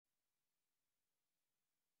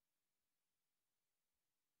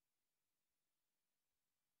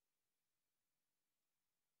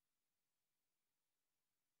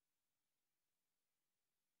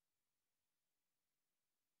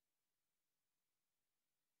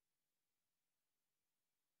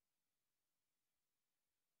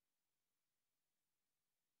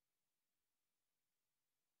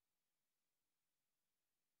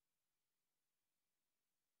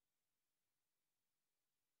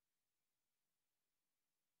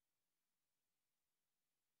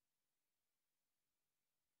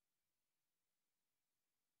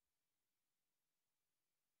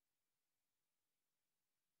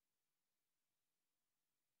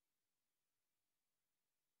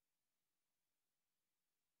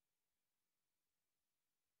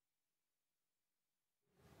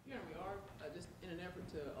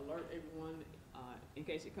to alert everyone, in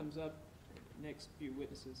case it comes up, next few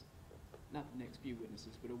witnesses, not the next few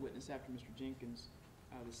witnesses, but a witness after Mr. Jenkins,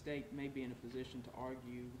 the state may be in a position to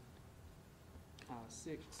argue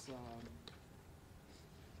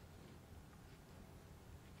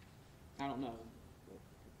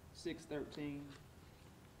 613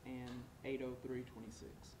 and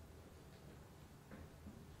 80326.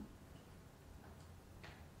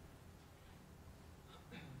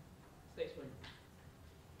 Stay straight.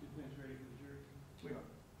 Defense ready for the jury? We are.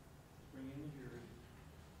 Bring in the jury.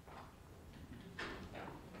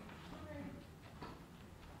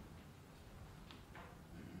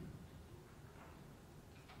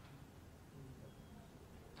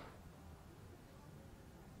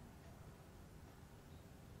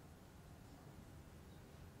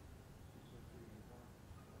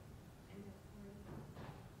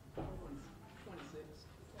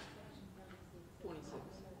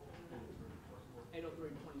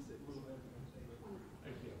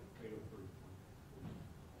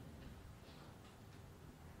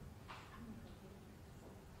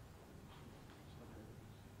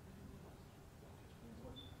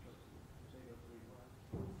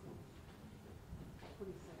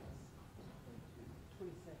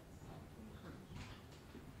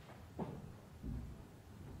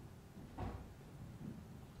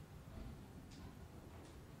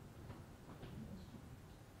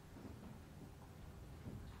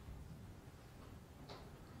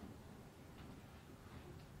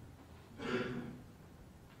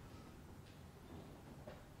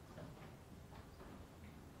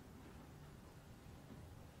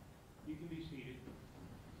 You can be seated.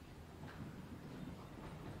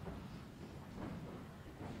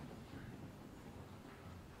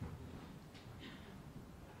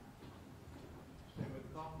 Stay with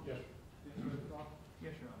the call? Yes. Stay with the call?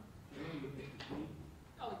 Yes, Your Honor.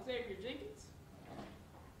 Xavier Jenkins.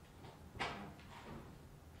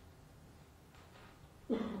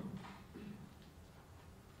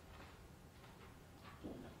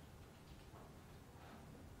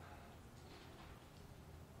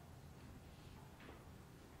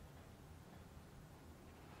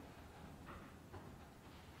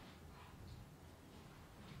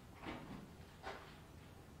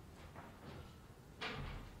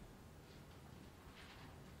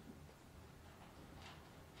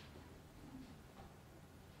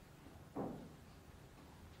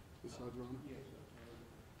 This side, Your Honor? Yes.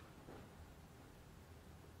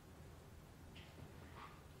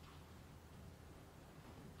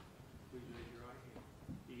 Please raise your right hand.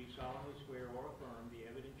 Do you solemnly swear or affirm the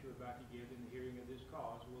evidence you're about to give in the hearing of this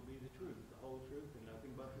cause will be the truth, the whole truth, and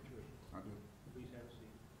nothing but the truth? I do. Please have a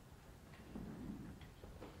seat.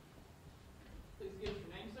 Please give us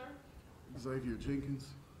your name, sir. Xavier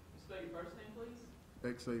Jenkins, Spell your first name, please.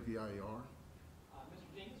 Xavier. Mr.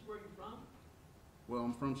 Jenkins, where are you from? Well,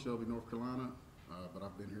 I'm from Shelby, North Carolina, but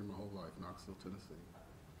I've been here my whole life, Knoxville, Tennessee.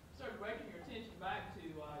 Sir, directing your attention back to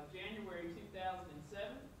January 2007,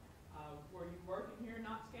 were you working here in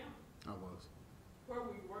Knox County? I was. Where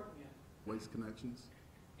were you working at? Waste Connections.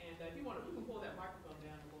 And if you want to, you can pull that microphone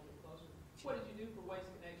down a little bit closer. What did you do for Waste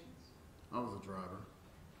Connections? I was a driver.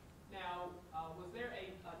 Now, was there a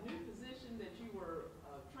new position that you were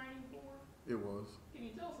training for? It was. Can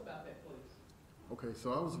you tell us about that, please? Okay,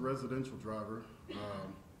 so I was a residential driver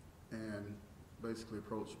and basically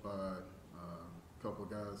approached by a couple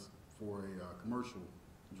of guys for a commercial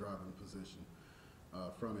driving position,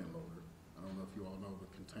 front-end loader. I don't know if you all know the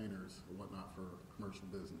containers or whatnot for commercial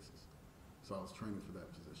businesses. So I was training for that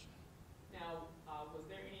position. Now, was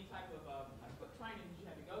there any type of what training did you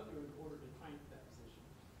have to go through in order to train for that position?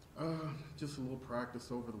 Just a little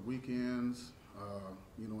practice over the weekends,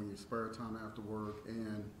 you know, in your spare time after work,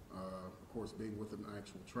 and of course being with an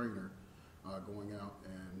actual trainer, going out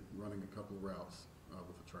and running a couple of routes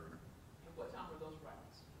with a trainer. And what time were those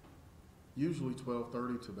routes? Usually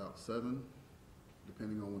 12:30 to about 7,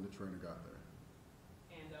 depending on when the trainer got there.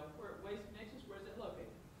 And where Waste Connections, where is it located?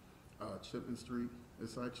 Chipman Street.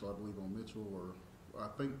 It's actually, I believe, on Mitchell, or I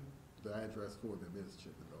think the address for them is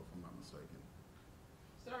Chipman, though, if I'm not mistaken.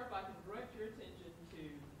 Sir, if I can direct your attention to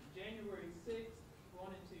January 6th,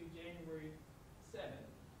 going into January 7th,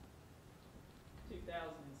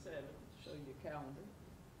 2007. Show you a calendar.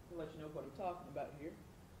 We'll let you know what I'm talking about here.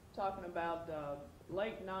 Talking about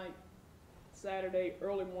late night, Saturday,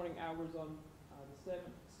 early morning hours on the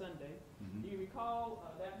 7th, Sunday. Mm-hmm. Do you recall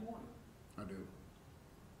that morning? I do.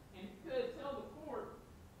 And if you could tell the court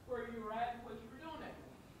where you were at and what you were doing that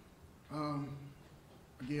morning.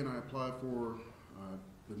 Again, I applied for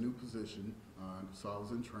the new position, so I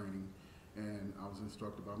was in training, And I was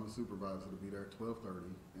instructed by my supervisor to be there at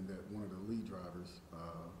 12:30, and that one of the lead drivers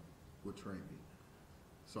would train me.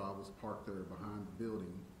 So I was parked there behind the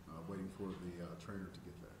building, waiting for the trainer to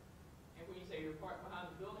get there. And when you say you're parked behind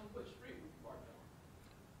the building, what street were you parked on?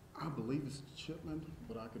 I believe it's Chipman,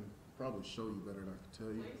 but I can probably show you better than I can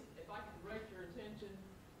tell you. Please, if I can direct your attention,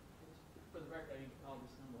 for the record, I need to call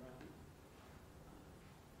this number out.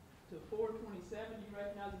 To 427, you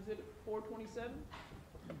recognize exhibit 427?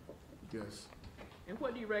 Yes, And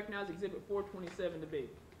what do you recognize exhibit 427 to be?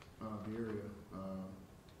 the area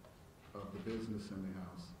of the business in the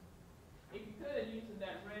house. If you could, using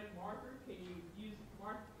that red marker, can you use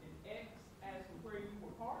mark an X as to where you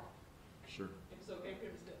were parked? Sure. If it's okay for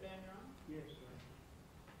him to step down, Your Honor? Yes, sir.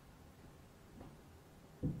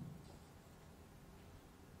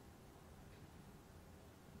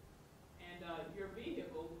 And your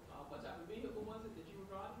vehicle, what type of vehicle was it that you were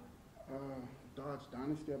driving? Dodge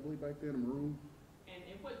Dynasty, I believe, back then, a maroon. And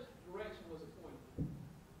in what direction was it pointed?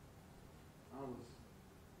 I was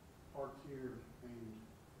parked here and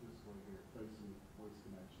this way here, facing Waste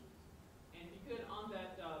Connections. And if you could, on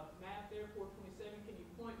that map there, 427, can you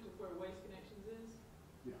point to where Waste Connections is?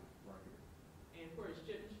 Yeah, right here. And where is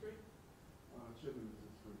Chipman Street? Chipman is the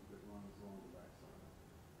street that runs along the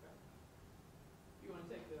backside. You want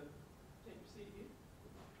to take your seat here?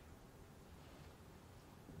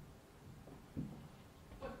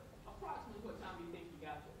 Approximately what time do you think you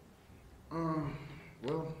got there?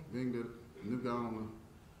 Well, being the new guy on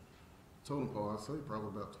the totem pole, I'd say probably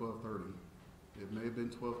about 12:30. It may have been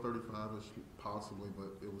 12:35ish, possibly,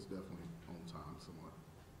 but it was definitely on time somewhat.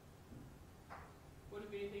 What,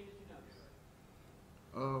 if anything, did you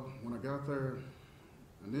notice? When I got there,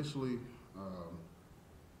 initially,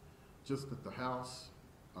 just at the house,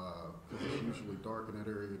 because it's usually dark in that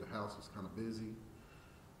area, the house was kind of busy.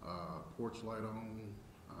 Porch light on,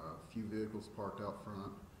 a few vehicles parked out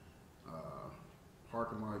front,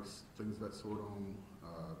 parking lights, things of that sort on,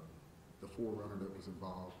 the 4Runner that was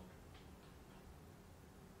involved.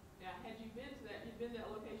 Now, had you been to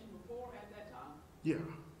that location before at that time? Yeah,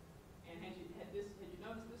 And had you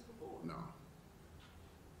noticed this before? no,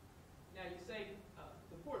 Now, you say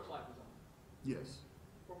the porch light was on. yes.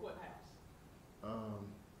 For what house?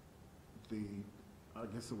 I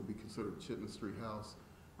guess it would be considered Chipman Street House.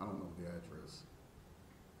 I don't know the address.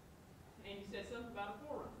 And you said something about a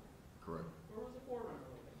 4Runner. Correct. Where was the 4Runner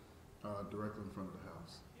located? Directly in front of the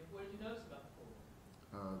house. And what did you notice about the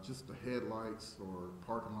 4Runner? Just the headlights or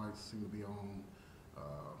parking lights seem to be on.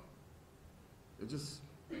 It just,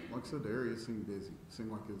 like I said, the area seemed busy. It seemed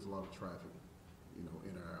like there was a lot of traffic, in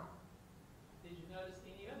and out. Did you notice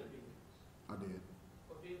any other vehicles? I did.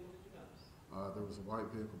 What vehicle did you notice? There was a white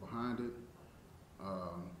vehicle behind it.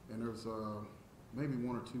 And there was maybe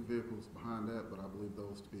one or two vehicles behind that, but I believe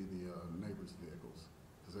those to be the neighbors' vehicles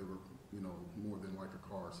because they were, more than like a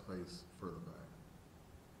car space further back.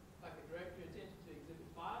 If I could direct your attention to Exhibit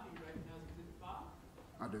 5, do you recognize Exhibit 5?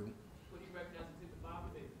 I do. What do you recognize Exhibit 5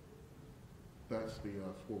 to be? That's the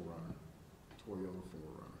 4Runner, Toyota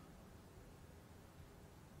 4Runner.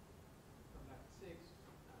 Come back to 6. Do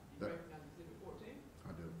you That- recognize Exhibit 14?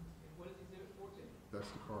 I do. And what is Exhibit 14?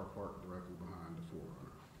 That's the car parked directly behind the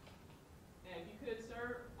 4Runner. Now, if you could,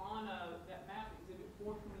 sir, on that map, Exhibit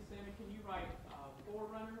 427, can you write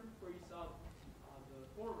 4Runner where you saw the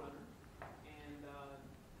 4Runner and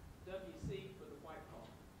WC for the white car,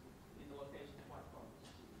 in the location of the white car?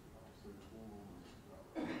 So the 4Runner is about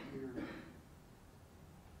right here,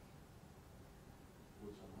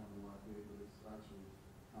 which I'm having right there, but it's actually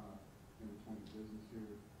kind of in between business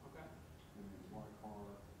here Okay. and then white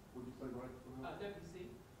car. What'd you say right behind?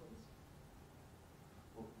 WC, please.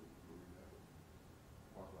 Oh, believe that.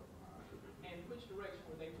 Park right behind. And which direction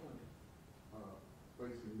were they pointed?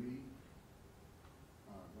 Facing me,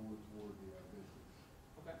 going toward the business.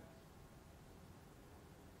 Okay.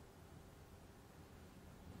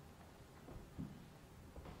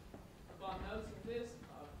 Upon noticing this,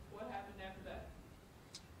 what happened after that?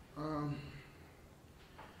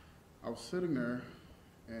 I was sitting there,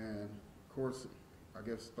 and of course, I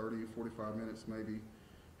guess 30, 45 minutes maybe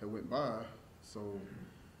had went by, so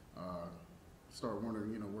started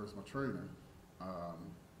wondering, where's my trainer?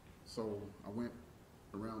 So I went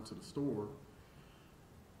around to the store.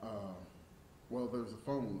 Well, there's a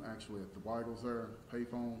phone actually at the Weigels there,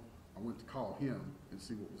 payphone. I went to call him and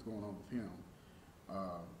see what was going on with him.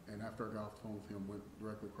 And after I got off the phone with him, went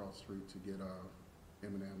directly across the street to get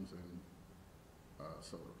M&Ms and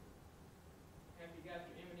soda. After you got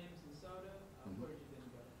your M&Ms and soda, Mhm. where did you then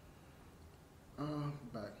go?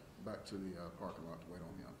 Back to the parking lot to wait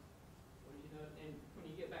on him. What do you know? And when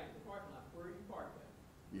you get back to the parking lot, where are you parked at?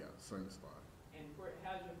 Yeah, same spot. And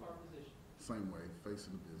how's your car positioned? Same way,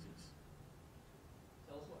 facing the business.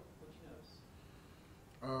 Tell us what you noticed.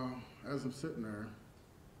 As I'm sitting there,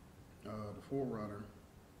 the 4Runner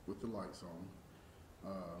with the lights on,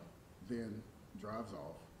 then drives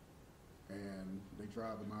off, and they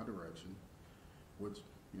drive in my direction, which,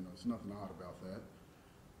 you know, there's nothing odd about that.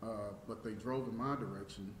 But they drove in my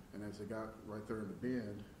direction, and as they got right there in the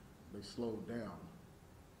bend, they slowed down,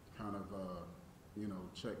 kind of, you know,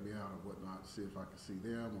 checked me out and whatnot, see if I could see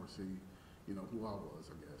them or see, you know, who I was,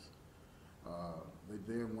 I guess. They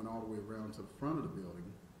then went all the way around to the front of the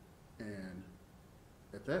building, and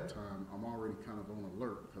at that time, I'm already kind of on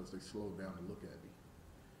alert because they slowed down to look at me.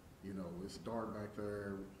 You know, it's dark back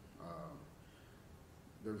there.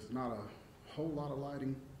 There's not a whole lot of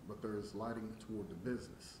lighting, but there's lighting toward the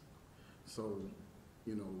business. So,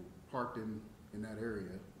 you know, parked in that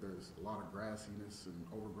area, there's a lot of grassiness and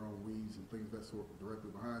overgrown weeds and things of that sort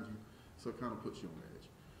directly behind you, so it kind of puts you on edge.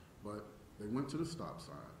 But they went to the stop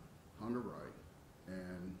sign, hung a right,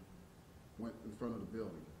 and went in front of the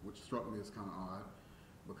building, which struck me as kind of odd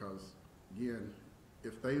because, again,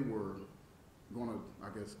 if they were going to, I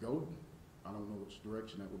guess, go, I don't know which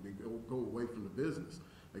direction that would be, go away from the business,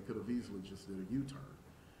 they could have easily just did a U-turn.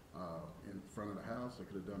 In front of the house, they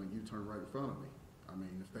could have done a U-turn right in front of me. I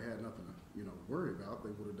mean, if they had nothing to, you know, worry about,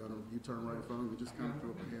 they would have done a U-turn right in front of me, just kind of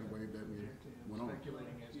threw up a hand, waved at me, and went on.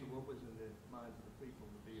 Speculating as to what was in the minds of the people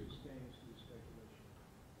in the vehicle.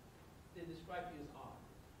 Did it strike you as odd?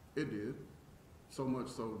 It did, so much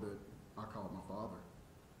so that I called my father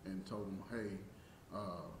and told him, hey,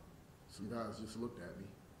 some guys just looked at me,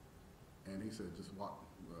 and he said, just watch,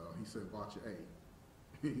 he said, watch your A,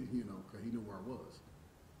 you know, because he knew where I was.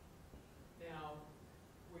 Now,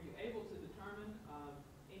 were you able to determine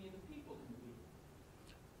any of the people in the vehicle?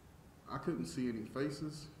 I couldn't see any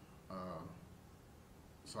faces,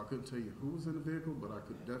 so I couldn't tell you who was in the vehicle, but I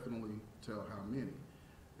could definitely tell how many.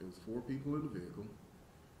 It was 4 people in the vehicle.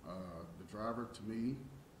 The driver, to me,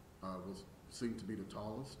 seemed to be the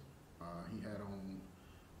tallest. He had on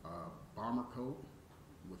a bomber coat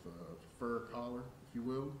with a fur collar, if you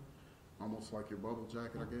will, almost like your bubble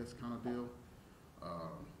jacket, I guess, kind of deal.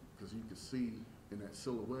 Because you could see in that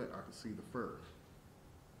silhouette, I could see the fur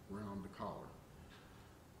around the collar.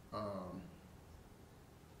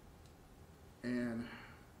 And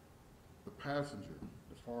the passenger,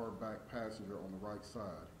 the far back passenger on the right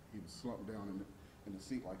side, he was slumped down in the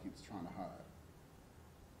seat like he was trying to hide.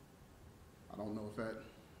 I don't know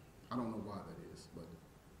why that is, but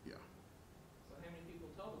yeah. So how many people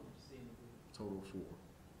total did you see in the vehicle? Total of 4.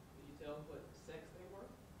 Did you tell what sex they were?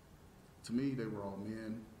 To me, they were all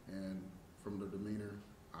men, and from their demeanor,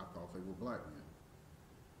 I thought they were black men.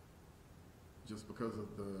 Just because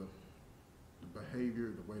of the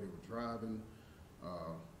behavior, the way they were driving.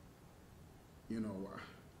 You know,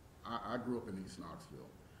 I grew up in East Knoxville,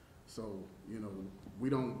 so you know we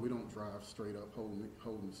don't drive straight up holding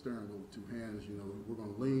the steering wheel with 2 hands. You know, we're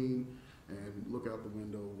gonna lean and look out the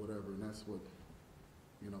window, whatever, and that's what,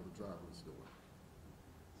 you know, the driver was doing.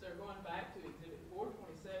 Sir, going back to Exhibit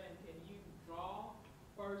 427, can you draw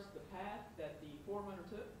first the path that the 4Runner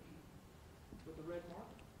took with the red mark?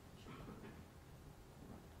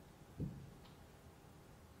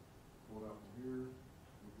 Pulled out from here,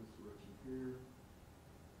 with this direction here,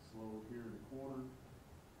 slow here in the corner,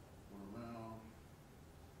 went around,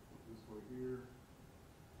 went this way here,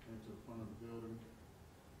 came to the front of the building,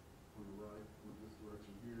 on the right, went this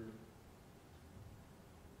direction here.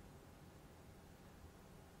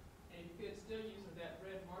 And if you could, still using that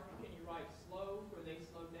red marker, can you write slow where they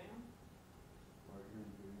slowed down? Right here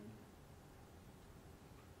in the beginning.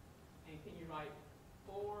 And can you write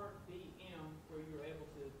 4BM where you were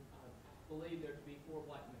able to believe there to be 4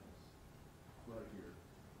 black males? Right here.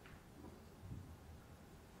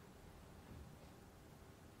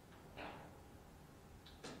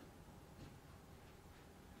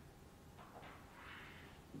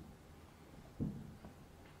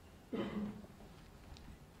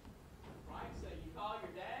 Right, so you call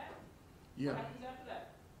your dad? Yeah. What happens after that?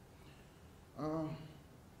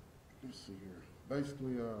 Let's see here.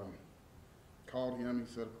 Basically, called him.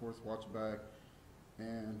 He said, of course, watch back.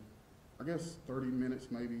 And I guess 30 minutes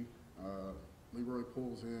maybe, Leroy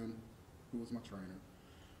pulls in, who was my trainer.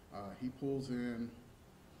 He pulls in,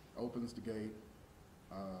 opens the gate,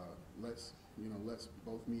 lets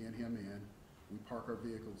both me and him in. We park our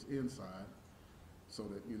vehicles inside so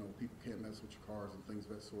that, you know, people can't mess with your cars and things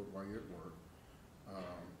of that sort while you're at work.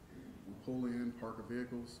 We pull in, park our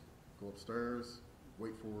vehicles, go upstairs,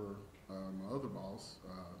 wait for my other boss,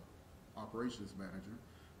 operations manager,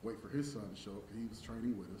 wait for his son to show up because he was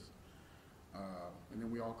training with us. And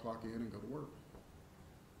then we all clock in and go to work.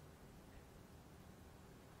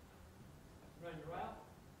 Run your route?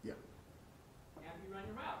 Yeah. After you run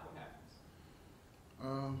your route, what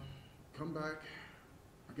happens? Come back,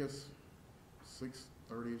 I guess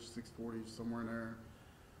 6:30ish, 6:40ish, somewhere in there.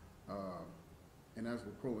 And as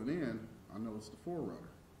we're pulling in, I noticed the forerunner.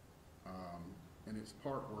 And it's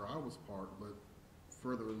parked where I was parked, but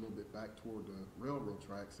further a little bit back toward the railroad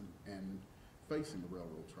tracks and facing the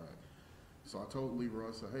railroad track. So I told Leroy,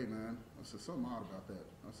 I said, hey man, I said, something odd about that.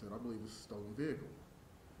 I said, I believe it's a stolen vehicle.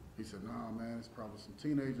 He said, nah man, it's probably some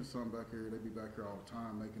teenagers, something back here. They be back here all the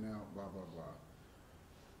time making out, blah, blah, blah.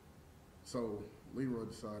 So Leroy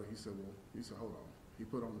decided, he said, hold on. He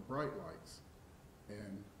put on the bright lights.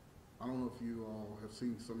 And I don't know if you all have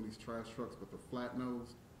seen some of these trash trucks, but they're flat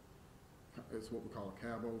nosed. It's what we call a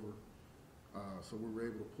cab over. So we were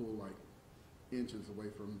able to pull like inches away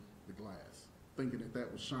from the glass, thinking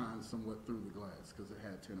that would shine somewhat through the glass because it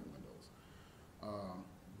had tinted windows.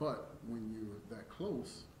 But when you're that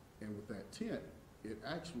close and with that tint, it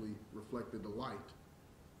actually reflected the light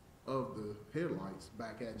of the headlights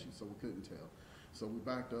back at you, so we couldn't tell. So we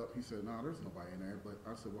backed up. He said, no, there's nobody in there. But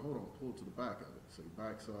I said, well, hold on, pull to the back of it. So he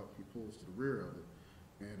backs up, he pulls to the rear of it.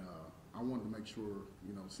 And I wanted to make sure,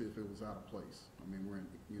 see if it was out of place. I mean, we're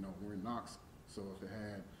in Knox, so if it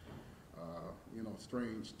had, a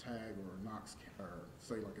strange tag or Knox, or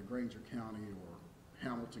say like a Granger County or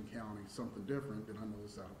Hamilton County, something different, then I know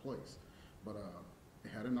it's out of place. But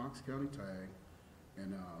it had a Knox County tag,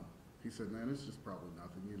 and he said, man, it's just probably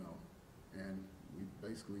nothing, And we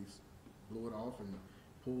basically blew it off and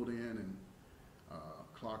pulled in and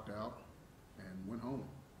clocked out and went home.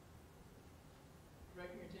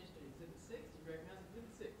 Direct your attention to Exhibit 6. Do you recognize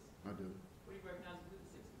Exhibit 6? I do. What do you recognize Exhibit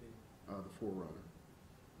 6 to be? The forerunner.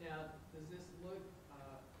 Now, does this look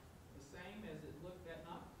the same as it looked that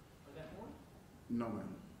night or that morning? No,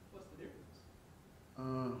 ma'am. What's the difference?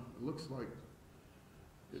 It looks like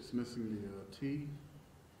it's missing the T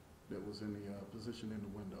that was in the position in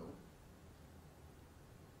the window.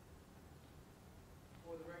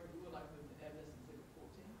 For the record, we would like to move to evidence Exhibit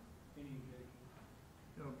 14. Any objection?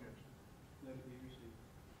 No objection. Let it be received.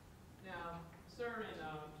 Now, sir, in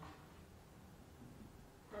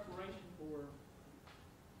preparation for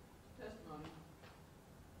testimony,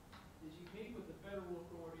 did you meet with the federal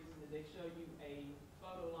authorities and did they show you a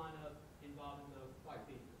photo lineup involving the white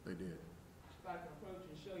vehicle? They did. If I can approach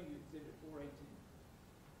and show you Exhibit 418.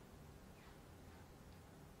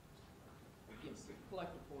 It's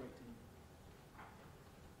collective 418.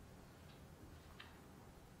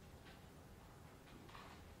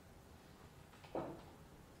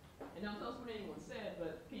 And don't tell us what anyone said,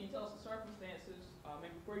 but can you tell us the circumstances,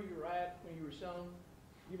 maybe where you were at when you were shown?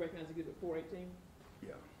 You recognize Exhibit 418?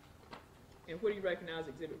 Yeah. And what do you recognize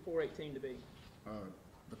Exhibit 418 to be?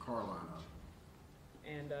 The car lineup.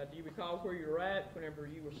 And do you recall where you were at whenever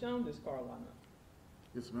you were shown this car lineup?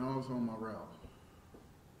 It's when I was on my route,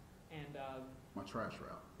 And my trash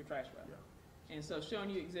route. your trash route? Yeah. And so showing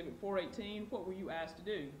you Exhibit 418, what were you asked to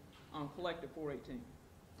do on Collective 418?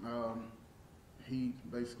 He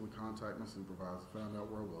basically contacted my supervisor, found out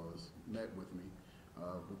where I was, met with me.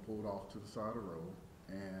 We pulled off to the side of the road,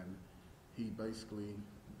 and he basically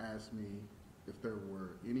asked me if there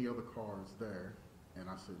were any other cars there, and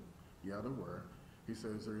I said, yeah, there were. He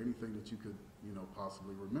said, is there anything that you could,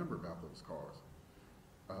 possibly remember about those cars?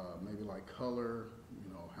 Maybe like color,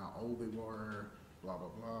 how old they were, blah, blah,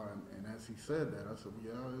 blah. And as he said that, I said,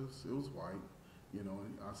 well, yeah, it was white. And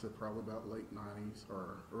I said probably about late 90s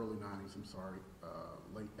or early 90s, I'm sorry,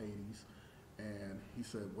 late 80s. And he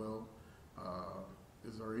said, well,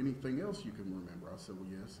 is there anything else you can remember? I said, well,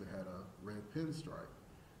 yes, it had a red pinstripe.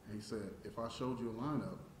 And he said, if I showed you a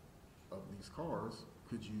lineup of these cars,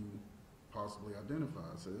 could you possibly identify?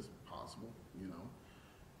 I said, it's possible,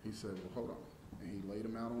 He said, well, hold on. And he laid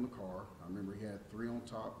them out on the car. I remember he had 3 on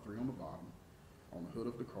top, 3 on the bottom, on the hood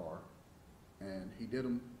of the car. And he did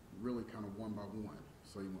them really kind of one by one.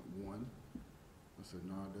 So he went 1. I said,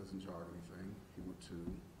 no, it doesn't jog anything. He went 2,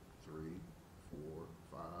 3,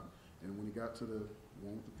 4, 5. And when he got to the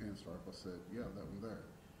one with the pinstripe, I said, yeah, that one there.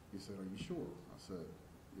 He said, are you sure? I said,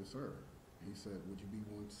 yes, sir. He said, would you be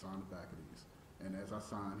willing to sign the back of these? And as I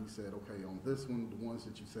signed, he said, okay, on this one, the ones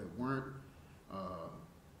that you said weren't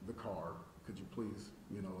the car, could you please,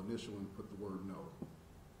 initial and put the word no?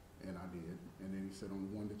 And I did. And then he said, on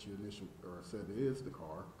the one that you said it is the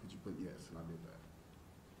car, could you put yes? And I did that.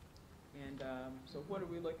 And so what are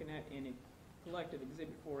we looking at in Collective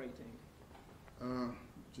Exhibit 418?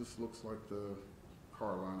 Just looks like the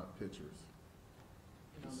car lineup pictures.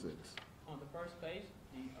 And The 6. on the first page,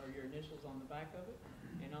 Are your initials on the back of it?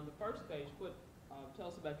 And on the first page, tell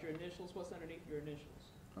us about your initials. What's underneath your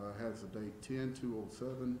initials? It has the date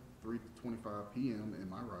 10/2/07, 3:25 p.m. in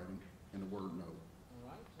my writing, and the word no. All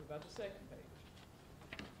right, what about the second page?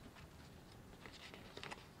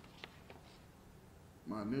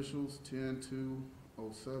 My initials, 10/2/07,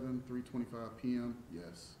 3:25 p.m.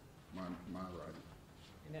 Yes, my writing.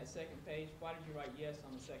 In that second page, why did you write yes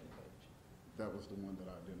on the second page? That was the one that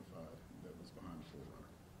I identified that was behind the forerunner.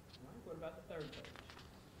 All right, what about the third page?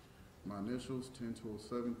 My initials,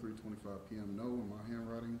 10/2/07, 3:25 p.m. no in my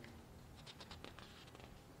handwriting.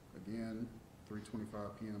 Again,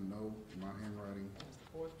 3:25 p.m. no in my handwriting. That's the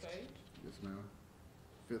fourth page. Yes, ma'am.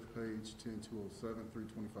 Fifth page, 10/2/07,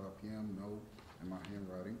 3:25 p.m. no in my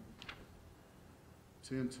handwriting.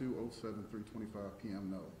 10/2/07, 3:25 p.m.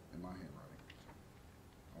 no in my handwriting.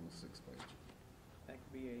 On the sixth page. That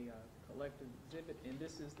could be a collective exhibit, and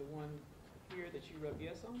this is the one here that you wrote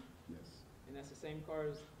yes on? Yes. And that's the same car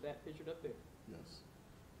as that pictured up there. Yes.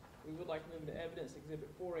 We would like to move to evidence exhibit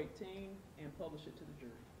 418 and publish it to the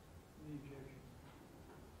jury. Any objection?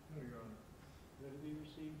 No, Your Honor. Let it be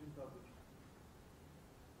received and published.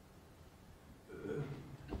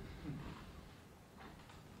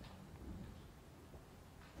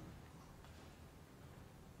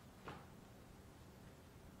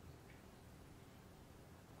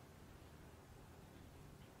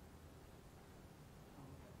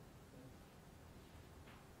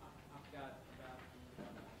 I forgot about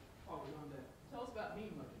oh, we're on that. Tell us about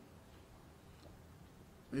mean mugging.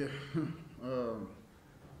 Yeah.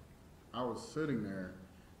 I was sitting there,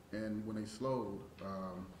 and when they slowed,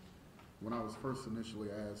 when I was first initially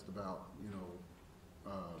asked about,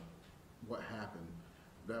 what happened,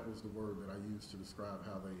 that was the word that I used to describe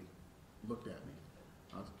how they looked at me.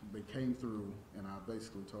 They came through, and I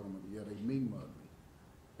basically told them, yeah, they mean mugged me.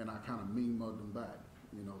 And I kind of mean mugged them back,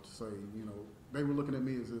 to say, they were looking at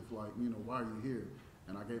me as if like, why are you here?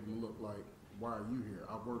 And I gave them a look like, why are you here?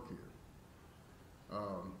 I work here.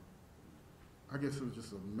 I guess it was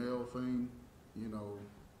just a male thing,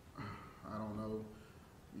 I don't know,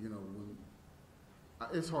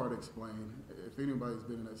 it's hard to explain. If anybody's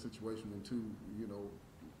been in that situation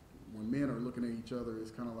when men are looking at each other,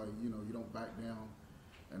 it's kind of like, you don't back down,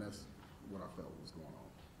 and that's what I felt was going on.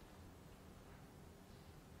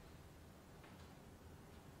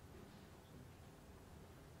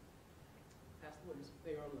 Ask the witness if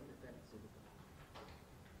they are looking at that exhibit.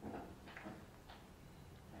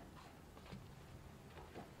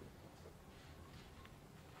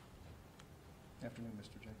 Afternoon,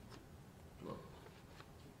 Mr. Jenkins. Hello.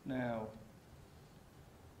 Now,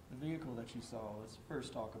 the vehicle that you saw, let's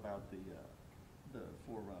first talk about the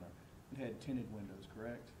Forerunner. It had tinted windows,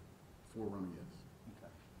 correct? Forerunner, yes.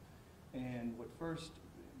 Okay. And I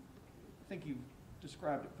think you've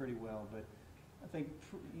described it pretty well, but I think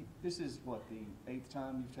this is what, the 8th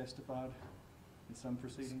time you've testified in some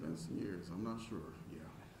proceeding? It's been some years, I'm not sure, yeah.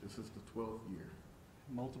 This is the 12th year.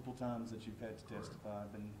 Multiple times that you've had to testify,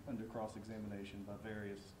 been under cross-examination by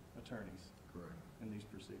various attorneys. Correct. In these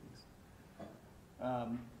proceedings.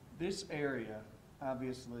 This area,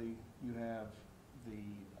 obviously, you have the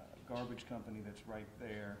garbage company that's right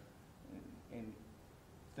there, and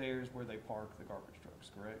there's where they park the garbage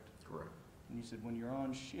trucks, correct? Correct. And you said when you're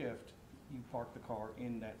on shift, you park the car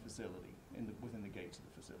in that facility, within the gates of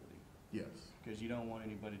the facility. Yes. Because you don't want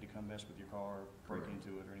anybody to come mess with your car, break Correct.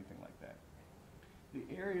 into it, or anything like that. The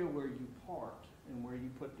area where you parked and where you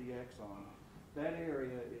put the X on, that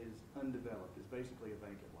area is undeveloped. It's basically a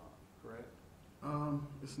vacant lot, correct?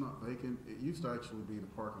 It's not vacant. It used to actually be the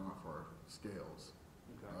parking lot for our scales.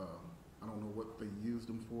 Okay. I don't know what they used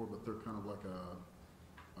them for, but they're kind of like a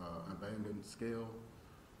abandoned scale,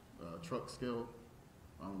 truck scale.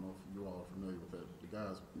 I don't know if you all are familiar with that. The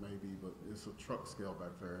guys maybe, but it's a truck scale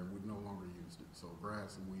back there, and we no longer used it. So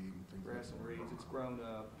grass and weed and things Grass and like that. reeds, it's grown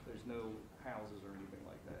up, there's no houses or anything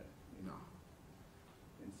like that. No.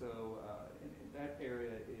 And so, and that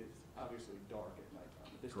area is obviously dark at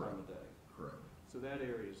nighttime, at this time of day. Correct. So that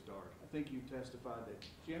area is dark. I think you testified that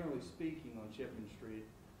generally speaking on Chipman Street,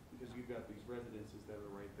 because you've got these residences that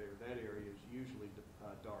are right there, that area is usually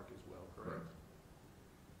dark as well, correct?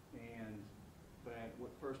 And that what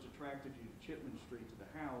first attracted you to Chipman Street to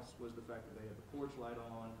the house was the fact that they had the porch light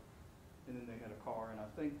on, and then they had a car, and I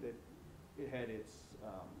think that it had its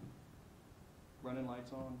running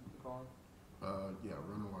lights on, the car? Yeah,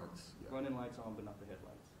 running lights. Yeah. Running lights on, but not the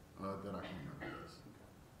headlights. That I can remember, yes. Okay.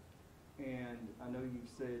 And I know you've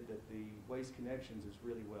said that the Waste Connections is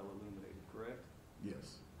really well illuminated, correct?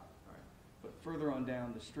 Yes. All right. But further on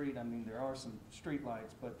down the street, I mean, there are some street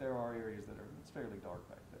lights, but there are areas that it's fairly dark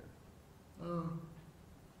back there.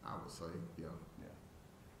 I would say, yeah. Yeah.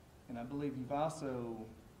 And I believe you've also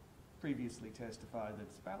previously testified that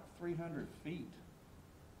it's about 300 feet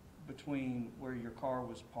between where your car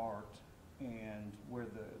was parked and where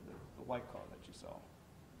the white car that you saw.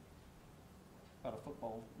 About a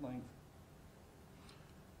football length.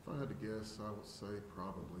 If I had to guess, I would say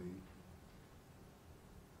probably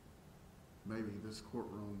maybe this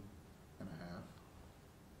courtroom and a half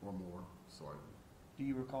or more, slightly. Do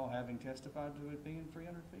you recall having testified to it being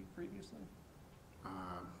 300 feet previously?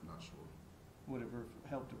 I'm not sure. Would it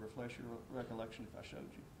help to refresh your recollection if I showed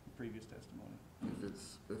you the previous testimony?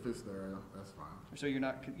 If it's there, that's fine. So you're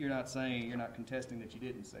not contesting that you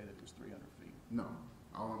didn't say that it was 300 feet? No,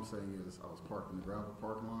 all I'm saying is I was parked in the gravel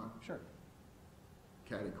parking lot, Sure.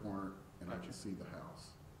 catty corner, and I Gotcha. could see the house.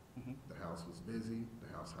 Mm-hmm. The house was busy,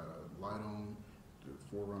 the house had a light on, the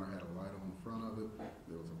Forerunner had a light on in front of it,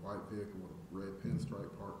 there was a white vehicle with a red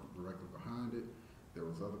pinstripe parked directly behind it, there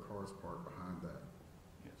was other cars parked behind that.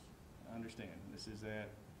 Yes, I understand. This is at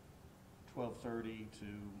 12:30 to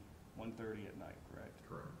 1:30 at night, correct?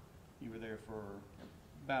 Correct, You were there for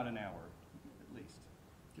about an hour, at least.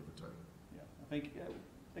 give or take. Yeah, I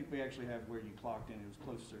think we actually have where you clocked in. It was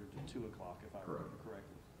closer to 2 o'clock, if I remember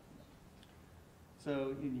correctly.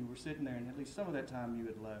 So, and you were sitting there, and at least some of that time you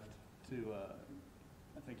had left to,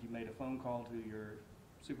 I think you made a phone call to your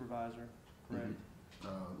supervisor, correct?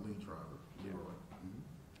 Lead driver, Yeah. Leroy. Mhm.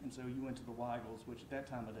 And so you went to the Weigels, which at that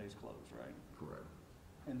time of day is closed, right? Correct.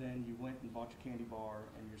 And then you went and bought your candy bar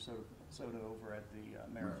and your soda over at the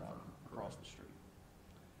Marathon across the street.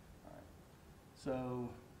 All right. So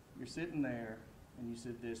you're sitting there, and you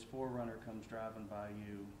said this Forerunner comes driving by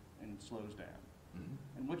you and slows down. Mhm.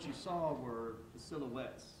 And what you saw were the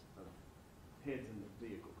silhouettes of heads in the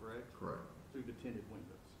vehicle, correct? Correct, Through the tinted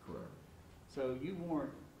windows. correct. So you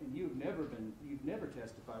weren't, and you've never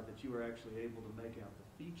testified that you were actually able to make out the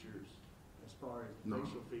features as far as the No.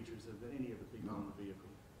 facial features of any of the people No. in the vehicle.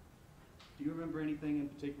 Do you remember anything in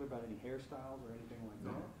particular about any hairstyles or anything like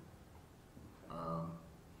No. that?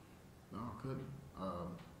 No, I couldn't.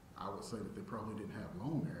 I would say that they probably didn't have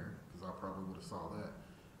long hair, because I probably would have saw that,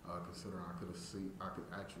 considering I could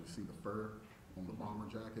actually see the fur on the bomber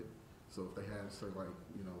jacket. So if they had, say, like,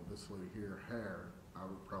 this lady here, hair, I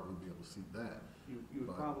would probably be able to see that. You would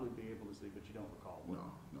But- probably be able to see, but you don't recall.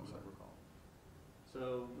 No, no, You sir. don't recall.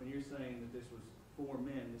 So when you're saying that this was 4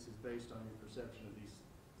 men, this is based on your perception of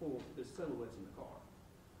the silhouettes in the car.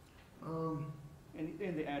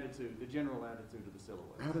 And the attitude, the general attitude of the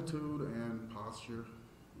silhouettes. Attitude and posture,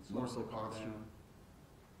 more so Slowing the car posture. down.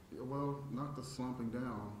 Yeah, well, not the slumping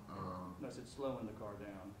down. No, I said slowing the car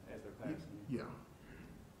down as they're passing you. Yeah,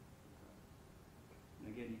 And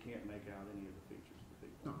again, you can't make out any of the features of the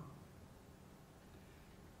people. no.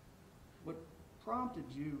 What prompted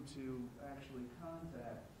you to actually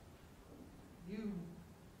contact, you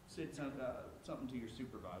said something to your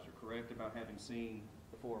supervisor, correct, about having seen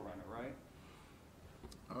the Forerunner, right?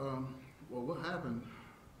 Well, what happened,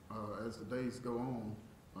 as the days go on,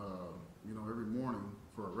 every morning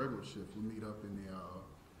for a regular shift, we meet up in the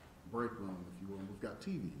break room, if you will, and we've got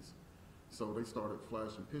TVs. So they started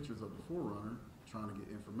flashing pictures of the Forerunner, trying to get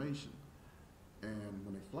information. And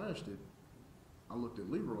when they flashed it, I looked at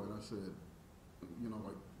Leroy and I said,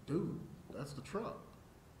 dude, that's the truck.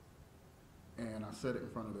 And I said it in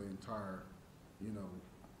front of the entire,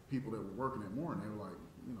 people that were working that morning. They were like,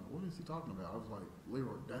 what is he talking about? I was like,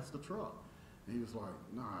 Leroy, that's the truck. And he was like,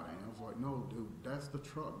 nah, man. I was like, no, dude, that's the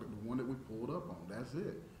truck, the one that we pulled up on. That's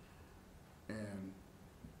it. And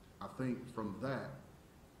I think from that,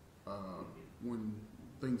 when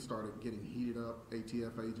things started getting heated up,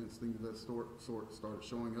 ATF agents, things of that sort started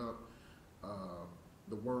showing up,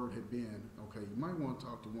 the word had been, okay, you might want to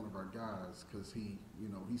talk to one of our guys, because he's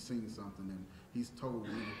seen something, and he's told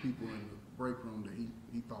people in the break room that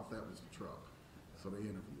he thought that was the truck. So they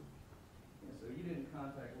interviewed. Yeah, so you didn't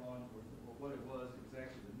contact law enforcement. Well, what it was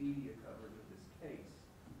actually the media coverage of this case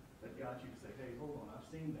that got you to say, hey, hold on, I've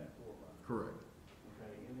seen that Forerunner. Correct.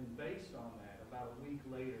 Okay, and then based on that, about a week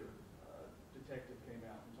later, a detective came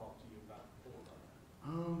out and talked to you about the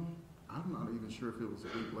Forerunner. I'm not even sure if it was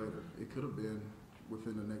a week later. It could have been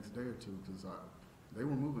within the next day or two, because they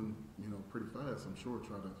were moving, pretty fast, I'm sure,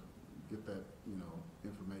 trying to get that,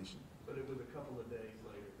 information. But it was a couple of days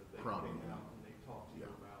later that they Probably. came out and they talked to you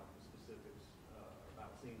Yeah. about the specifics,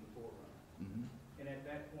 about seeing the Forerunner. Mm-hmm. And at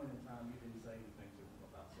that point in time, you didn't say anything to him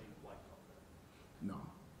about seeing a white car. No.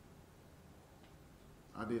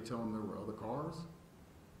 I did tell him there were other cars,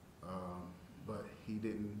 but he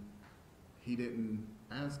didn't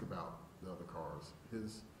ask about the other cars. But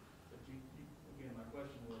again, my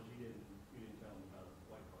question was, you didn't tell him about a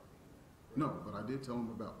white car being there, correct? No, but I did tell him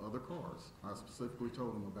about other cars. I specifically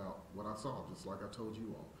told him about what I saw, just like I told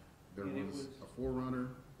you all. There And it was was- a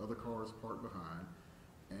 4Runner, other cars parked behind,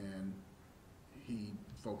 and he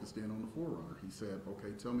focused in on the 4Runner. He said,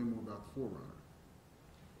 okay, tell me more about the 4Runner.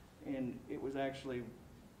 And it was actually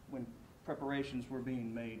when preparations were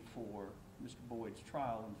being made for Mr. Boyd's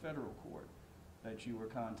trial in federal court that you were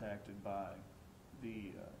contacted by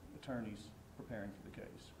the attorneys preparing for the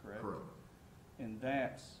case, correct? Correct. And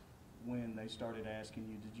that's when they started asking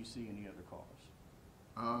you, did you see any other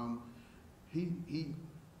cars? He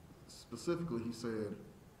specifically, he said,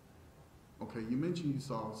 okay, you mentioned you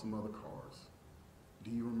saw some other cars. Do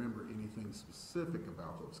you remember anything specific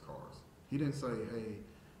about those cars? He didn't say, hey,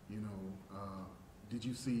 did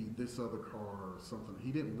you see this other car or something?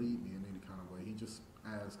 He didn't lead me in any kind of way. He just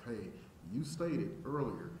asked, hey, you stated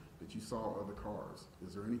earlier that you saw other cars.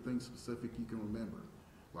 Is there anything specific you can remember?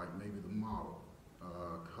 Like maybe the model,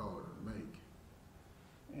 color, make?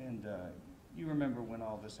 And you remember when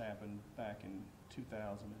all this happened back in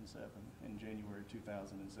 2007, in January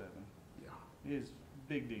 2007? Yeah. It is a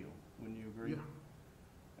big deal, wouldn't you agree? Yeah.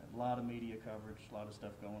 A lot of media coverage, a lot of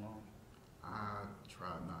stuff going on. I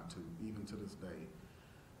tried not to, even to this day.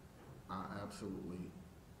 I absolutely,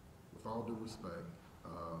 with all due respect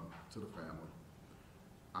to the family,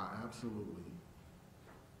 I absolutely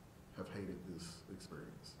have hated this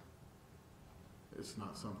experience. It's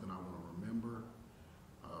not something I want to remember.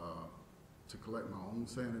 To collect my own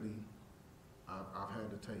sanity, I've had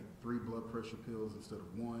to take 3 blood pressure pills instead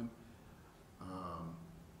of 1.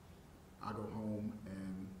 I go home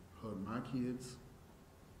and hug my kids.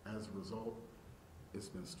 As a result, it's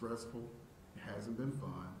been stressful, it hasn't been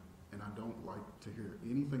fun, and I don't like to hear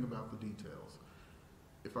anything about the details.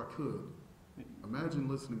 If I could, imagine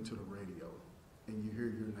listening to the radio and you hear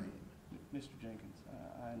your name. Mr. Jenkins,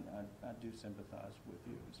 I do sympathize with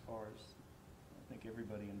you as far as I think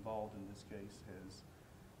everybody involved in this case has.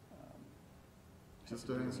 Just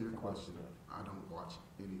to answer your question, I don't watch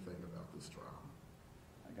anything about this trial.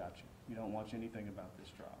 I got you. You don't watch anything about this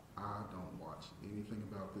trial. I don't watch anything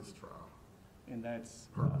about this trial And that's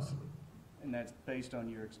purposely. and that's based on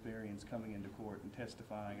your experience coming into court and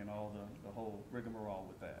testifying and all the whole rigmarole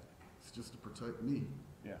with that. It's just to protect me.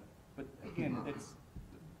 Yeah. But again, it's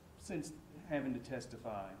since having to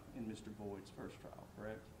testify in Mr. Boyd's first trial,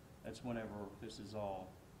 correct? That's whenever this is all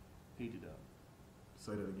heated up.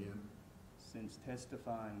 Say that again. Since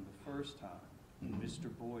testifying the first time in Mr.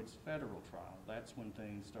 Boyd's federal trial, that's when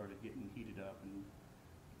things started getting heated up. And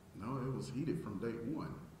No, it was heated from day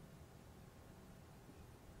one.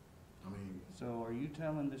 I mean, so are you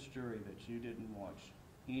telling this jury that you didn't watch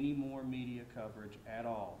any more media coverage at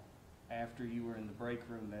all after you were in the break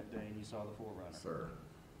room that day and you saw the 4Runner? sir,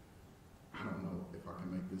 I don't know if I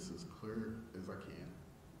can make this as clear as I can.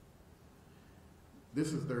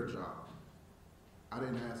 This is their job. I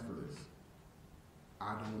didn't ask for this.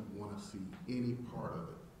 I don't want to see any part of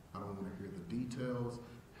it. I don't want to hear the details.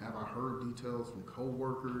 Have I heard details from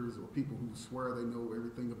coworkers or people who swear they know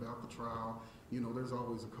everything about the trial? There's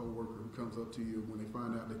always a coworker who comes up to you when they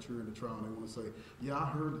find out that you're in the trial and they want to say, yeah, I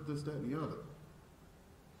heard that this, that, and the other.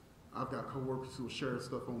 I've got coworkers who will share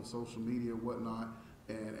stuff on social media and whatnot,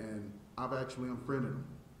 and I've actually unfriended them.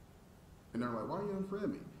 And they're like, why you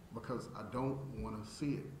unfriend me? Because I don't want to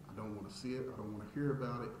see it. I don't want to see it. I don't want to hear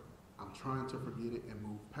about it. I'm trying to forget it and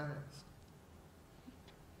move past.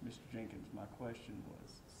 Mr. Jenkins, my question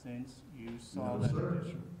was, since you saw No, that sir.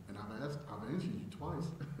 initial. And I've answered you twice.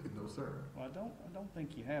 No, sir. Well, I don't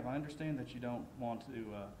think you have. I understand that you don't want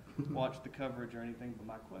to watch the coverage or anything, but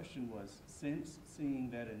my question was, since seeing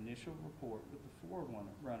that initial report with the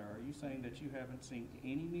 4Runner, are you saying that you haven't seen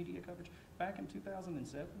any media coverage? Back in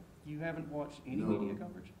 2007, you haven't watched any No. media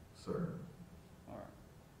coverage? Sir. All right.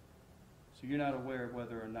 So you're not aware of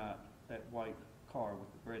whether or not that white car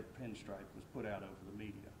with the red pinstripe was put out over the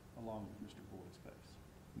media along with Mr. Boyd's face?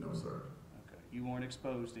 No, sir. Okay. You weren't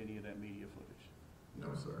exposed to any of that media footage?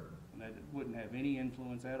 No, sir. And that wouldn't have any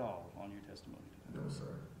influence at all on your testimony today? No, sir.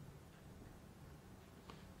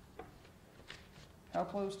 How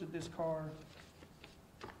close did this car,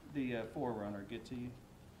 the 4Runner, get to you?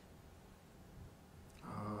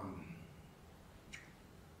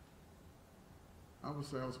 I would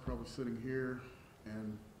say I was probably sitting here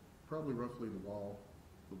and probably roughly the wall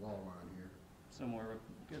line here. Somewhere,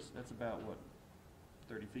 I guess that's about, what,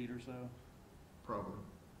 30 feet or so? Probably.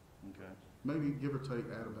 Okay. Maybe give or take,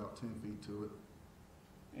 add about 10 feet to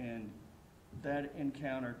it. And that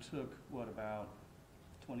encounter took, what, about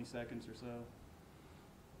 20 seconds or so?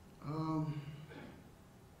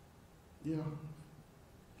 Yeah,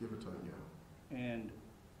 give or take, yeah. And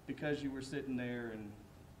because you were sitting there and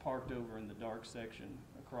parked over in the dark section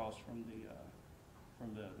across from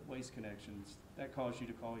the waste connections. That caused you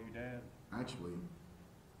to call your dad? Actually,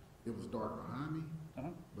 it was dark behind me, Uh-huh.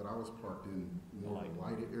 but I was parked in more of a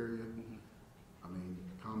lighted area. Mhm. I mean,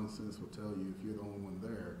 common sense will tell you if you're the only one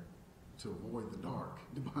there, to avoid the dark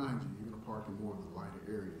behind you, you're gonna park in more of the lighted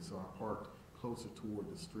area. So I parked closer toward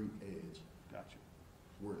the street edge Gotcha,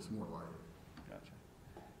 where it's more lighted. gotcha.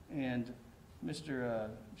 And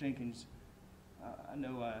Mr. Jenkins, I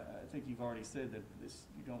know, I think you've already said that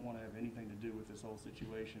you don't want to have anything to do with this whole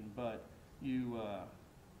situation, but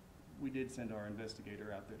we did send our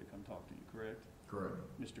investigator out there to come talk to you, correct? Correct.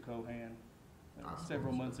 Mr. Cohan, I several suppose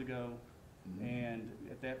so. months ago, Mhm. and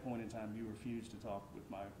at that point in time, you refused to talk with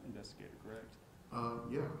my investigator, correct?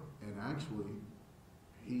 Yeah, and actually,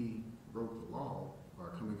 he broke the law by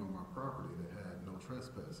coming on my property that had no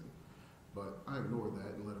trespassing. But I ignored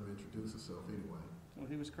that and let him introduce himself anyway. Well,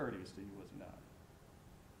 he was courteous to you, was he not?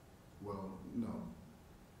 Well, no.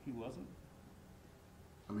 He wasn't?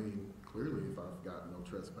 I mean, clearly, if I've got no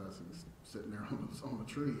trespassing sitting there on the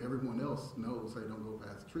tree, everyone else knows, hey, don't go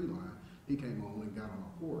past the tree line. He came on and got on my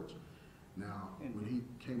porch. Now, And- when he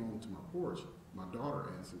came onto my porch, my daughter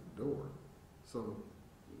answered the door. So,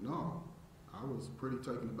 no, I was pretty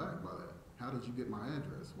taken aback by that. How did you get my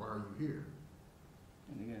address? Why are you here?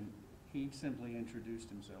 And again, he simply introduced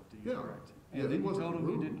himself to you, Yeah. correct? Yeah, And he then you wasn't told him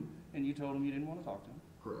you rude. didn't, and you told him you didn't want to talk to him.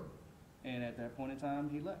 Correct, And at that point in time,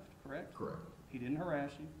 he left, correct? correct. He didn't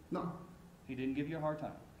harass you. No, He didn't give you a hard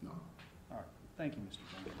time. no. All right. Thank you, Mr.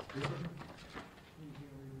 Jenkins. Yes, sir.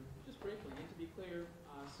 Just briefly, and to be clear,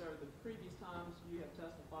 sir, the previous times you have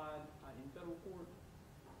testified in federal court,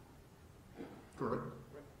 Correct,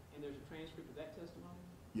 and there's a transcript of that testimony.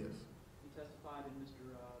 yes. You testified in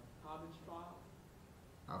Mr. Cobbins' trial.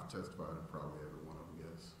 I've testified in probably every one of them,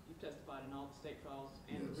 yes. You've testified in all the state trials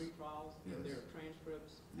and the Yes. retrials, and there Yes. are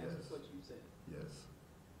transcripts as Yes. to what you said. Yes.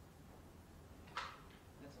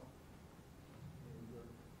 That's all.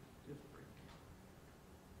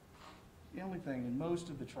 The only thing, in most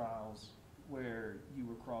of the trials where you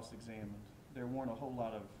were cross-examined, there weren't a whole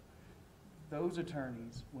lot of, those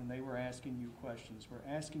attorneys, when they were asking you questions, were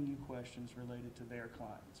asking you questions related to their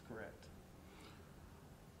clients, correct?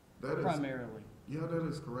 That is, Primarily. yeah, that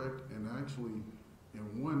is correct. And actually,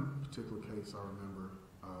 in one particular case, I remember,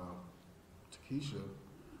 Takesha,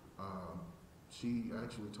 she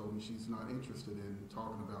actually told me she's not interested in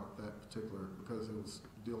talking about that particular, because it was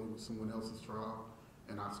dealing with someone else's trial.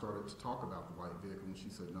 And I started to talk about the white vehicle, and she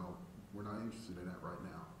said, no, we're not interested in that right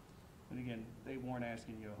now. And again, they weren't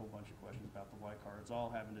asking you a whole bunch of questions about the white car. It's all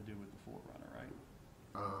having to do with the Forerunner, right?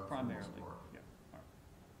 For the most Primarily. part, Yeah. All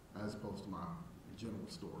right. as opposed to my general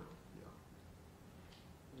store, yeah.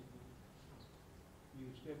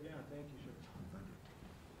 You step down, thank you, sir. Thank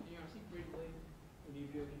you. And you're on seat free to leave. When you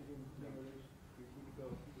judge, you can, you're free to go.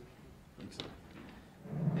 Thanks, sir.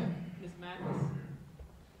 Ms. Mathis?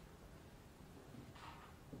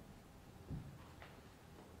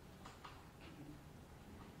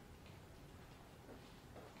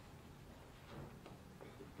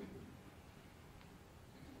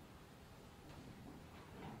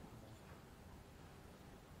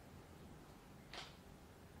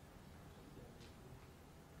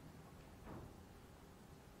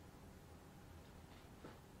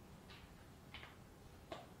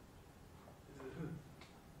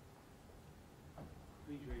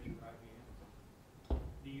 Please raise your right hand.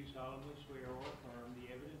 Do you solemnly swear or affirm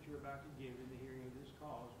the evidence you're about to give in the hearing of this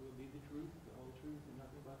cause will be the truth, the whole truth, and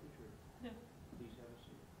nothing but the truth? No. Please have a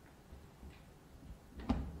seat.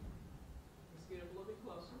 Let's get up a little bit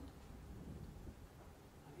closer.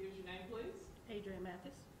 Give us your name, please. Adrian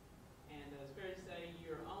Mathis. And it's fair to say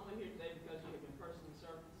you're only here today because you have been personally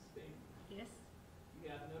served with the subpoena. Yes,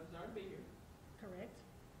 You have no desire to be here. correct.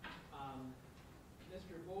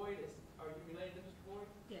 Mr. Boyd, are you related to Mr. Boyd?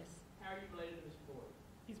 Yes, How are you related to Mr. Boyd?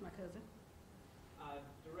 he's my cousin.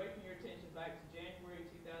 Directing your attention back to January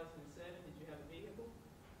 2007, did you have a vehicle?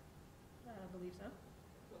 I believe so.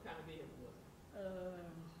 What kind of vehicle was it?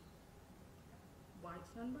 White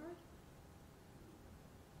Sunbird?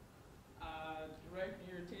 Directing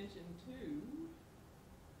your attention to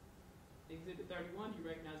Exhibit 31, you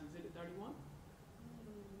recognize Exhibit 31?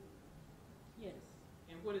 Yes.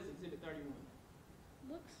 And what is Exhibit 31?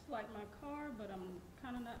 Looks like my car, but I'm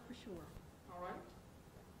kind of not for sure. All right.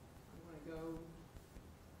 I'm going to go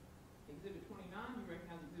Exhibit 29, you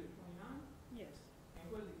recognize Exhibit 29? Yes. And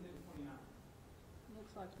what is Exhibit 29?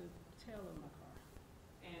 Looks like the tail of my car.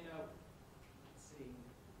 And, let's see.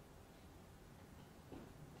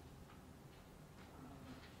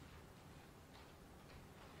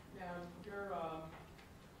 Now, your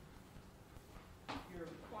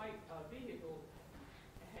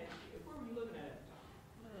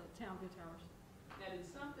good towers. Now, did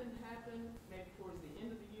something happen maybe towards the end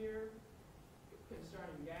of the year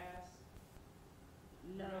concerning gas?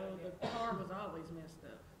 No, the car was always messed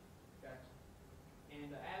up. Gotcha. And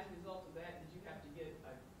as a result of that, did you have to get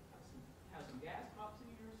have some gas popped to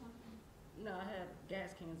you or something? No, I had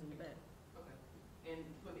gas cans in the back, Okay. And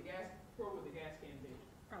with the gas, where would the gas can be?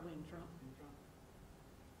 probably in the trunk. In the trunk.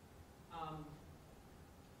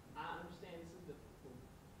 I understand this is difficult.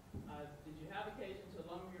 Did you have occasion to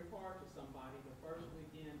loan your car to somebody the first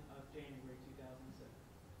weekend of January 2007?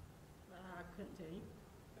 I couldn't tell you.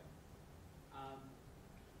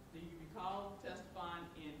 Do you recall testifying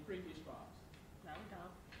in previous trials? I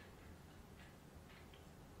recall.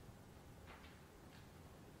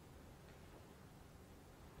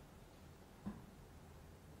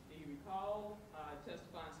 Do you recall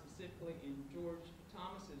testifying specifically in George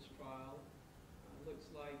Thomas's trial?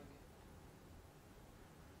 Looks like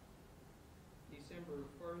December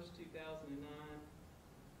 1st, 2009.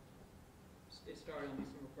 It started on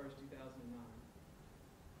December 1st, 2009.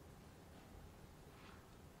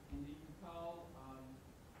 And do you recall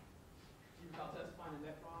testifying in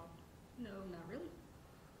that trial? No, not really.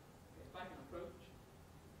 Okay, if I can approach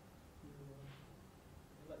you,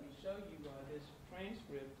 and let me show you this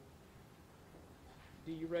transcript.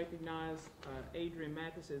 Do you recognize Adrian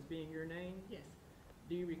Mathis as being your name? Yes.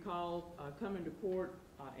 Do you recall coming to court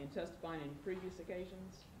and testifying in previous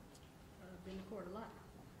occasions? Been to court a lot.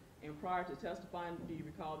 And prior to testifying, do you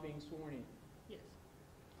recall being sworn in? Yes.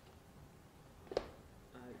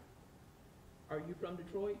 Are you from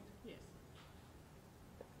Detroit? Yes.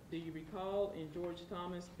 Do you recall in George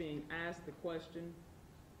Thomas being asked the question,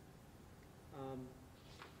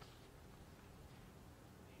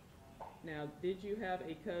 now, did you have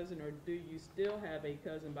a cousin or do you still have a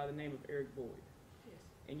cousin by the name of Eric Boyd? Yes.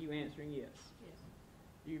 And you answering yes. Yes.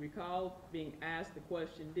 Do you recall being asked the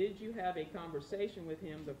question, did you have a conversation with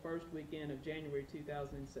him the first weekend of January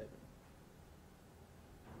 2007?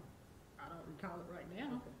 I don't recall it right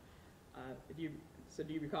now. Okay.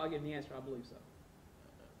 Do you recall giving the answer? I believe so.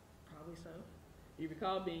 Probably so. Do you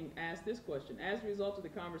recall being asked this question, as a result of the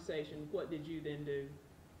conversation, what did you then do?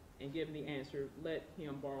 And given the answer, let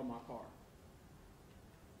him borrow my car.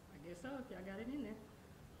 I guess so, if y'all got it in there.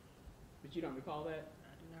 But you don't recall that?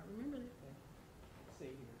 I do not remember that. Let's see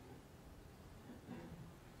here.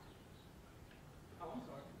 Oh, I'm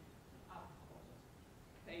sorry. I apologize.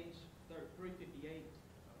 Page 358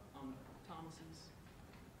 on Thomas's.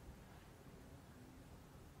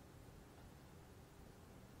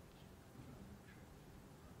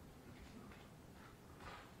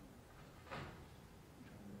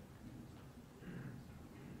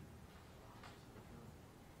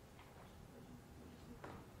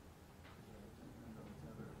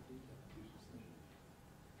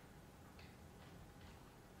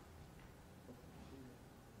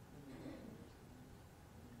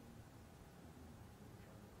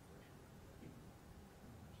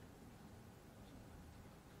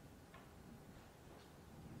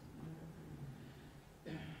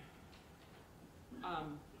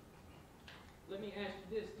 Let me ask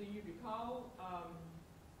you this. Do you recall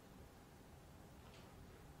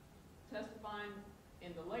testifying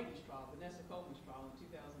in the ladies' trial, Vanessa Copeland's trial in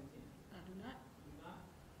 2010? I do not. You do not?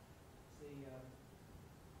 See,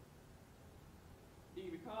 do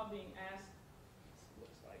you recall being asked,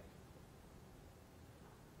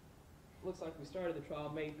 looks like we started the trial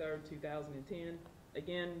May 3rd, 2010.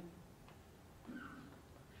 Again,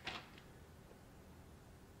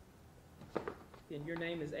 and your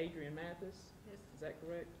name is Adrian Mathis? Yes. Is that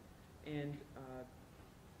correct? And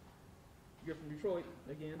you're from Detroit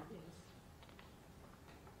again? Yes.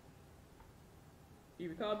 Do you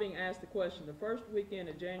recall being asked the question, the first weekend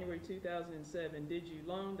of January 2007, did you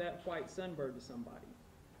loan that white Sunbird to somebody?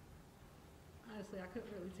 Honestly, I couldn't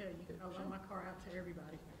really tell you. I loaned my car out to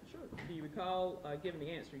everybody. Sure. Do you recall giving the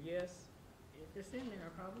answer yes? If it's in there, I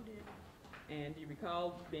probably did. And do you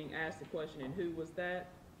recall being asked the question, and who was that?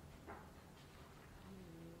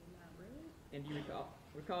 Not really. And do you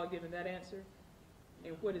recall giving that answer?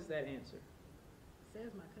 And what is that answer? It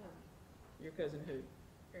says my cousin, Your cousin who?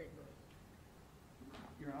 Eric Boyd.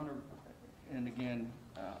 Your Honor, and again,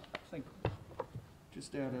 I think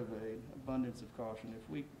just out of an abundance of caution,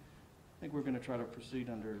 I think we're going to try to proceed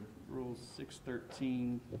under Rule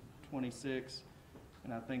 613-26,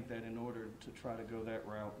 and I think that in order to try to go that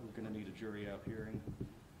route, we're going to need a jury out hearing.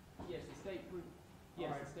 Yes, the state group.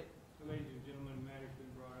 Yes, All right. the state. So, ladies and gentlemen, a matter's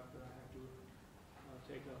been brought up that I have to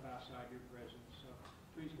take up outside your presence. So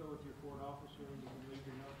please go with your court officer and you can leave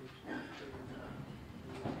your notebooks on the table.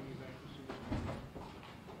 We'll bring you back to see you.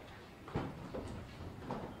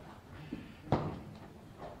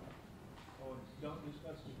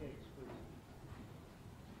 that's the case, please.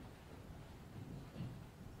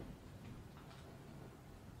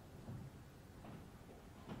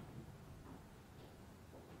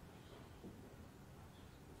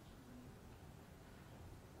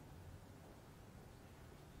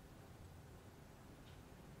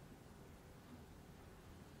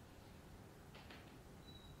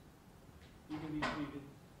 You can be seated.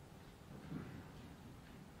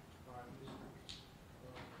 All right,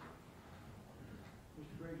 Mr.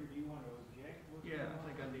 Frazier, do you want to object? Yeah, I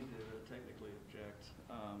think I need to technically object.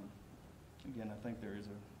 Again, I think there is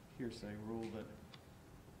a hearsay rule that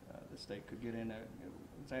the state could get in there.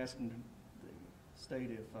 It's asking the state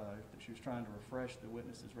if she was trying to refresh the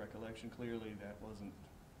witness's recollection. Clearly, that wasn't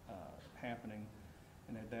happening.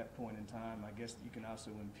 And at that point in time, I guess you can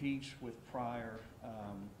also impeach with prior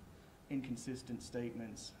inconsistent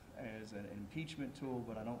statements as an impeachment tool,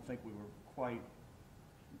 but I don't think we were quite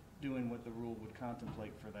doing what the rule would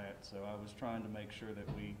contemplate for that. So I was trying to make sure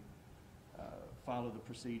that we follow the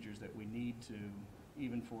procedures that we need to,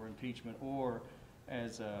 even for impeachment, or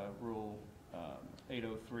as Rule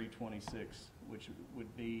 803-26, which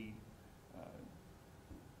would be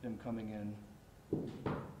them coming in.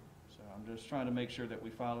 So I'm just trying to make sure that we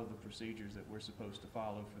follow the procedures that we're supposed to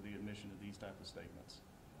follow for the admission of these type of statements.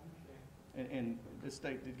 And the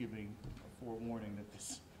state did give me a forewarning that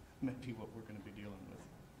this may be what we're going to be dealing with.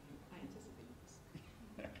 I anticipate this.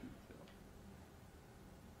 I can tell.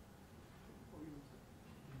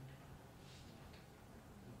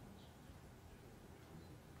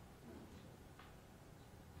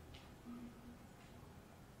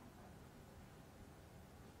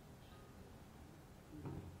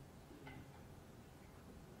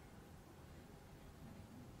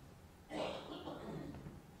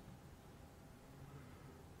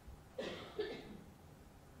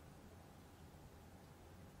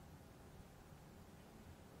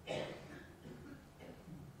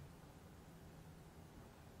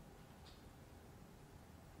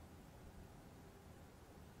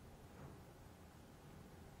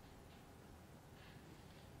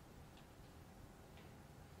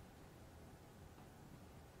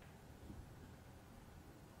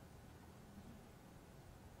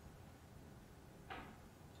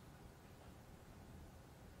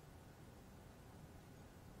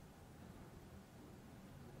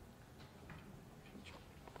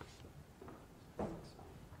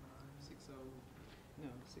 No,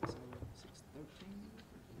 60613.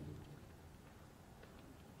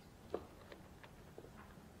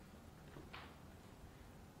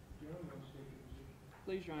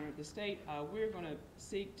 Please, Your Honor, the state, we're going to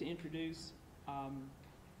seek to introduce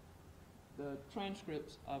the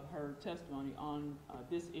transcripts of her testimony on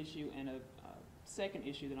this issue and a second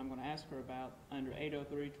issue that I'm going to ask her about under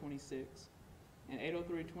 803-26. And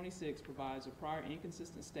 803-26 provides a prior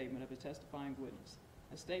inconsistent statement of a testifying witness.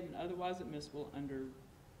 A statement otherwise admissible under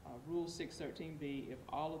Rule 613B if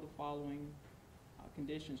all of the following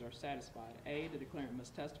conditions are satisfied. A, the declarant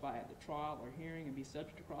must testify at the trial or hearing and be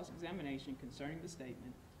subject to cross-examination concerning the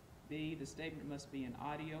statement. B, the statement must be an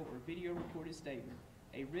audio or video recorded statement,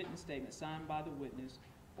 a written statement signed by the witness,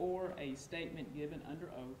 or a statement given under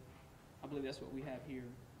oath. I believe that's what we have here,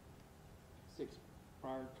 6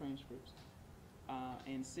 prior transcripts.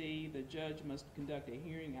 And C, the judge must conduct a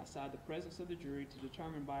hearing outside the presence of the jury to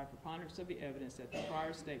determine by a preponderance of the evidence that the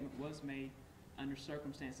prior statement was made under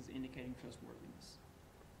circumstances indicating trustworthiness.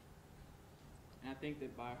 And I think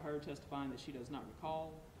that by her testifying that she does not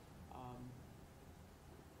recall,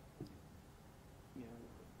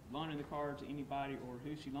 loaning the car to anybody or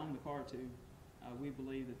who she loaned the car to, we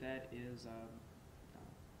believe that that is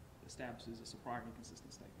establishes as a prior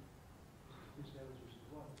inconsistent statement.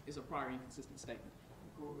 It's a prior inconsistent statement.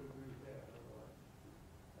 The court would agree with that, otherwise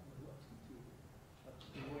I'm reluctant to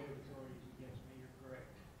the weight of authorities against me. You're correct.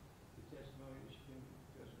 The testimony that she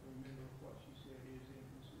doesn't remember what she said is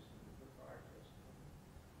inconsistent with her prior testimony.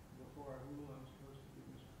 Before I rule, I'm supposed to give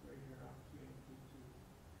Mr. Frazier an opportunity to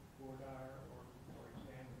voir dire or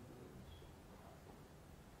examine the witness.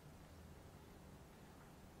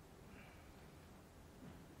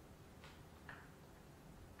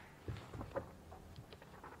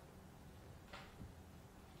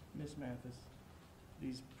 Ms. Mathis,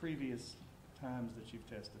 these previous times that you've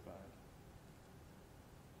testified,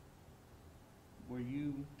 were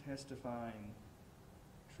you testifying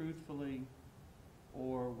truthfully,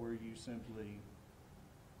 or were you simply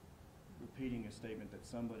repeating a statement that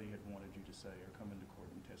somebody had wanted you to say or come into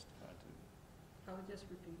court and testify to? I would just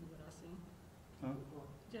repeat what I seen. Huh?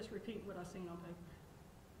 Just repeat what I seen on paper.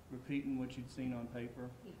 Repeating what you'd seen on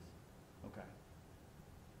paper? Yes. Okay.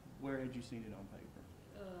 Where had you seen it on paper?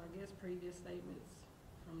 I guess previous statements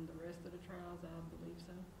from the rest of the trials, I believe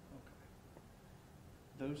so. Okay.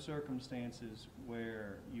 Those circumstances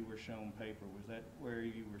where you were shown paper, was that where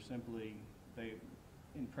you were simply,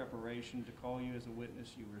 in preparation to call you as a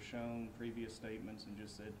witness, you were shown previous statements and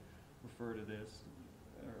just said, refer to this,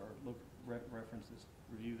 or look, reference this,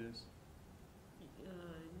 review this?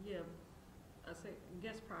 Yeah, I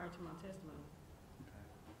guess prior to my testimony.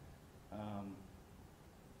 Okay.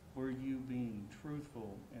 Were you being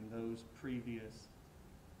truthful in those previous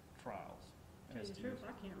trials? To tell you the truth,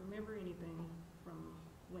 I can't remember anything from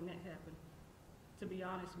when that happened, to be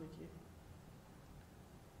honest with you.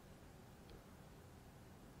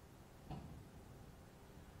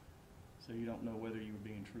 So you don't know whether you were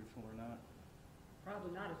being truthful or not?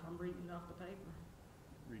 Probably not if I'm reading it off the paper.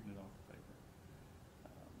 Reading it off the paper.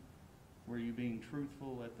 Were you being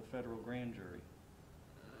truthful at the federal grand jury?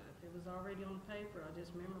 If it was already on the paper, I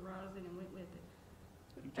just memorized it and went with it.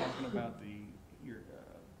 Are you talking about your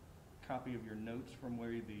copy of your notes from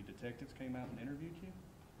where the detectives came out and interviewed you?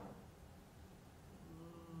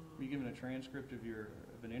 Were you given a transcript of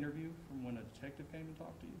an interview from when a detective came and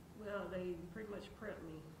talked to you? Well, they pretty much prepped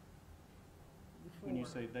me before. When you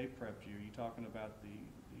say they prepped you, are you talking about the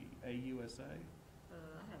AUSA?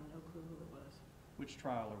 I have no clue who it was. Which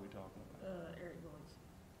trial are we talking about? Eric Boyd's.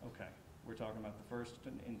 Okay, we're talking about the first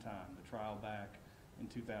in time, the trial back in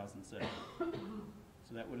 2007.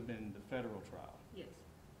 So that would have been the federal trial. Yes.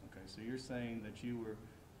 Okay, so you're saying that you were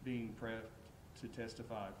being prepped to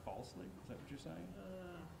testify falsely? Is that what you're saying?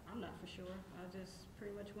 I'm not for sure. I just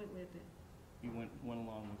pretty much went with it. You went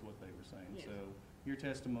along with what they were saying. Yes. So your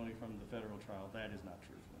testimony from the federal trial, that is not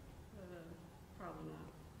truthful. Probably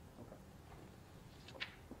not. Okay.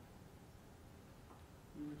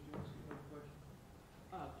 You wish to ask another question?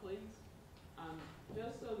 Please,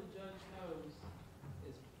 just so the judge knows,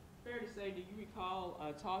 it's fair to say, do you recall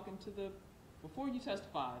talking to before you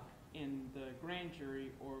testified in the grand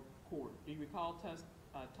jury or court, do you recall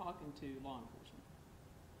talking to law enforcement?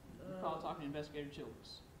 Do you recall talking to Investigator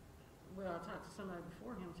Childress? Well, I talked to somebody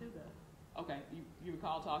before him too, though. Okay, you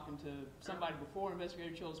recall talking to somebody before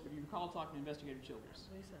Investigator Childress, but you recall talking to Investigator Childress?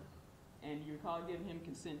 I believe so. And you recall giving him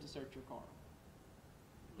consent to search your car?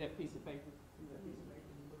 That piece of paper? That piece of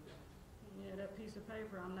paper you looked at? Yeah, that piece of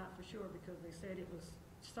paper, I'm not for sure because they said it was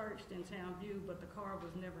searched in Town View, but the car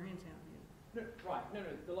was never in Town View. No, right, no,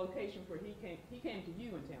 the location where he came to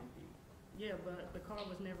you in Town View. Yeah, but the car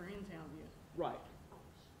was never in Town View. Right.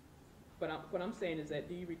 But what I'm saying is that,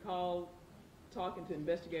 do you recall talking to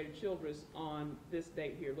Investigator Childress on this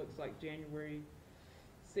date here? Looks like January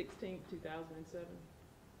 16th, 2007?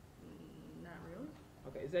 Not really.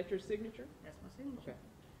 Okay, is that your signature? That's my signature. Okay.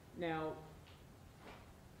 Now,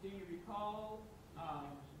 do you recall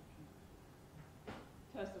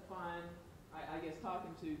testifying, I guess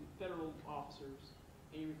talking to federal officers,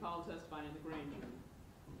 and you recall testifying in the grand jury?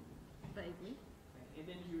 Vaguely. And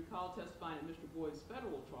then you recall testifying at Mr. Boyd's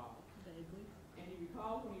federal trial? Vaguely. And you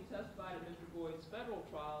recall when you testified at Mr. Boyd's federal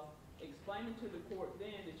trial, explaining to the court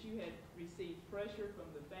then that you had received pressure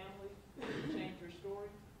from the family to change your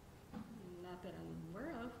story? Not that I'm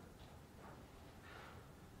aware of.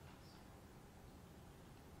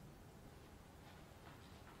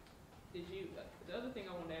 Did you, the other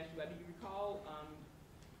thing I wanted to ask you about, do you recall,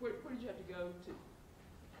 where did you have to go to?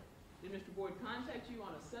 Did Mr. Boyd contact you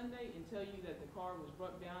on a Sunday and tell you that the car was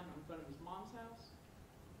broke down in front of his mom's house?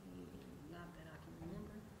 Not that I can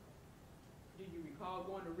remember. Do you recall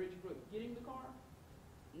going to Ridgebrook getting the car?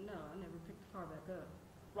 No, I never picked the car back up.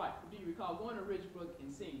 Right, but do you recall going to Ridgebrook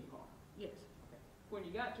and seeing the car? Yes. Okay. When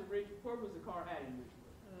you got to Ridgebrook, where was the car at in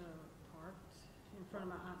Ridgebrook? Parked in front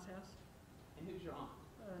of my aunt's house. And who's your aunt?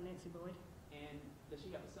 Nancy Boyd. And does she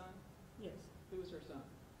have a son? Yes. Who is her son?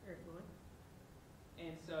 Eric Boyd.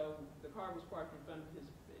 And so the car was parked in front of his,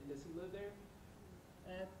 does he live there?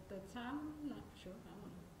 At the time, I'm not sure. I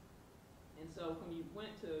don't know. And so when you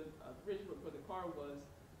went to Ridgebrook where the car was,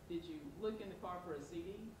 did you look in the car for a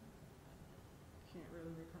CD? Can't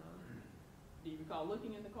really recall. Do you recall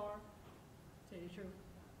looking in the car? Tell you the truth,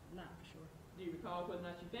 not for sure. Do you recall whether or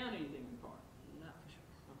not you found anything in the car? Not for sure.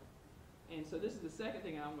 Okay. And so this is the second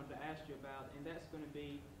thing I wanted to ask you about, and that's going to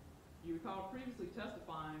be, you recall previously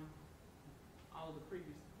testifying, all of the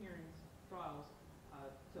previous hearings, trials,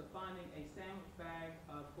 to finding a sandwich bag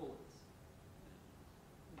of bullets.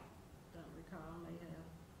 Don't recall. May have.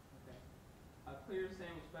 Okay. A clear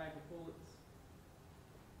sandwich bag of bullets.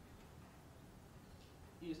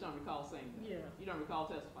 You just don't recall saying that? Yeah. You don't recall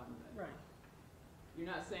testifying to that? Right. You're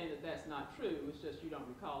not saying that that's not true, it's just you don't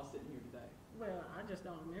recall sitting here today? Well, I just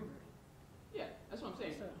don't remember it. Yeah, that's what I'm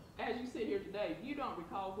saying. So, As you sit here today, you don't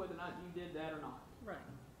recall whether or not you did that or not. right.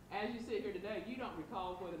 as you sit here today, you don't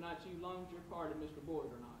recall whether or not you loaned your car to Mr.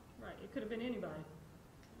 Boyd or not, Right, it could have been anybody.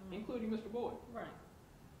 including Mr. Boyd. Right,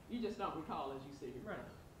 You just don't recall as you sit here. right.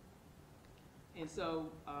 And so,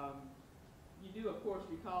 you do, of course,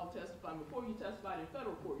 recall testifying. Before you testified in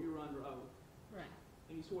federal court, you were under oath, Right,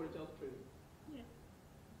 and you swore to tell the truth. yeah.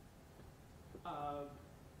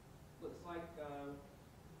 Looks like,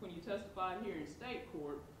 when you testified here in state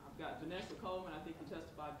court, I've got Vanessa Coleman, I think you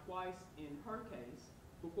testified twice in her case.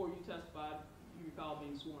 Before you testified, you recall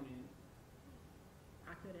being sworn in.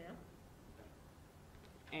 I could have.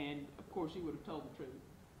 And, of course, you would have told the truth.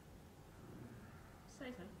 Say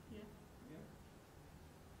so, yeah.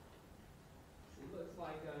 It looks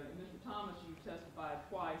like, Mr. Thomas, you testified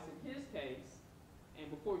twice in his case, and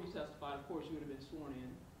before you testified, of course, you would have been sworn in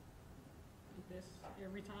This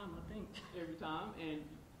every time, I think, every time, and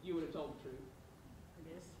you would have told the truth. I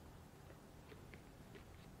guess.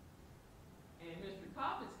 And Mr.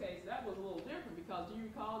 Coffin's case, that was a little different, because do you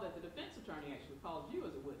recall that the defense attorney actually called you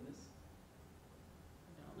as a witness?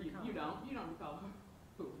 I don't recall. You don't recall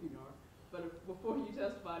who you are. But before you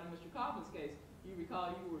testified in Mr. Coffin's case, you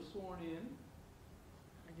recall you were sworn in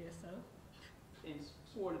I guess so. and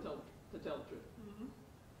swore to tell the truth. Mm-hmm.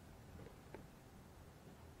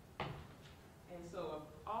 And so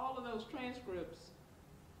all of those transcripts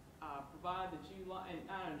provide that you, and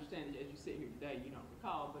I understand that as you sit here today, you don't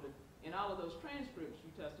recall, but in all of those transcripts, you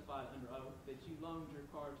testified under oath that you loaned your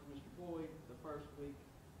car to Mr. Boyd the first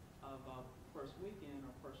weekend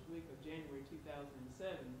or first week of January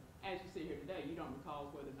 2007. As you sit here today, you don't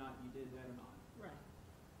recall whether or not you did that or not. Right.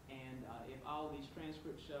 And if all of these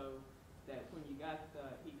transcripts show that when you got,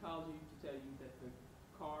 he called you to tell you that the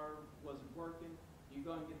car wasn't working, you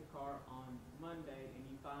go and get the car on Monday and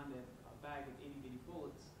you find a bag of itty bitty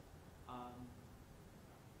bullets.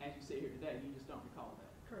 As you sit here today, you just don't recall that.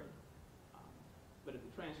 Correct. But if the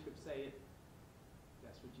transcripts say it,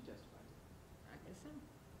 that's what you testified to. I guess so.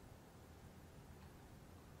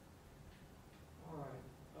 All right,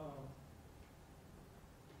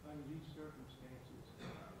 under these circumstances,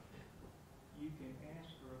 you can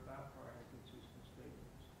ask her about prior consistent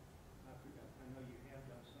statements. I know you have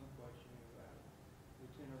done some questioning about it. The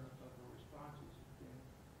tenor of her responses has been,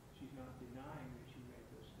 she's not denying that she made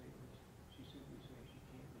those statements. She's simply saying she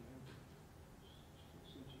can't remember.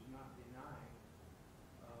 Since she's not denying,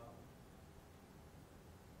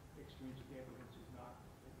 extrinsic evidence is not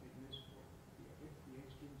admissible. The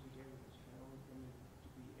extrinsic evidence can only come in to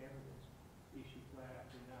be evidence if she flat out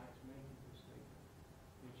denies making the statement.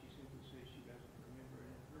 And she simply says she doesn't remember.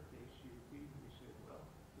 And in her case, she repeatedly said, well,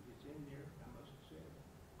 if it's in there, I must have said it.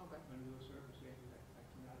 Okay. Under those circumstances, I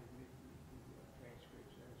cannot admit the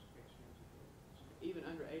transcripts as extrinsic evidence. Even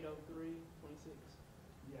under 803.26?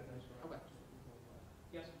 Yeah, that's right. Okay. That's what we're going by.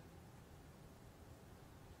 Yes, sir.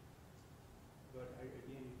 But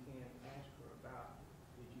again, you can ask her about,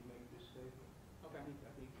 did you make this statement? Okay.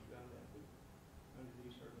 I think you've done that, but under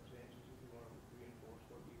these circumstances, if you want to reinforce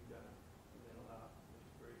what you've done, and then allow Mr.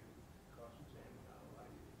 Brady to cross-examine, I'll allow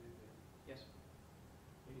you to do that. Yes, sir.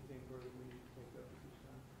 Anything further we need to take up at this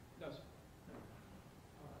time? No, sir.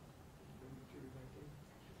 All right. Bring the jury back in.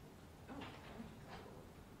 Oh, okay.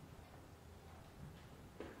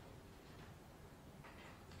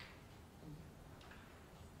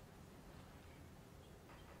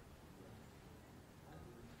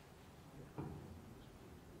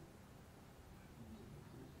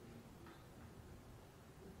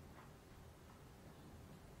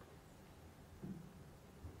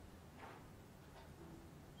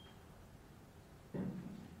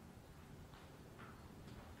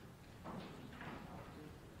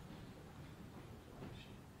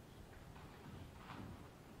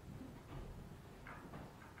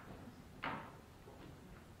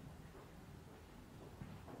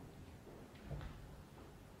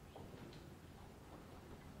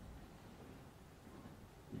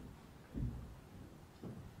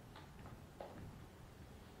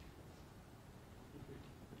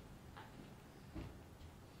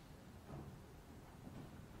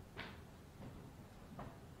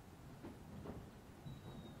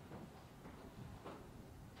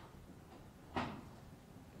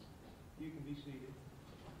 You can be seated.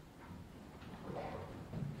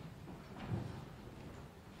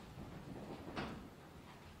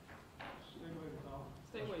 Stay away to call.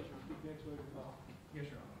 Stay away, Your Honor. Speak next way to call. Yes,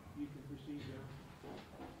 Your Honor. You can proceed now.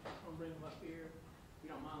 I'm gonna bring them up here. If you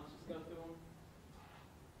don't mind, let's just go through them.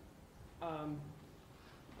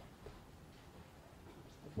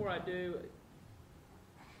 Before I do,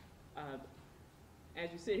 as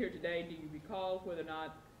you sit here today, do you recall whether or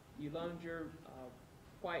not you loaned your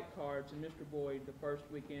white car to Mr. Boyd the first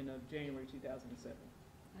weekend of January 2007?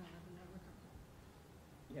 I do not recall.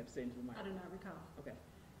 You have to say into the mic. I do not recall. Okay.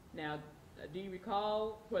 Now, do you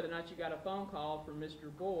recall whether or not you got a phone call from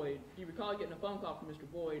Mr. Boyd? Do you recall getting a phone call from Mr.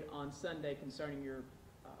 Boyd on Sunday concerning your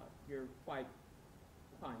white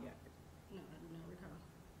Pontiac? No, I do not recall.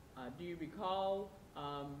 Do you recall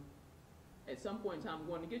at some point in time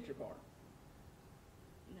going to get your car?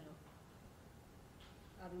 No.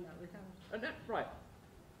 I do not recall. Right.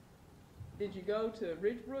 Did you go to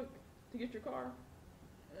Ridgebrook to get your car?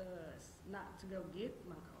 Not to go get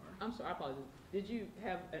my car. I'm sorry, I apologize. Did you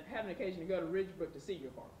have an occasion to go to Ridgebrook to see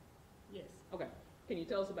your car? Yes. Okay. Can you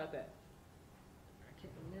tell us about that? I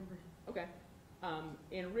can't remember. Okay.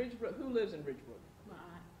 In Ridgebrook, who lives in Ridgebrook? My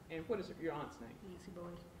aunt, And what is your aunt's name? Nancy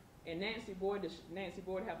Boyd. And Nancy Boyd, does Nancy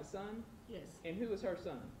Boyd have a son? Yes. And who is her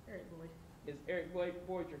son? Eric Boyd. Is Eric Boyd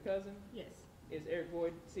your cousin? Yes. Is Eric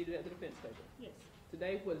Boyd seated at the defense table? Yes.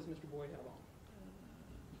 Today, what does Mr. Boyd have on?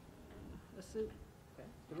 A suit. Okay.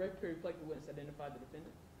 The record reflect the witness identified the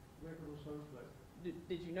defendant. Record will so reflect.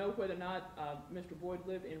 Did you know whether or not Mr. Boyd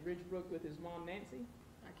lived in Ridgebrook with his mom, Nancy?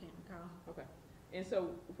 I can't recall. Okay. And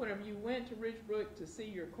so whenever you went to Ridgebrook to see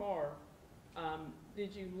your car,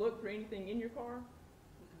 did you look for anything in your car?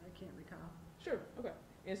 I can't recall. Sure. Okay.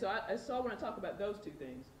 And so I want to talk about those two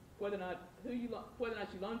things: whether or not you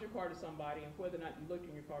loaned your car to somebody, and whether or not you looked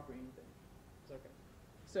in your car for anything. It's okay.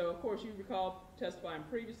 So of course you recall testifying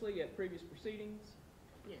previously at previous proceedings.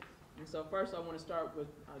 Yes. And so first I want to start with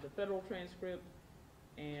the federal transcript,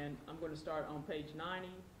 and I'm going to start on page 90.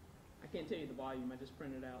 I can't tell you the volume. I just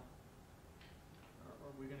printed it out.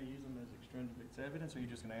 Are we going to use them as extrinsic evidence, or are you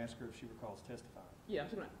just going to ask her if she recalls testifying? Yeah,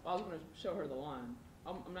 I was going to show her the line.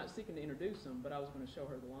 I'm not seeking to introduce them, but I was going to show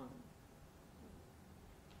her the line.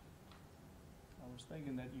 I was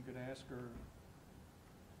thinking that you could ask her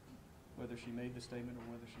whether she made the statement or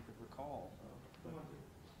whether she could recall. Come on,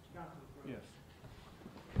 Counsel. Yes.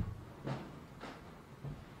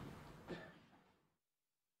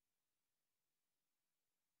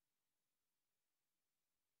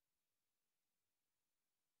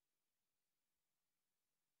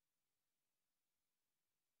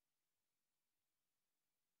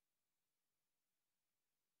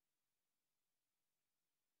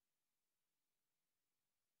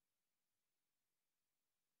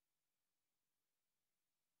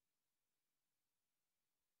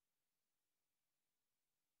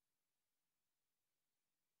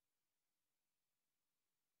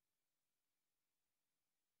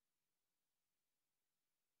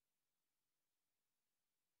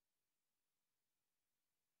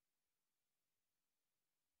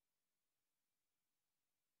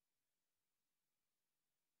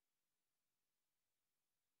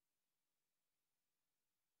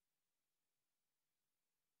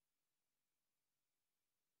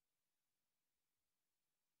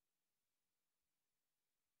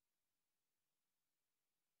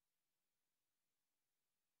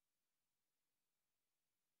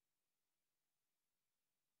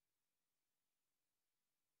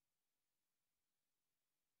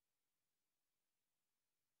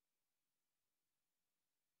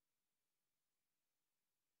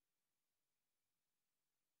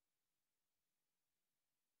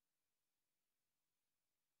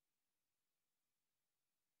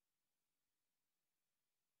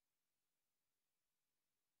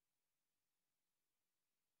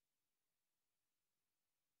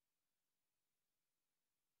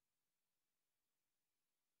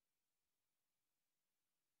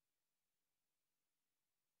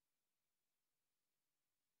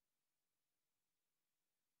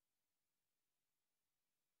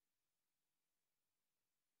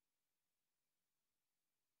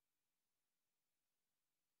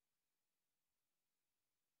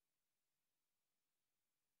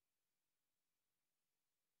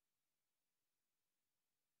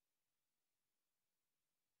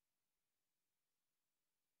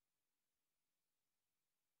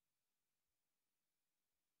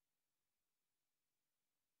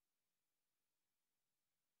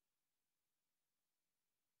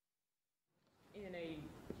 In a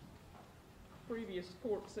previous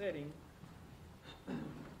court setting,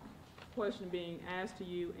 question being asked to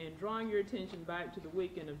you and drawing your attention back to the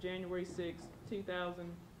weekend of January 6th through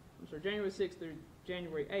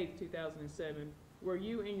January 8th, 2007, were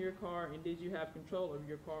you in your car and did you have control of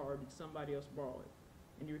your car or did somebody else borrow it?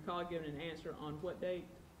 And you recall giving an answer on what date?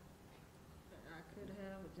 I could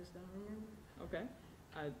have, I just don't remember. Okay.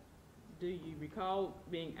 Do you recall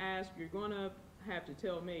being asked, you're going to have to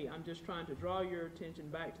tell me, I'm just trying to draw your attention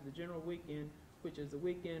back to the general weekend, which is the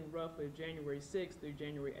weekend roughly of January 6th through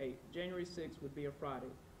January 8th. January 6th would be a Friday.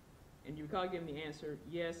 And you recall giving the answer,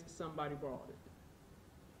 yes, somebody borrowed it.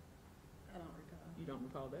 I don't recall. You don't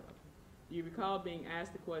recall that? Okay. Do you recall being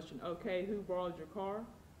asked the question, okay, who borrowed your car?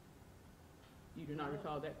 You do not No.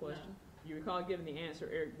 recall that question? No. Do you recall giving the answer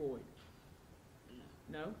Eric Boyd?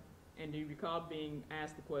 No. No? And do you recall being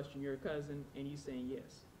asked the question, your cousin, and you saying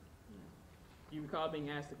yes? No. Do you recall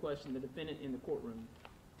being asked the question, the defendant in the courtroom,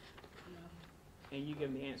 No. and you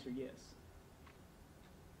giving the answer yes?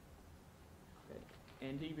 Okay.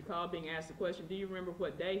 And do you recall being asked the question, do you remember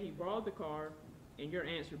what day he borrowed the car, and your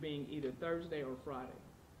answer being either Thursday or Friday?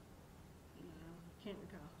 No. Can't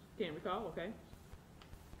recall. Can't recall, okay.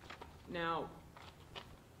 Now,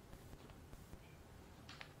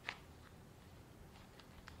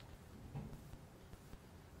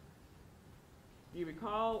 do you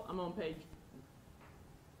recall, I'm on page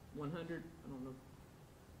 100, I don't know.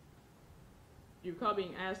 Do you recall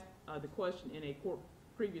being asked the question in a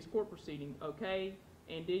previous court proceeding, okay,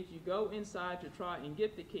 and did you go inside to try and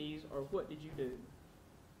get the keys, or what did you do?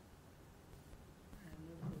 I have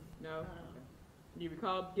no clue. No? I don't know. Do you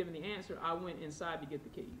recall giving the answer, I went inside to get the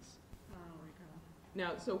keys? I don't recall.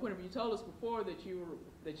 Now, so whenever you told us before that you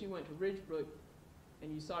went to Ridgebrook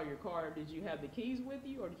and you saw your car, did you have the keys with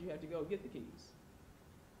you, or did you have to go get the keys?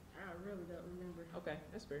 I really don't remember. Okay,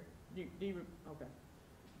 that's fair. Do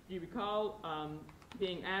you recall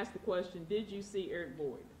being asked the question, did you see Eric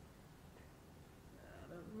Boyd?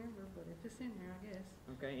 I don't remember, but if it's in there, I guess.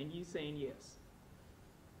 Okay, and you saying yes.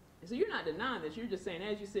 So you're not denying this, you're just saying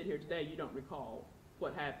as you sit here today, you don't recall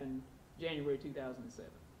what happened January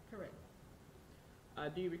 2007. Correct.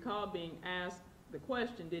 Do you recall being asked the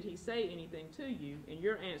question, did he say anything to you? And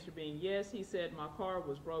your answer being yes, he said my car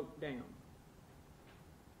was broke down.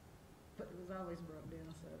 But it was always broke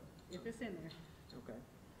down, so if it's in there. Okay.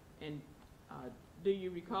 And do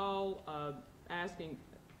you recall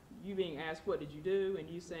you being asked what did you do, and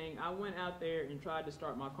you saying I went out there and tried to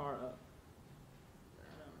start my car up? I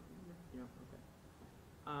don't remember.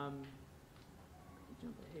 Yeah, okay.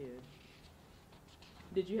 Jump ahead.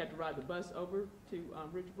 Did you have to ride the bus over to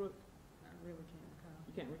Ridgebrook? I really can't recall.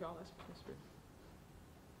 You can't recall? That's fair.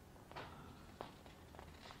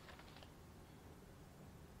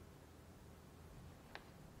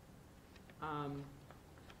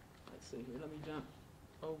 Let's see here. Let me jump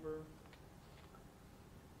over.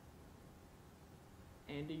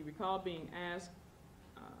 And do you recall being asked?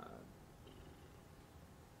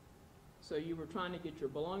 So you were trying to get your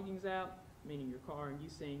belongings out, meaning your car, and you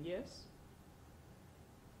saying yes?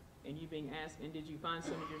 And you being asked, and did you find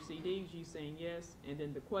some of your CDs? You saying yes. And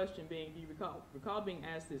then the question being, do you recall being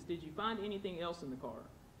asked this, did you find anything else in the car?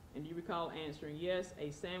 And do you recall answering yes,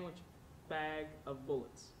 a sandwich bag of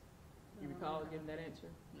bullets? Do you recall giving that answer?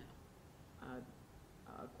 No.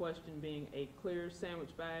 Question being a clear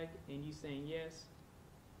sandwich bag, and you saying yes,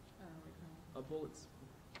 I don't recall. of bullets?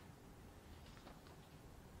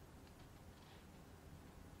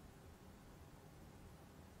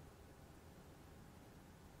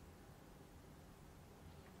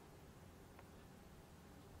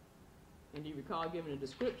 And do you recall giving a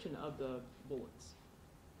description of the bullets?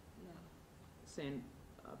 No. Saying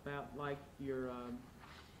about like your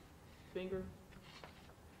finger?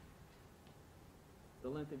 The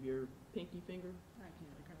length of your pinky finger? I can't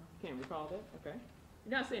recall. Can't recall that? Okay.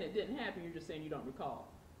 You're not saying it didn't happen, you're just saying you don't recall.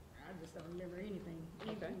 I just don't remember anything.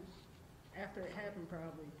 Okay. Anything after it happened,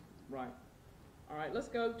 probably. Right. All right, let's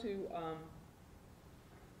go to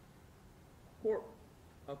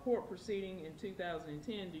a court proceeding in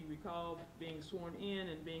 2010. Do you recall being sworn in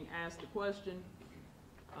and being asked the question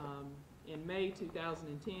in May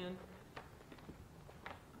 2010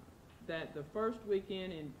 that the first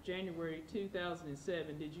weekend in January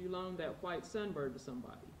 2007, did you loan that white Sunbird to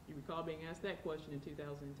somebody? Do you recall being asked that question in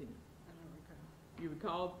 2010? I don't recall. You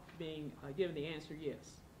recall being given the answer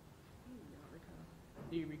yes. I don't recall.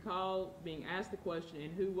 Do you recall being asked the question,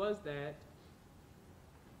 and who was that?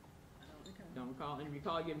 I don't recall. Don't recall. And you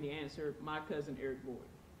recall giving the answer, my cousin Eric Boyd. I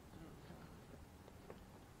don't recall.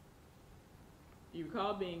 Do you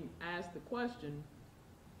recall being asked the question,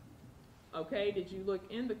 okay, did you look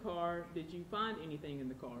in the car? Did you find anything in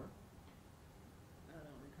the car? I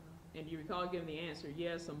don't recall. And do you recall giving the answer,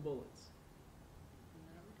 yes, some bullets? I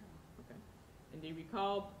don't recall. Okay. And do you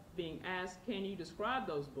recall being asked, can you describe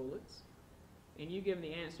those bullets? And you giving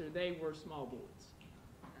the answer, they were small bullets.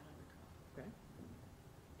 I don't recall.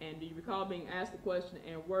 Okay. And do you recall being asked the question,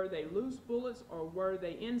 and were they loose bullets or were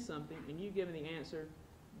they in something? And you giving the answer,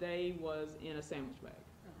 they was in a sandwich bag.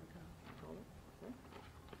 I don't recall. Recall it? Okay.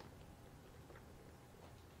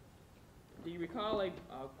 Do you recall a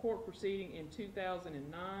court proceeding in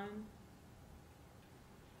 2009?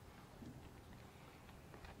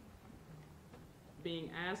 being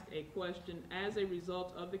asked a question as a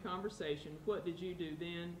result of the conversation, what did you do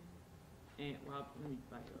then? And, well, let me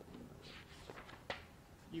back up.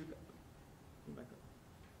 You, let me back up.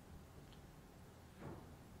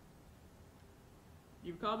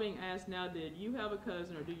 You recall being asked, now, did you have a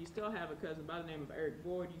cousin, or do you still have a cousin by the name of Eric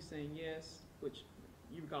Boyd? You saying yes, which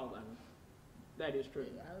you recall that one. That is true.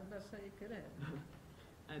 I was about to say it could have.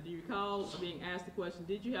 Do you recall being asked the question,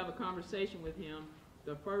 did you have a conversation with him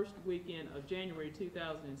the first weekend of January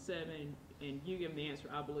 2007, and you give him the answer,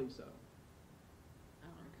 I believe so? I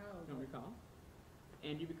don't recall. You don't recall?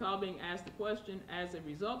 And you recall being asked the question, as a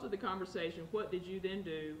result of the conversation, what did you then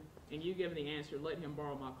do? And you give him the answer, let him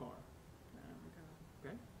borrow my car. I don't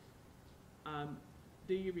recall. Okay.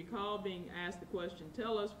 Do you recall being asked the question,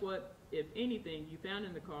 tell us what, if anything, you found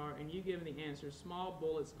in the car, and you give him the answer, small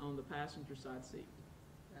bullets on the passenger side seat?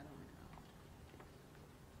 I don't recall.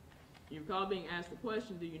 You recall being asked the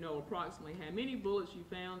question, do you know approximately how many bullets you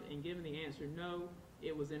found, and given the answer, no,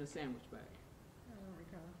 it was in a sandwich bag? I don't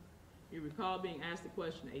recall. You recall being asked the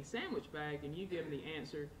question, a sandwich bag, and you give the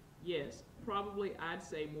answer, yes, probably I'd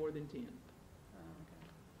say more than 10. I don't recall.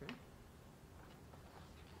 Okay.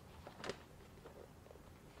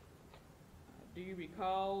 Do you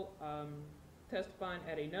recall testifying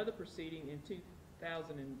at another proceeding in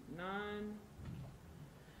 2009?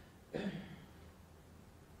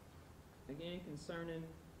 Again, concerning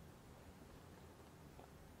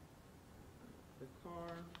the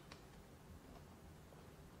car.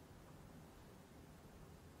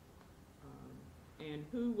 And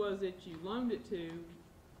who was it you loaned it to?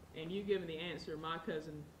 And you given the answer, my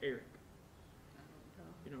cousin Eric. I don't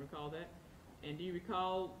recall. You don't recall that? And do you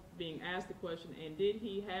recall being asked the question, and did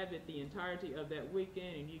he have it the entirety of that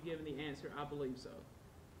weekend? And you given the answer, I believe so.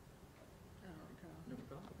 I don't recall. You don't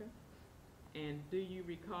recall? Okay. And do you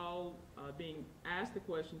recall being asked the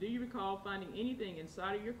question, do you recall finding anything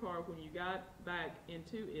inside of your car when you got back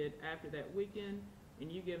into it after that weekend?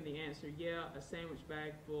 And you given the answer, yeah, a sandwich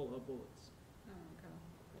bag full of bullets. I don't recall.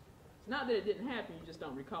 It's not that it didn't happen, you just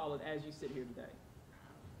don't recall it as you sit here today.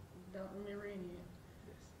 Don't remember any of it.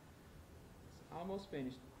 Yes. It's almost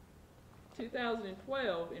finished.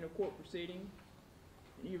 2012, in a court proceeding,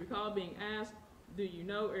 you recall being asked, do you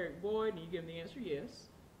know Eric Boyd? And you give them the answer, yes.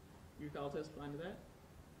 You recall testifying to that?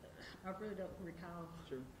 I really don't recall.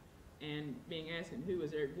 Sure. And being asked, and who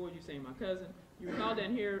is Eric Boyd? You saying my cousin. You recall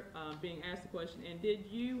down here being asked the question, and did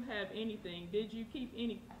you have anything, did you keep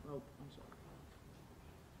any, oh, I'm sorry.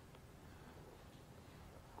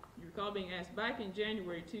 You recall being asked back in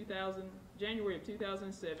January of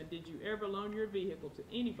 2007, did you ever loan your vehicle to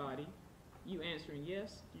anybody? You answering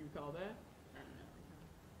yes. Do you recall that? I don't know.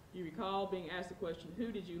 You recall being asked the question,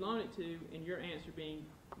 who did you loan it to? And your answer being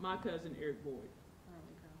my cousin Eric Boyd. I don't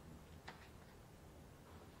recall.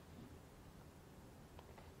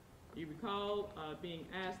 You recall being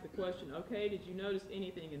asked the question, okay, did you notice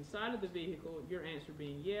anything inside of the vehicle? Your answer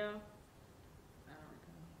being yeah. I don't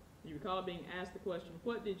recall. You recall being asked the question,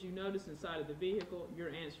 what did you notice inside of the vehicle? Your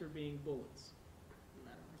answer being bullets. I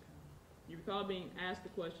don't recall. You recall being asked the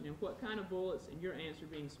question, and what kind of bullets? And your answer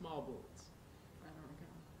being small bullets. I don't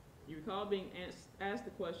recall. You recall being asked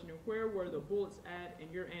the question, and where were the bullets at? And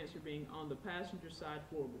your answer being on the passenger side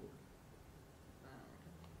floorboard. I don't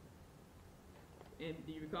recall. And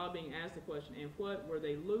do you recall being asked the question, and what, were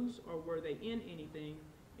they loose or were they in anything?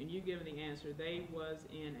 And you giving the answer, they was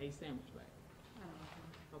in a sandwich bag. I don't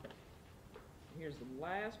recall. Okay. Here's the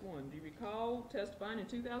last one. Do you recall testifying in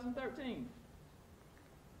 2013?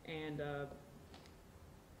 And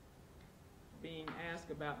being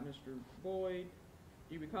asked about Mr. Boyd.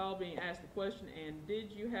 Do you recall being asked the question, and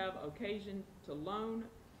did you have occasion to loan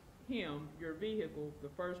him your vehicle the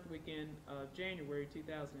first weekend of January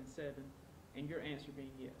 2007? And your answer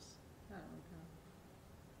being yes. I don't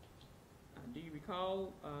recall. Do you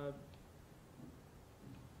recall,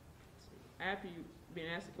 after you being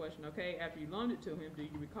asked the question, okay, after you loaned it to him, do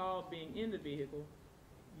you recall being in the vehicle?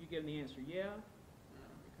 You give the answer, yeah. I don't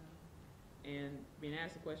recall. And being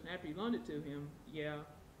asked the question, after you loaned it to him, yeah.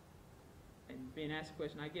 And being asked the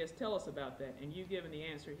question, I guess, tell us about that. And you giving the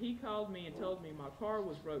answer, he called me and told me my car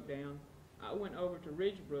was broke down. I went over to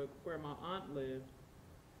Ridgebrook, where my aunt lived,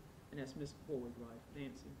 and that's Miss Boyd, right,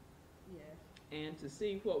 Nancy? Yes. And to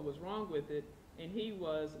see what was wrong with it, and he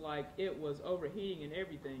was like, it was overheating and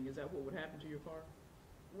everything. Is that what would happen to your car?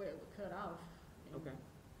 Well, it was cut off. and- Okay.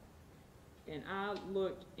 And I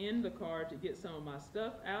looked in the car to get some of my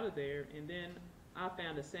stuff out of there, and then I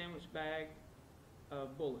found a sandwich bag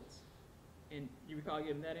of bullets. And you recall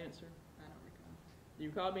giving that answer? I don't recall. You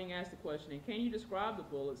recall being asked the question, and can you describe the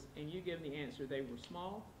bullets? And you giving the answer, they were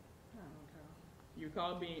small. I don't recall. You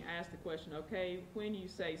recall being asked the question, okay, when you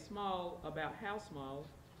say small, about how small,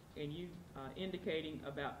 and you indicating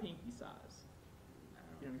about pinky size.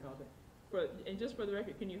 You don't recall that? And just for the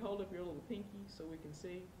record, can you hold up your little pinky so we can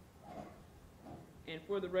see? And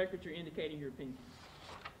for the record, you're indicating your pinky.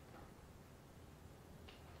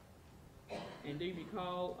 And do you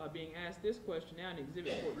recall being asked this question now in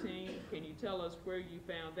Exhibit 14? Can you tell us where you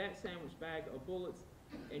found that sandwich bag of bullets,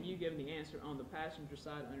 and you give the answer on the passenger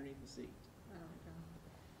side underneath the seat?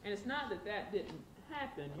 And it's not that that didn't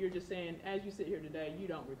happen. You're just saying, as you sit here today, you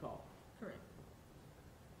don't recall. Correct.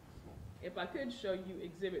 If I could show you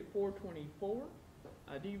Exhibit 424,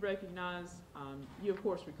 do you recognize, you of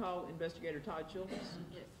course recall Investigator Todd Childress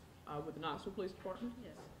Yes. with the Knoxville Police Department?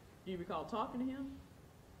 Yes. Do you recall talking to him?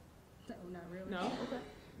 No, not really. No? Okay.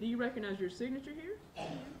 Do you recognize your signature here?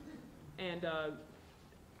 And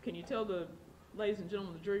can you tell the ladies and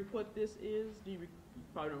gentlemen of the jury what this is? You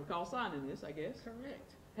probably don't recall signing this, I guess.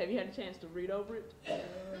 Correct. Have you had a chance to read over it?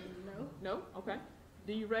 No. No? Okay.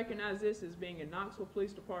 Do you recognize this as being a Knoxville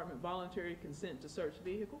Police Department voluntary consent to search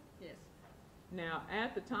vehicle? Yes. Now,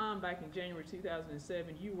 at the time, back in January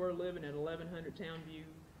 2007, you were living at 1100 Townview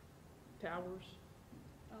Towers.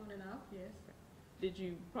 On and off, yes. Did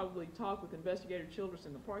you probably talk with Investigator Childress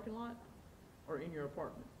in the parking lot or in your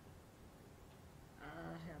apartment?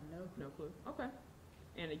 I have no. No clue. Okay.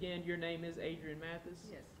 And again, your name is Adrian Mathis?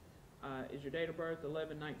 Yes. Is your date of birth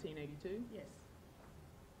 11/1982? Yes.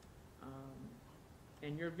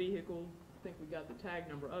 And your vehicle, I think we got the tag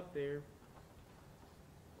number up there.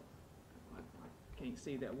 I can't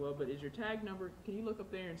see that well, but is your tag number, can you look up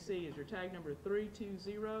there and see, is your tag number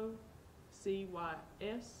 320CYS?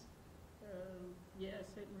 Yeah,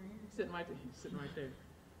 sitting right here. Sitting right there, sitting right there.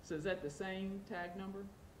 So is that the same tag number?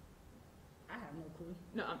 I have no clue.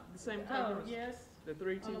 No, the same tag Oh, number? yes. The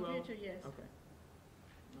 320? On the picture, yes. Okay.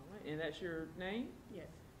 All right, and that's your name? Yes.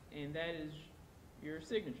 And that is your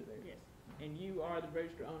signature there? Yes. And you are the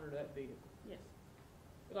registered owner of that vehicle? Yes.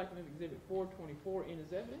 I'd like to move Exhibit 424 in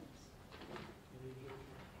as evidence.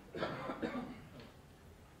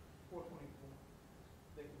 424,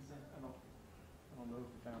 the consent. I don't know if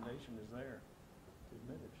the foundation is there to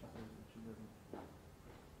admit it. She says that she doesn't.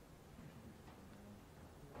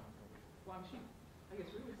 Well, I guess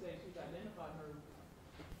we would say she's identified her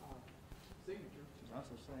signature. She's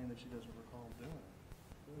also saying that she doesn't recall doing it.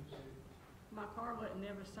 My car wasn't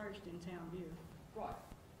never searched in Townview. Right.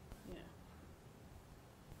 Yeah.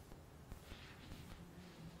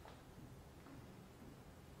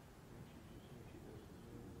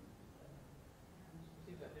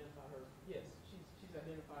 She's identified her, yes, she's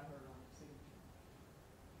identified her signature.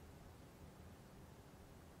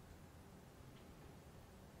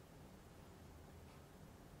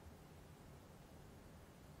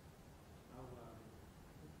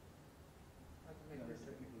 I can make this,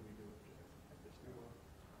 Technically, we do it at this time.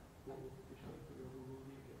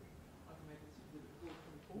 I can make this Exhibit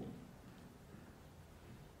 424.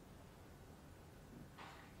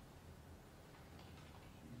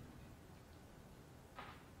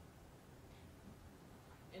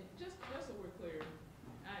 And just so we're clear,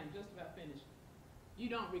 I am just about finished. You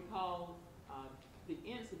don't recall the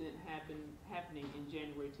incident happening in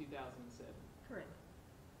January 2007. Correct.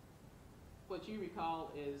 What you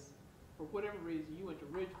recall is, for whatever reason, you went to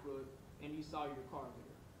Ridgebrook and you saw your car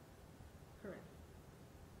there. Correct.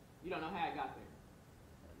 You don't know how it got there.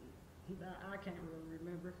 I can't really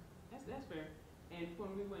remember. That's fair. And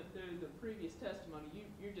when we went through the previous testimony,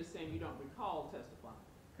 you're just saying you don't recall testifying.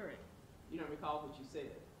 Correct. You don't recall what you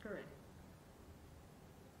said. Correct.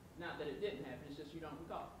 Not that it didn't happen, it's just you don't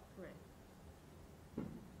recall. Correct.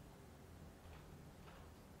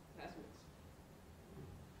 That's what's.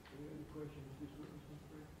 Any other questions, this witness, Mr.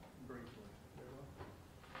 Green? Briefly. Very well.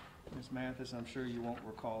 Ms. Mathis, I'm sure you won't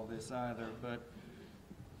recall this either, but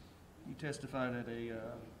you testified at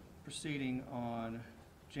a proceeding on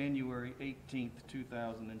January 18th,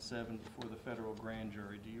 2007 before the federal grand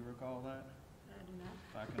jury. Do you recall that? I do not.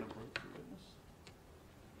 If I can approach the witness.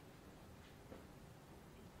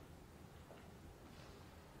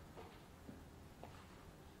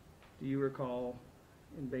 Do you recall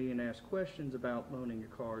in being asked questions about loaning your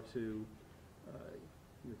car to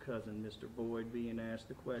your cousin, Mr. Boyd, being asked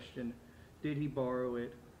the question, did he borrow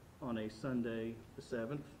it on a Sunday the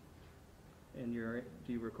 7th? And do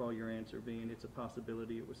you recall your answer being, it's a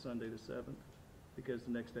possibility it was Sunday the 7th? Because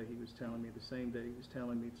the next day he was telling me, the same day he was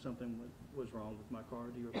telling me something was wrong with my car.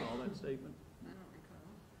 Do you recall that statement? I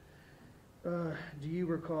don't recall. Do you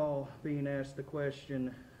recall being asked the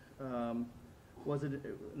question, and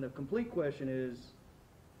the complete question is,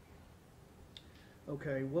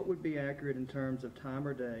 okay, what would be accurate in terms of time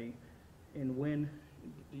or day And when,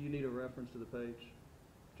 do you need a reference to the page,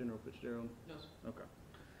 General Fitzgerald? No, sir. Okay.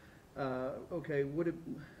 Okay,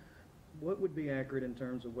 what would be accurate in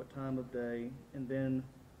terms of what time of day, and then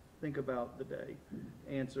think about the day?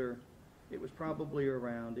 Answer, it was probably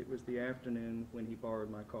around, it was the afternoon when he borrowed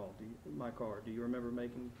my car. Do you remember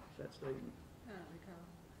making that statement? I don't recall.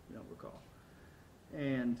 You don't recall.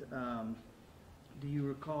 And do you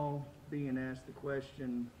recall being asked the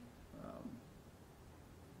question,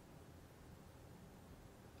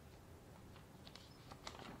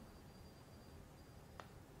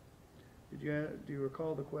 do you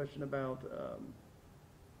recall the question about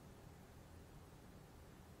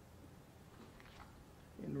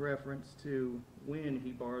in reference to when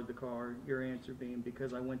he borrowed the car, your answer being,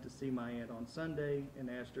 because I went to see my aunt on Sunday and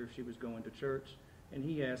asked her if she was going to church, and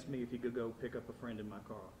he asked me if he could go pick up a friend in my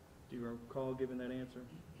car. Do you recall giving that answer?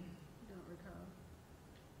 Don't recall.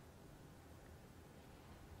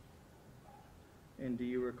 And do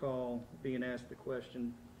you recall being asked the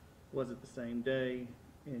question, was it the same day?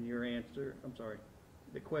 And your answer, I'm sorry,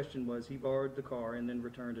 the question was he borrowed the car and then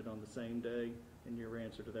returned it on the same day, and your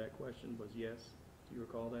answer to that question was yes. Do you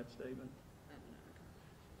recall that statement? I do not recall.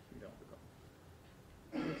 You don't recall.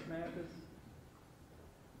 Ms. Mathis,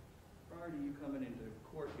 prior to you coming into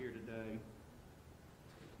court here today,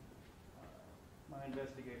 my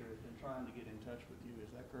investigator has been trying to get in touch with you.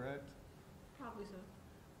 Is that correct? Probably so.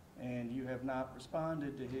 And you have not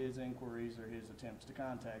responded to his inquiries or his attempts to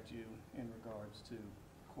contact you in regards to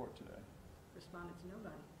court today? Responded to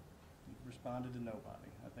nobody. You've responded to nobody.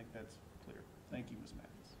 I think that's clear. Thank you, Ms.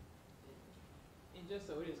 Mathis. And just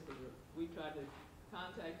so it is clear, we tried to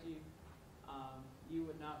contact you, you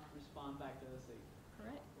would not respond back to us either,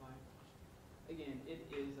 Correct. right? Again, it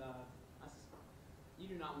is, you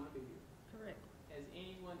do not want to be here. Correct. Has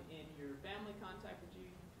anyone in your family contacted you?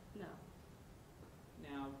 No.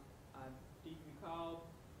 Now, do you recall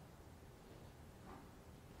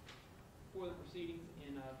for the proceedings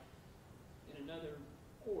in another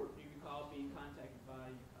court, do you recall being contacted by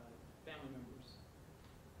family members?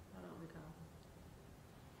 I don't recall.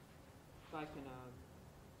 If I can,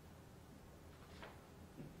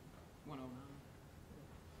 109.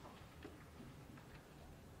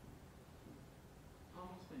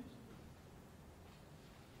 Almost finished.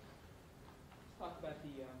 Let's talk about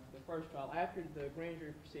the first trial. After the grand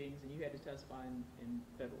jury proceedings, and you had to testify in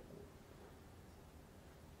federal court.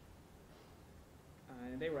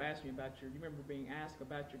 And they were asking you about do you remember being asked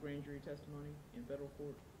about your grand jury testimony in federal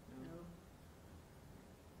court? No.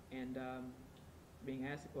 And being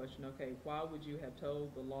asked the question, okay, why would you have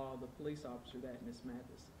told the police officer that, Ms.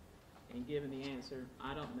 Mathis? And given the answer,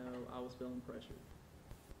 I don't know, I was feeling pressured.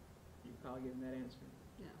 You recall giving that answer?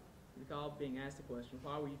 No. You recall being asked the question,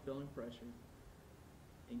 why were you feeling pressured?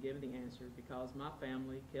 And given the answer, because my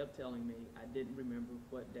family kept telling me I didn't remember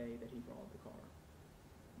what day that he borrowed the car.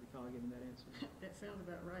 You recall giving that answer? That sounds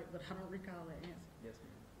about right, but I don't recall that answer. Yes,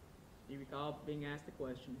 ma'am. You recall being asked the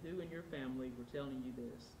question, who in your family were telling you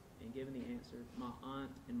this? And given the answer, my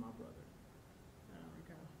aunt and my brother. I don't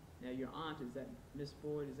recall. Now, your aunt, is that Miss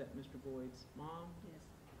Boyd? Is that Mr. Boyd's mom? Yes.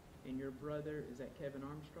 And your brother, is that Kevin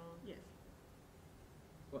Armstrong? Yes.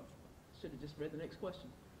 Well, should have just read the next question.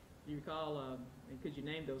 Do you recall, and could you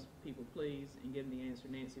name those people, please, and give them the answer,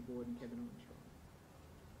 Nancy Boyd and Kevin Armstrong?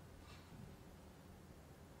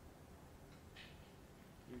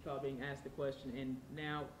 You recall being asked the question, and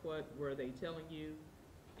now what were they telling you?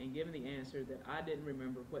 And given the answer that I didn't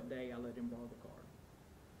remember what day I let him borrow the car.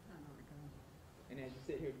 I don't recall. And as you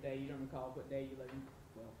sit here today, you don't recall what day you let him,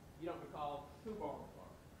 well, you don't recall who borrowed the car.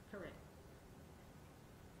 Correct.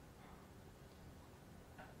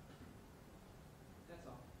 That's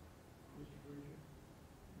all. Mr. Bridger,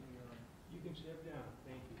 you can step down.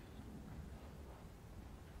 Thank you.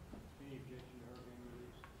 Any objection to her being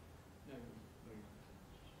released? No,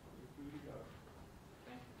 You're free to go.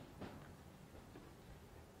 thank you.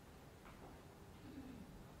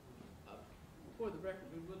 For the record,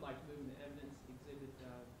 we would like to move into evidence exhibit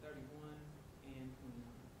 31 and 29.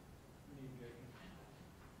 Any objection?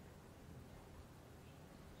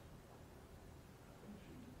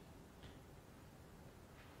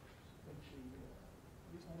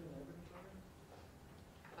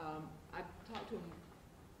 I talked to him,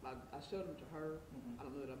 I showed him to her. Mhm. I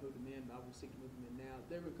don't know that I moved him in, but I will seek to move him in now.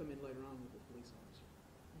 They're going to come in later on with the police officer.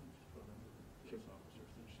 Police officer,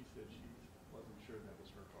 since she said she wasn't sure that was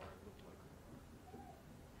her car, it looked like her.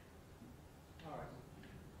 All right.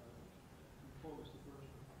 What was the first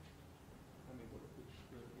one? I mean, what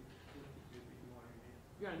exhibit you wanted in?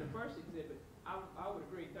 Yeah, in the first exhibit, I would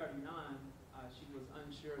agree 39, she was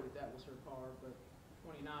unsure that that was her car, but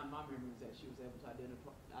 29, my memory is that she was able to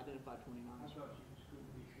identify 29. I thought she was good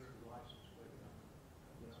to be sure the license plate on it.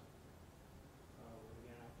 Yes. Well,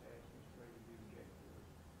 again, I have to ask Ms. Frey to do the check for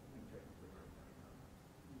us.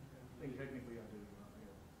 I think technically I do. I think technically I do,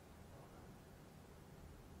 yeah.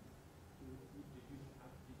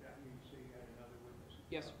 Did I hear you say you had another witness?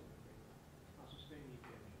 Yes, sir. I'll sustain the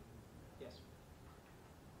objection. Yes.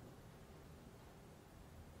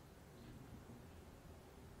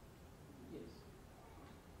 Yes.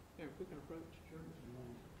 Here, we can approach. Sure.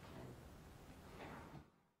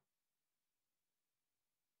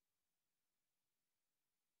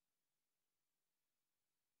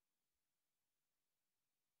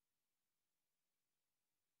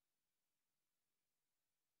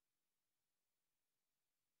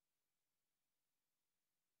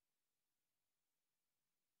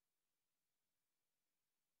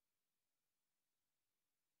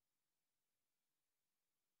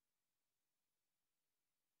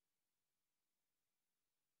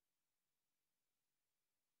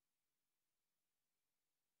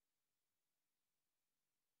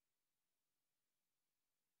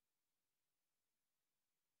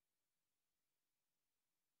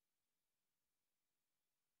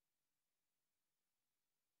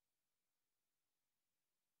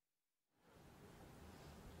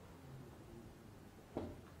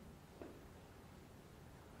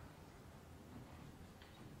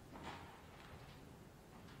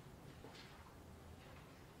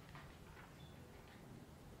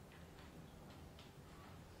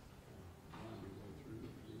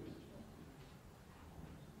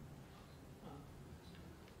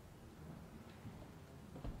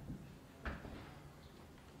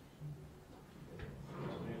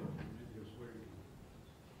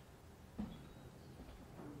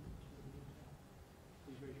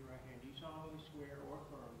 Please raise your right hand. Do you solemnly swear or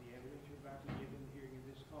affirm the evidence you're about to give in the hearing of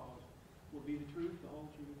this cause will be the truth, the whole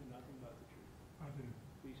truth, and nothing but the truth? I do.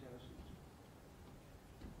 Please have a seat.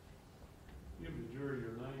 Give the jury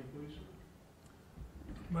your name, please, sir.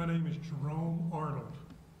 My name is Jerome Arnold.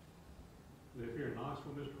 Live here in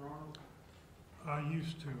Knoxville, Mr. Arnold? I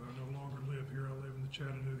used to. I no longer live here. I live in the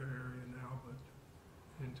Chattanooga area now, but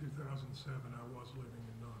in 2007 I was living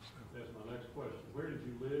in Knoxville. That's my next question. Where did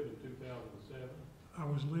you live in 2007? I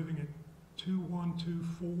was living at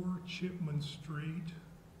 2124 Chipman Street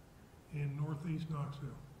in northeast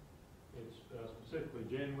Knoxville. It's specifically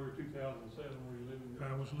January 2007 where you living there?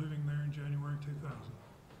 I was living there in January 2000.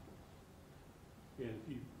 And if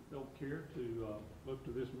you don't care to look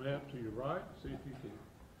to this map to your right, see if you can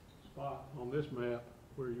spot on this map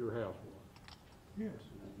where your house was. Yes.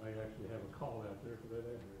 And it may actually have a call out there for that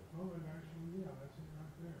address. Oh, and actually, yeah, that's it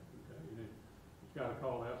right there. Okay, and it's got a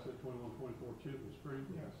call out at 2124 Chipman Street.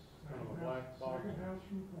 Yes. Kind of a black box Second house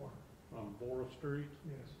from the corner. from Bora Street.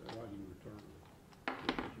 Yes. That's why you returned it.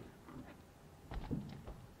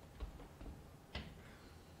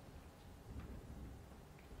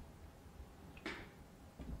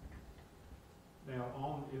 Now,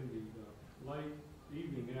 in the late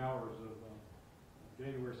evening hours of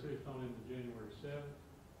January 6th on into January 7th,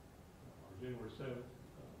 or January 7th,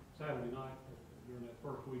 Saturday night, during that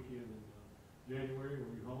first weekend in January,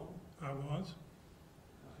 were you home? I was.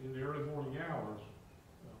 In the early morning hours,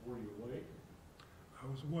 were you awake? I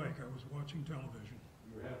was awake. I was watching television.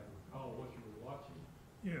 You have to recall what you were watching.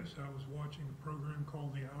 Yes, I was watching a program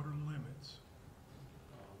called The Outer Limits.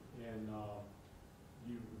 And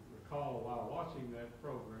you recall while watching that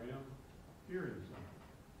program hearing something.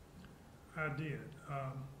 I did.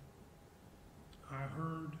 I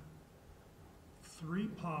heard 3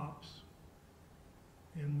 pops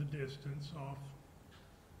in the distance off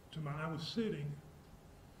to my, I was sitting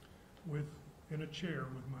in a chair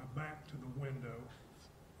with my back to the window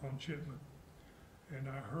on Chipman, and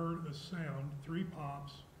I heard a sound, 3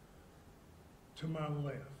 pops to my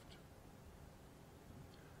left.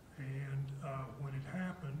 And when it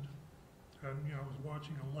happened, I was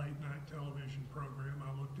watching a late night television program.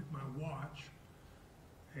 I looked at my watch,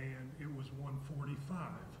 and it was 1:45.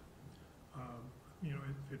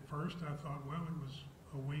 At first I thought, well, it was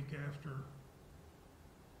a week after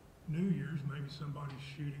New Year's, maybe somebody's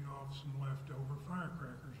shooting off some leftover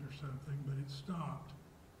firecrackers or something, but it stopped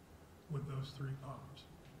with those 3 pops.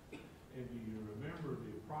 And do you remember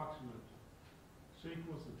the approximate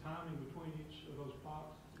sequence, the timing between each of those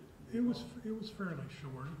pops? It was fairly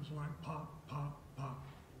short. It was like pop, pop, pop.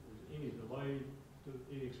 Was any delay to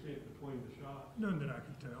any extent between the shots? None that I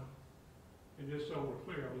could tell. And just so we're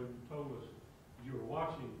clear, I believe you told us you were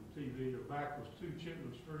watching TV, your back was to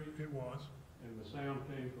Chipman Street, It was. and the sound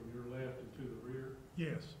came from your left and to the rear.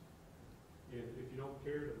 Yes. And if you don't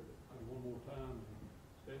care to, one more time,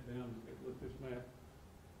 step down and look at this map.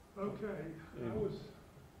 Okay, I Yeah. was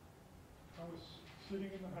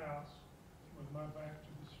sitting in the house with my back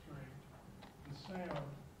to the street. The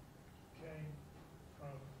sound came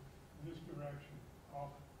from this direction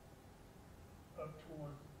off up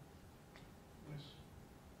toward this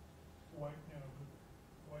white,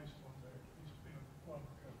 the wasteland there. It used to be a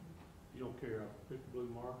lumber company. You don't care, I'll pick the blue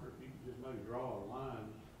marker, if you can just maybe draw a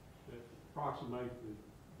line that approximates the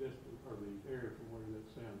distance, or the area from where that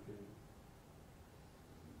sound came.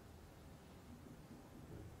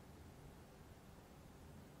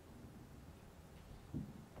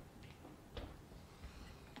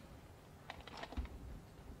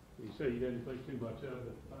 You say you didn't think too much of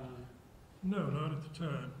it at the time, No, not at the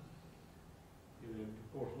time. and then, of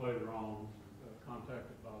course, later on,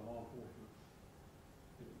 contacted by law enforcement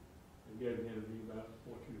and gave an interview about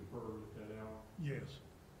what you had heard at that hour, Yes,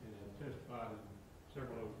 and have testified in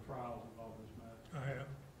several of the trials involving this matter. I have.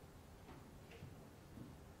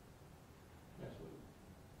 Absolutely.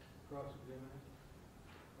 Cross-examination.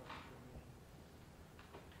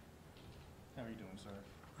 How are you doing, sir?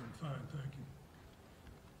 I'm fine, thank you.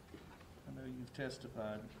 I know you've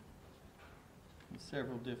testified in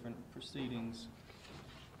several different proceedings.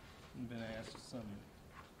 You've been asked some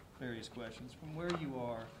various questions. From where you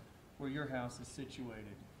are, where your house is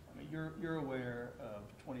situated, I mean, you're aware of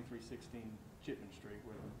 2316 Chipman Street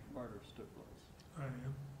where the murders took place. I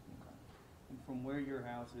am. Okay. And from where your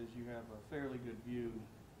house is, you have a fairly good view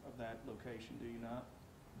of that location, do you not?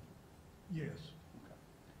 Yes,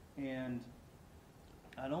 Okay. And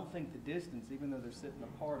I don't think the distance, even though they're sitting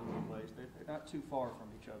apart a little ways, they're not too far from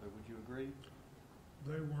each other. Would you agree?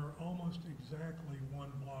 they were almost exactly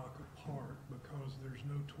 1 block apart because there's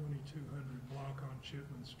no 2200 block on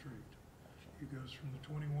Chipman Street. It goes from the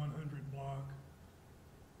 2100 block,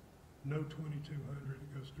 no 2200,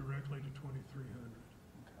 it goes directly to 2300.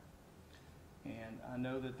 Okay. And I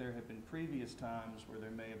know that there have been previous times where there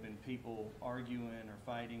may have been people arguing or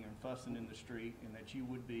fighting or fussing in the street, and that you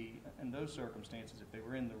would be, in those circumstances, if they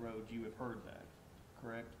were in the road, you have heard that,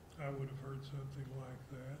 correct? I would have heard something like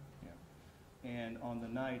that. Yeah. And on the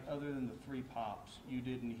night, other than the 3 pops, you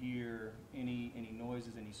didn't hear any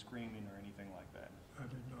noises, any screaming or anything like that? I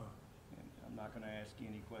did not. And I'm not going to ask you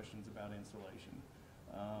any questions about insulation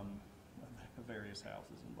of the various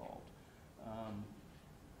houses involved. Trying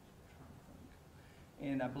to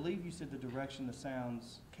think. And I believe you said the direction the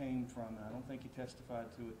sounds came from, and I don't think you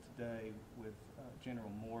testified to it today with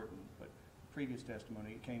General Morton, but previous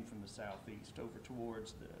testimony, it came from the southeast over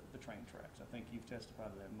towards the train tracks. I think you've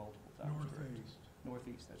testified to that multiple times. correct? Northeast,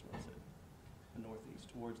 Northeast, that's what I said. The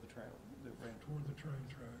northeast, towards the trail, the ramp. toward the train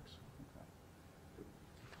tracks. Okay.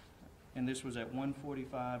 And this was at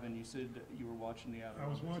 1:45, and you said that you were watching the outer. I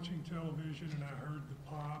was watching television and I heard the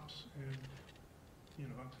pops and,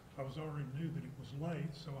 I was already knew that it was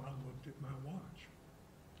late, so I looked at my watch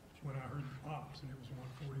when I heard the pops, and it was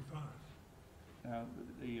 1:45. Now,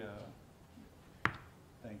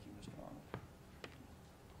 thank you, Mr. Arnold.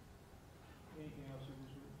 Anything else in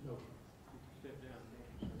this witness? No. If you step down, thank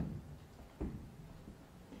you, sir.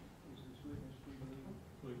 Is this witness free to leave?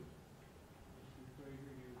 Please. Mr.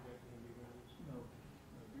 Frazier, you're back in the grounds? No.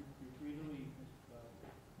 No, you're free to leave, Mr.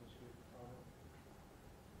 Arnold.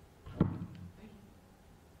 Thank you.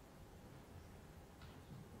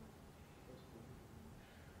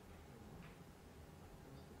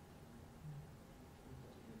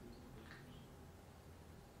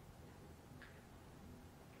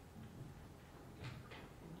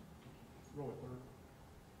 Roy Thurman.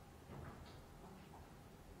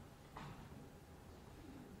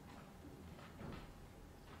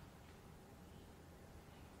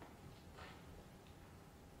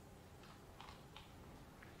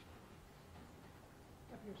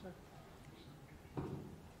 Up here, sir.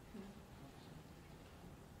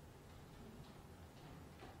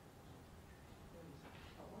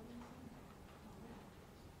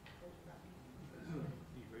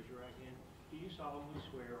 Please raise your right hand. Do you solemnly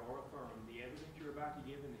swear or affirm the evidence you're about to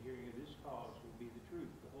give in the hearing of this cause will be the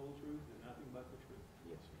truth, the whole truth, and nothing but the truth?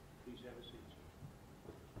 Yes, sir. Please have a seat, sir.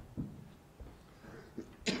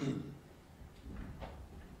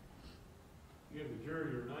 Give the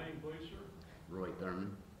jury your name, please, sir. Roy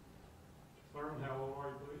Thurman. Thurman, how old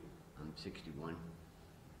are you, please? I'm 61.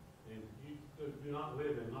 And you do not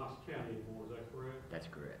live in Knox County anymore, is that correct? That's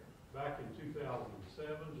correct. Back in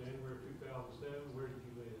 2007, January of 2007, where did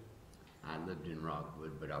you live? I lived in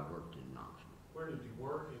Rockwood, but I worked in Knoxville. Where did you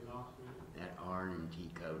work in Knoxville? At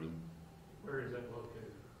R&T Coating. Where is that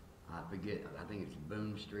located? I forget, I think it's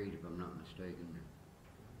Boone Street, if I'm not mistaken.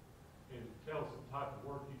 And tell us the type of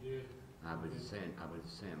work you did I was a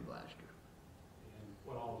sandblaster. and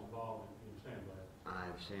what all was involved in sandblasting.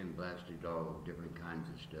 I've sandblasted all different kinds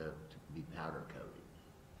of stuff to be powder coated.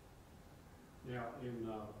 Now, in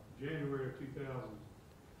January of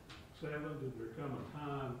 2007, did there come a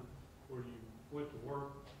time where you went to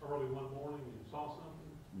work early one morning and saw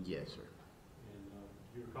something? Yes, sir. And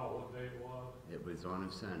do you recall what day it was? It was on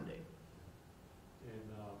a Sunday. And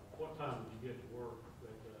what time did you get to work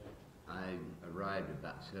that day? I arrived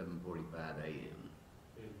about 7:45 a.m.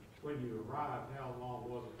 And when you arrived, how long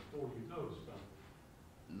was it before you noticed something?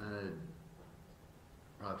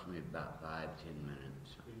 Approximately about 5-10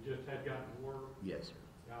 minutes. You just had gotten to work? Yes, sir.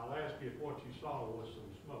 Now, I'll ask you if what you saw was some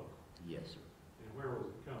smoke, Yes, sir. and where was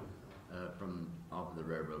it coming from? From off of the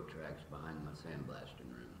railroad tracks behind my sandblasting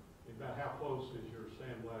room. About how close is your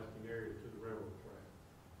sandblasting area to the railroad track?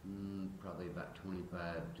 Probably about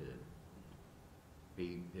 25 to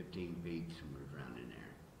 15 feet, somewhere around in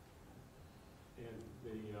there. And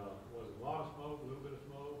was it a lot of smoke, a little bit of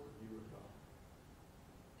smoke, or do you recall?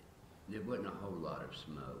 There wasn't a whole lot of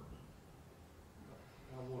smoke.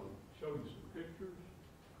 I want to show you some pictures,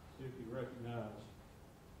 see if you recognize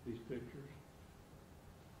these pictures.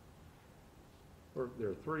 There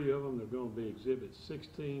are three of them. They're going to be exhibits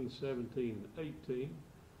 16, 17, and 18. Do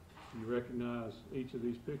you recognize each of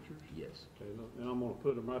these pictures? Yes. Okay, look, and I'm going to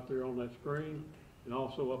put them right there on that screen and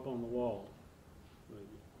also up on the wall.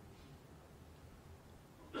 Maybe.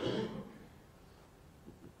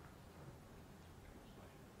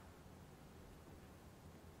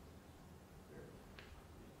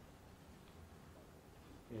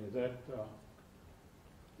 And is that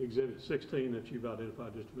exhibit 16 that you've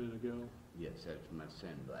identified just a minute ago? Yes, that's my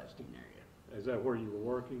sandblasting area. Is that where you were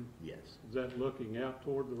working? Yes. Is that looking out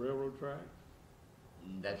toward the railroad track?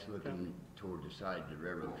 That's looking toward the side the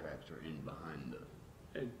railroad tracks are in behind the...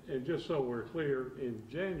 And just so we're clear, in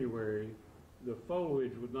January, the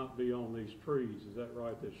foliage would not be on these trees, is that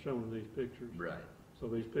right, that's shown in these pictures? Right. So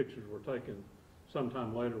these pictures were taken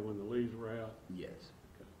sometime later when the leaves were out? Yes.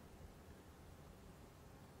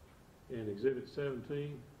 And exhibit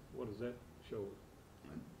 17, what does that show?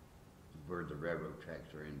 Where the railroad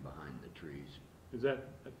tracks are in behind the trees. Is that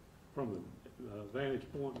from the vantage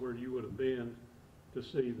point where you would have been to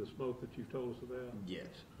see the smoke that you've told us about? Yes.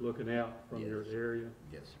 Looking out from your Yes. area?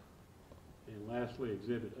 Yes, sir. And lastly,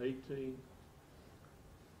 exhibit 18,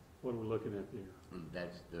 what are we looking at there? And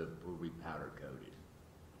that's where we powder coated.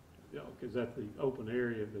 Yeah, is that the open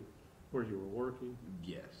area where you were working?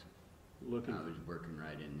 Yes. Looking, I was working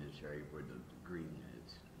right in this area where the green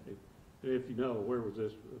is. if you know, where was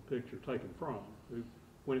this picture taken from?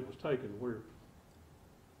 When it was taken, where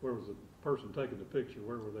was the person taking the picture?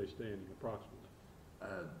 Where were they standing approximately?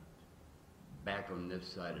 Back on this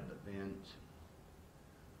side of the fence,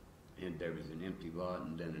 and there was an empty lot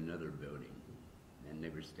and then another building, and they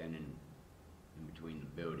were standing in between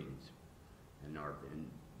the buildings, and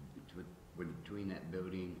between that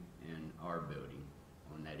building and our building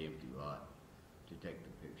on that empty lot to take the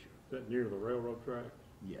picture. Is that near the railroad track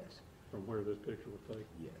Yes. from where this picture was taken?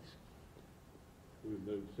 Yes. We would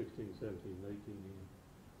move 16, 17, and 18 in.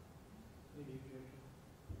 Any objection?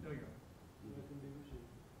 No, Your Honor. Let them be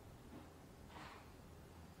received.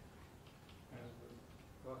 As for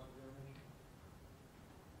cross-examination?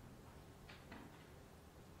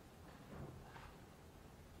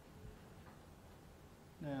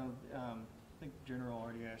 Now, I think General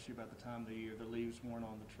already asked you about the time of the year. The leaves weren't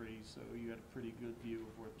on the trees, so you had a pretty good view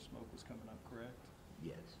of where the smoke was coming up, correct?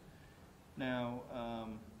 Yes. Now,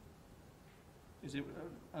 is it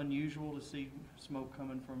unusual to see smoke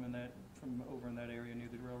coming from over in that area near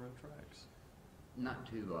the railroad tracks? Not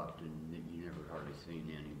too often. You never hardly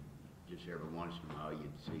seen any. Just every once in a while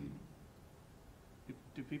you'd see.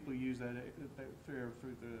 Do people use that through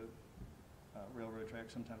the railroad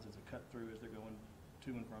track sometimes as a cut through as they're going to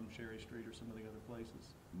and from Cherry Street or some of the other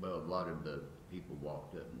places? Well, a lot of the people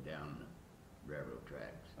walked up and down the railroad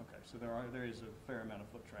tracks. Okay, so there is a fair amount of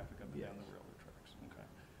foot traffic up and down the Yes. railroad tracks. Okay,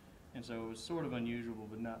 and so it was sort of unusual,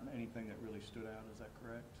 but not anything that really stood out. Is that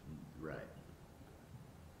correct? Right.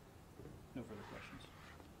 No further questions.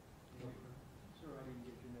 Sir, I didn't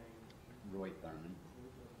get your name. Roy Thurman.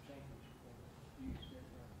 Thank you, Mr. Thurman. Do you accept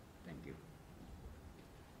that? Thank you.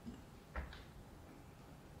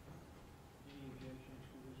 Any objections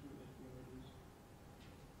to this witness being released?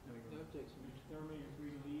 No, Your No Honor. objection. Mr. Thurman, you're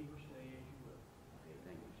free to leave or stay as you will. Okay,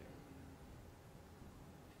 thank you, sir.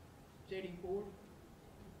 J.D. Ford?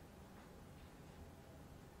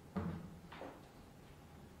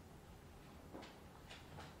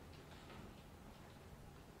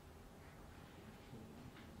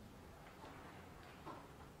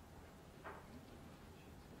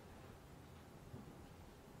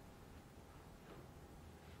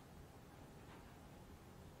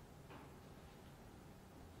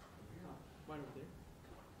 Right over there.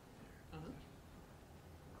 Uh-huh.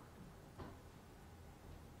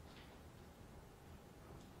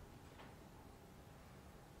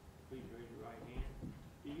 Please raise your right hand.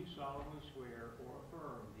 Do you solemnly swear or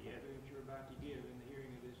affirm the evidence you're about to give in the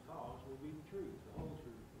hearing of this cause will be the truth, the whole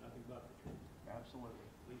truth, nothing but the truth? Absolutely.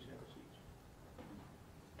 Please have a seat.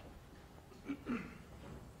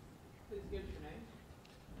 Please give us your name.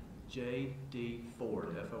 J.D.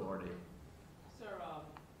 Ford, F-O-R-D. Sir,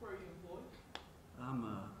 where are you employed? I'm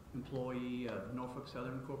an employee of Norfolk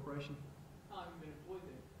Southern Corporation How long have you been employed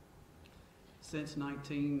there? since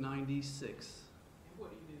 1996. And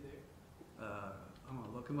what do you do there? I'm a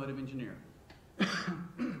locomotive engineer. Sir,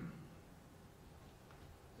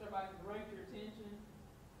 if I can direct your attention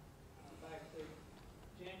back to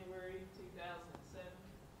January 2007.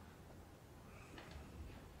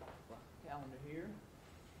 Calendar here.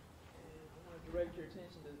 And I want to direct your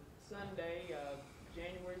attention to Sunday,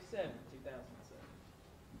 January 7th, 2007.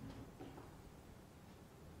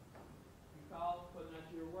 You called whether or not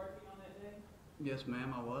you were working on that day? Yes,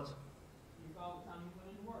 ma'am, I was. You called the time you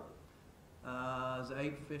went into work? It was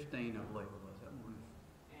 8:15, I believe it was that morning.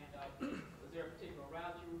 And was there a particular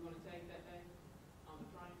route you were going to take that day on the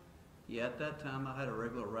train? Yeah, at that time I had a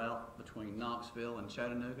regular route between Knoxville and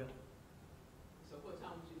Chattanooga. So what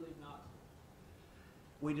time would you leave Knoxville?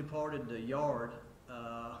 We departed the yard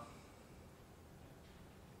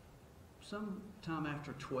sometime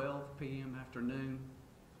after 12 p.m. afternoon.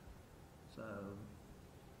 So,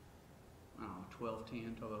 I don't know,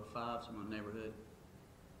 12:10, 12:05, somewhere in the neighborhood.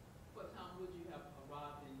 What time would you have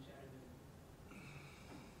arrived in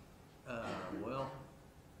Chattanooga? Well,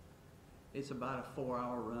 it's about a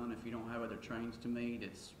 4-hour run if you don't have other trains to meet.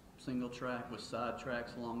 It's single track with side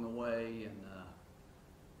tracks along the way, and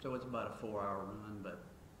so it's about a 4-hour run, but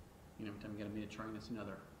you know, every time you gotta meet a train, it's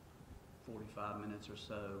another 45 minutes or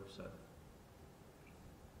so, so.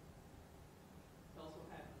 Tell us what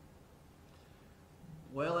happened.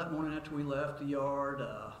 Well, that morning after we left the yard,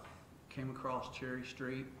 came across Cherry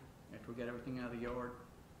Street after we got everything out of the yard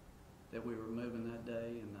that we were moving that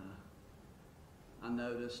day, and I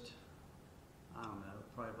noticed, I don't know,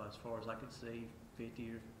 probably about as far as I could see, 50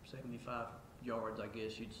 or 75 yards, I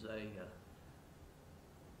guess you'd say,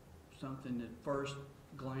 something at first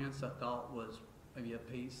glance I thought was maybe a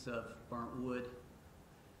piece of burnt wood,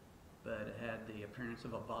 but it had the appearance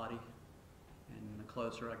of a body. And the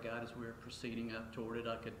closer I got as we were proceeding up toward it,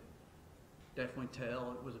 I could definitely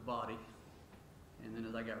tell it was a body. And then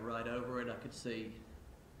as I got right over it, I could see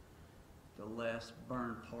the less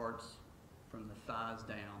burned parts from the thighs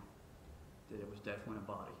down, that it was definitely a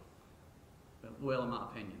body. But, well, in my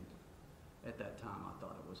opinion, at that time I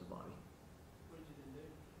thought it was a body. What did you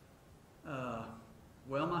then do?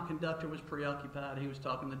 Well, my conductor was preoccupied. He was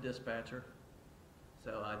talking to the dispatcher.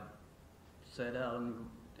 So I sat out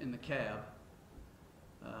in the cab.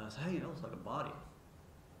 I said, hey, that looks like a body.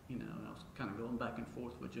 You know, and I was kind of going back and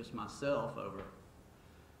forth with just myself over,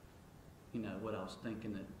 you know, what I was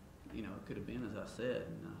thinking that, you know, it could have been, as I said.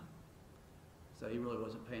 And, so he really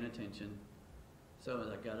wasn't paying attention. So as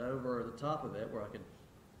I got over the top of it, where I could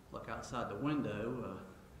look outside the window,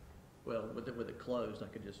 well, with it closed, I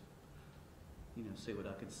could just, you know, see what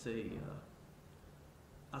I could see.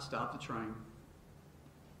 I stopped the train,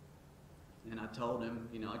 and I told him,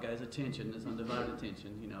 you know, I got his attention, his undivided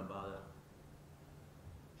attention, you know, by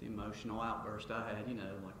the emotional outburst I had, you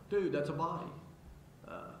know, like, dude, that's a body.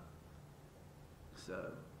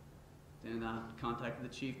 So then I contacted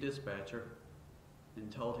the chief dispatcher and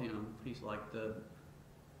told him, he's the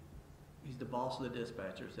boss of the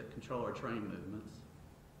dispatchers that control our train movements.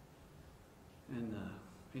 And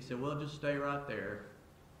he said, well, just stay right there.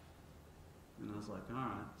 And I was like, all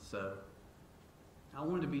right. So I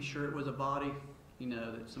wanted to be sure it was a body, you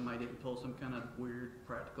know, that somebody didn't pull some kind of weird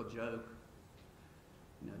practical joke,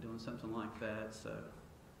 you know, doing something like that. So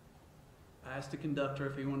I asked the conductor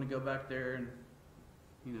if he wanted to go back there, and,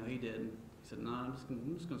 you know, he didn't. He said, no, I'm just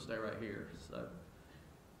going to stay right here. So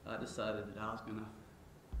I decided that I was going to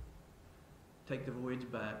take the voyage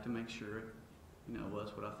back to make sure it, you know,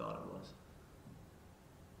 was what I thought it was.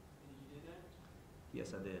 And you did that?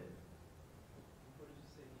 Yes, I did. What did you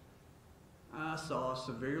see? I saw a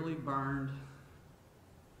severely burned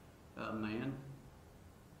man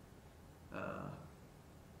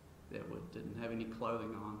that didn't have any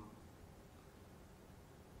clothing on.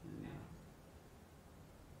 And,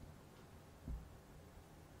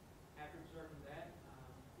 After observing that,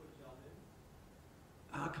 what did y'all do?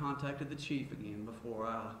 I contacted the chief again before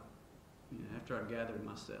after I gathered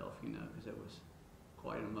myself, you know, because it was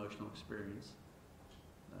quite an emotional experience.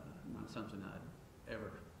 Not something I'd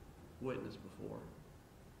ever witnessed before.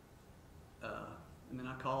 And then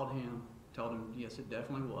I called him, told him, yes, it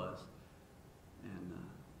definitely was. And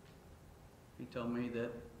he told me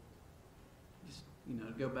that just,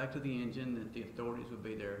 to go back to the engine, that the authorities would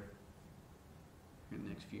be there in the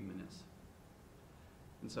next few minutes.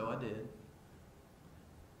 And so I did.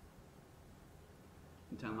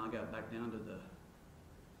 Until I got back down to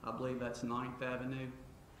I believe that's 9th Avenue.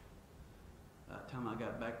 By the time I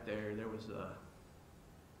got back there, there was the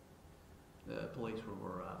police were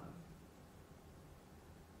arriving.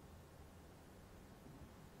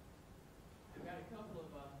 I've got a couple of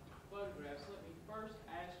photographs. Let me first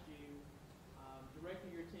ask you,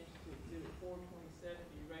 directing your attention to Exhibit 427.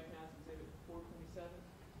 Do you recognize Exhibit 427?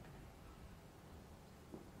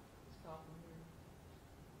 This top one here.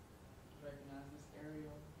 Recognize this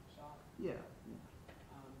aerial shot? Yeah.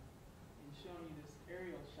 And showing you this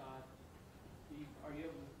aerial shot, are you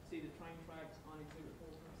able to see the train tracks on Exhibit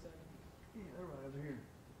 427? Yeah, they're right over here.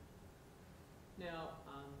 Now,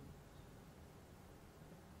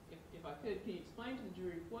 if I could, can you explain to the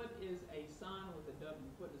jury what is a sign with a W?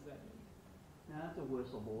 What does that mean? Now, that's a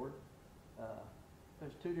whistle board.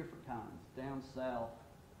 There's two different kinds. Down south,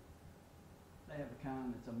 they have a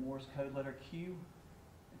kind that's a Morse code letter Q.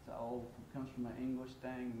 It's comes from an English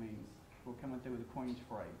thing, means we're coming through with the Queen's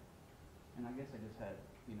Freight. And I guess they just had,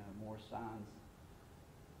 more signs.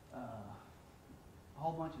 A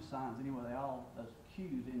whole bunch of signs. Anyway, those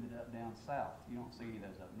Q's ended up down south. You don't see any of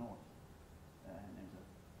those up north. And there's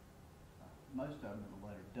most of them are the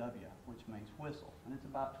letter W, which means whistle. And it's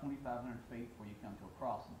about 2,500 feet before you come to a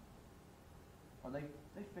crossing. Or they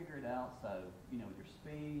figure it out, so, with your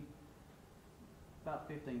speed,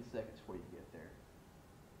 about 15 seconds before you get there.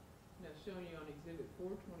 Now, showing you on Exhibit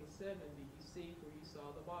 427, do you see where you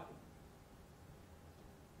saw the body?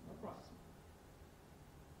 Approximately.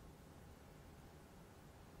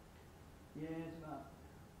 Yeah, it's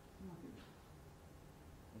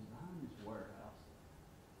behind this warehouse.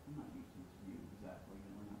 I'm not using this view exactly.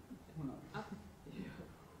 We're not.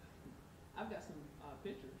 I've got some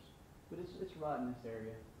pictures. But it's right in this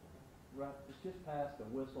area. Right, it's just past the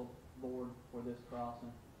whistle board for this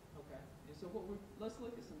crossing. Okay. And so let's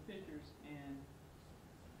look at some pictures, and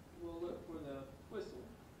we'll look for the whistle.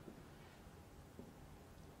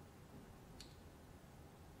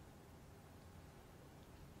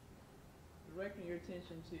 Directing your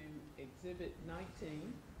attention to Exhibit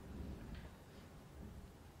 19.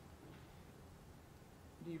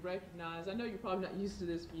 Do you recognize, I know you're probably not used to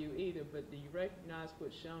this view either, but do you recognize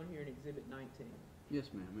what's shown here in Exhibit 19?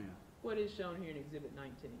 Yes, ma'am, yeah. What is shown here in Exhibit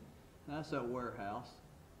 19? That's that warehouse.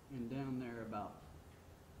 And down there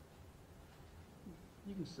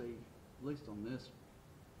you can see, at least on this,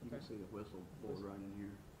 you can see the whistle board right in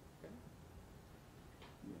here. Okay.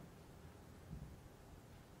 Yeah.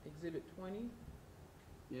 Exhibit 20.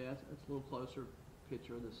 Yeah, it's a little closer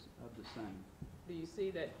picture of the same. Do you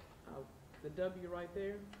see that the W right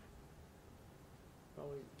there?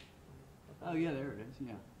 Probably. Oh yeah, there it is.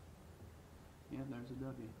 Yeah. Yeah, there's a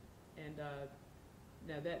W. And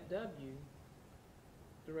now that W,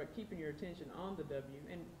 keeping your attention on the W,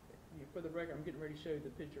 and for the record, I'm getting ready to show you the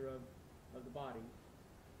picture of the body.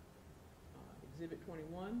 Exhibit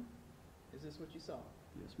 21. Is this what you saw?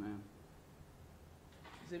 Yes, ma'am.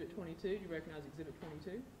 Exhibit 22, do you recognize Exhibit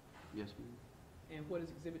 22? Yes, ma'am. And what is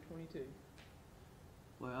Exhibit 22?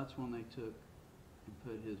 Well, that's when they took and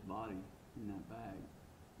put his body in that bag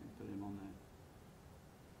and put him on that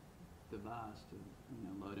device to,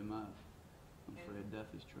 load him up on Fred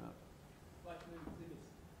Duffy's truck. Like to move Exhibits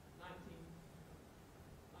 19,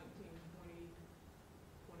 20,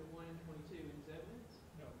 21, and 22 as evidence?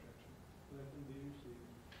 No objection. Let them be received.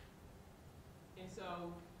 And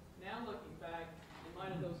so, now looking back, in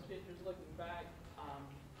light of those pictures, looking back,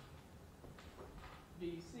 do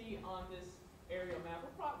you see on this aerial map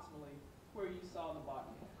approximately where you saw the body?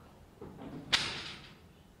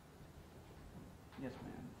 Yes,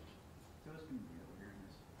 ma'am. So it's going to be over here in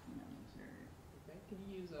this, this area. Okay. Can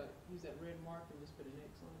you use that red mark and just put an X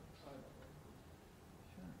on it? Sorry about that.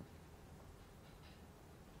 Sure.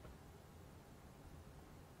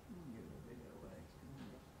 I'll give it a big old X.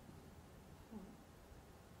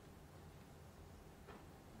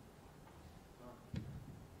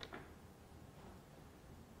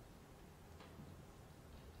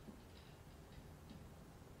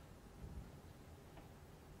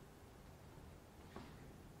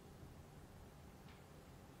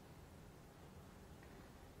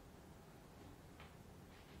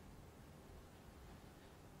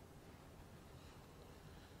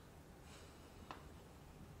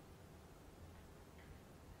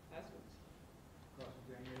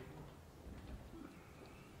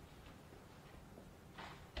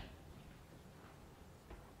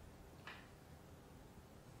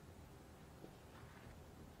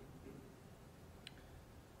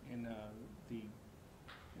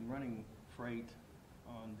 in running freight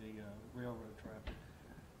on the railroad traffic,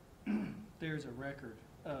 there's a record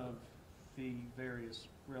of the various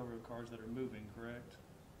railroad cars that are moving, correct,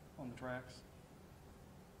 on the tracks?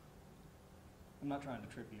 I'm not trying to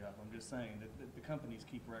trip you up. I'm just saying that the companies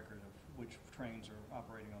keep record of which trains are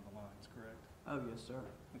operating on the lines, correct? Oh, yes, sir.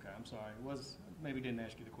 Okay, I'm sorry. Maybe didn't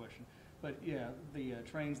ask you the question. But yeah, the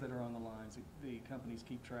trains that are on the lines, the companies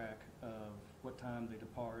keep track of what time they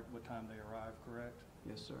depart, what time they arrive, correct?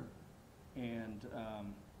 Yes, sir. And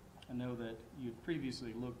I know that you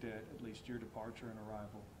previously looked at least your departure and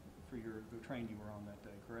arrival for the train you were on that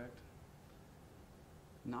day, correct?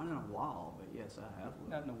 Not in a while, but yes, I have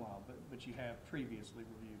looked. Not in a while, but you have previously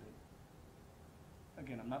reviewed it.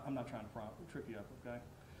 Again, I'm not trying to trip you up,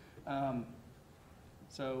 okay?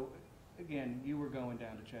 So, again, you were going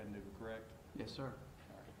down to Chattanooga, correct? Yes, sir.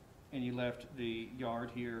 And you left the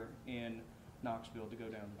yard here in Knoxville to go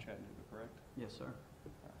down to Chattanooga, correct? Yes, sir.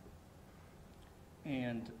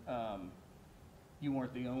 And you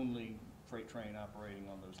weren't the only freight train operating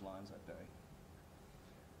on those lines that day?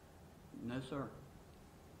 No, sir.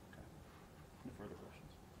 Okay. No further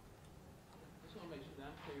questions? Just want to make sure that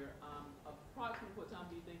I'm clear. Approximately what time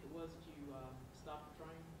do you think it was that you stopped the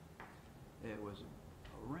train? It was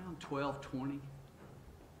around 12:20.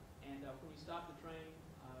 And when you stopped the train,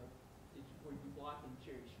 were you blocking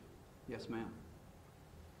Cherry Street? Yes, ma'am.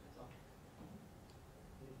 That's all.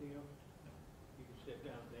 Anything else? You can step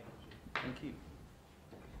down, thank you. Thank you.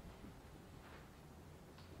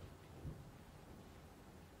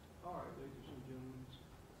 All right, ladies and gentlemen, it's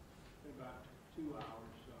been about 2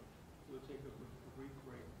 hours, so we'll take a brief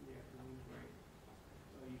break, the afternoon break.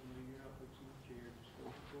 You can leave your outfits in the chair, just go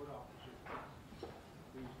to the court officer.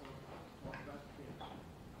 Please don't talk about the case.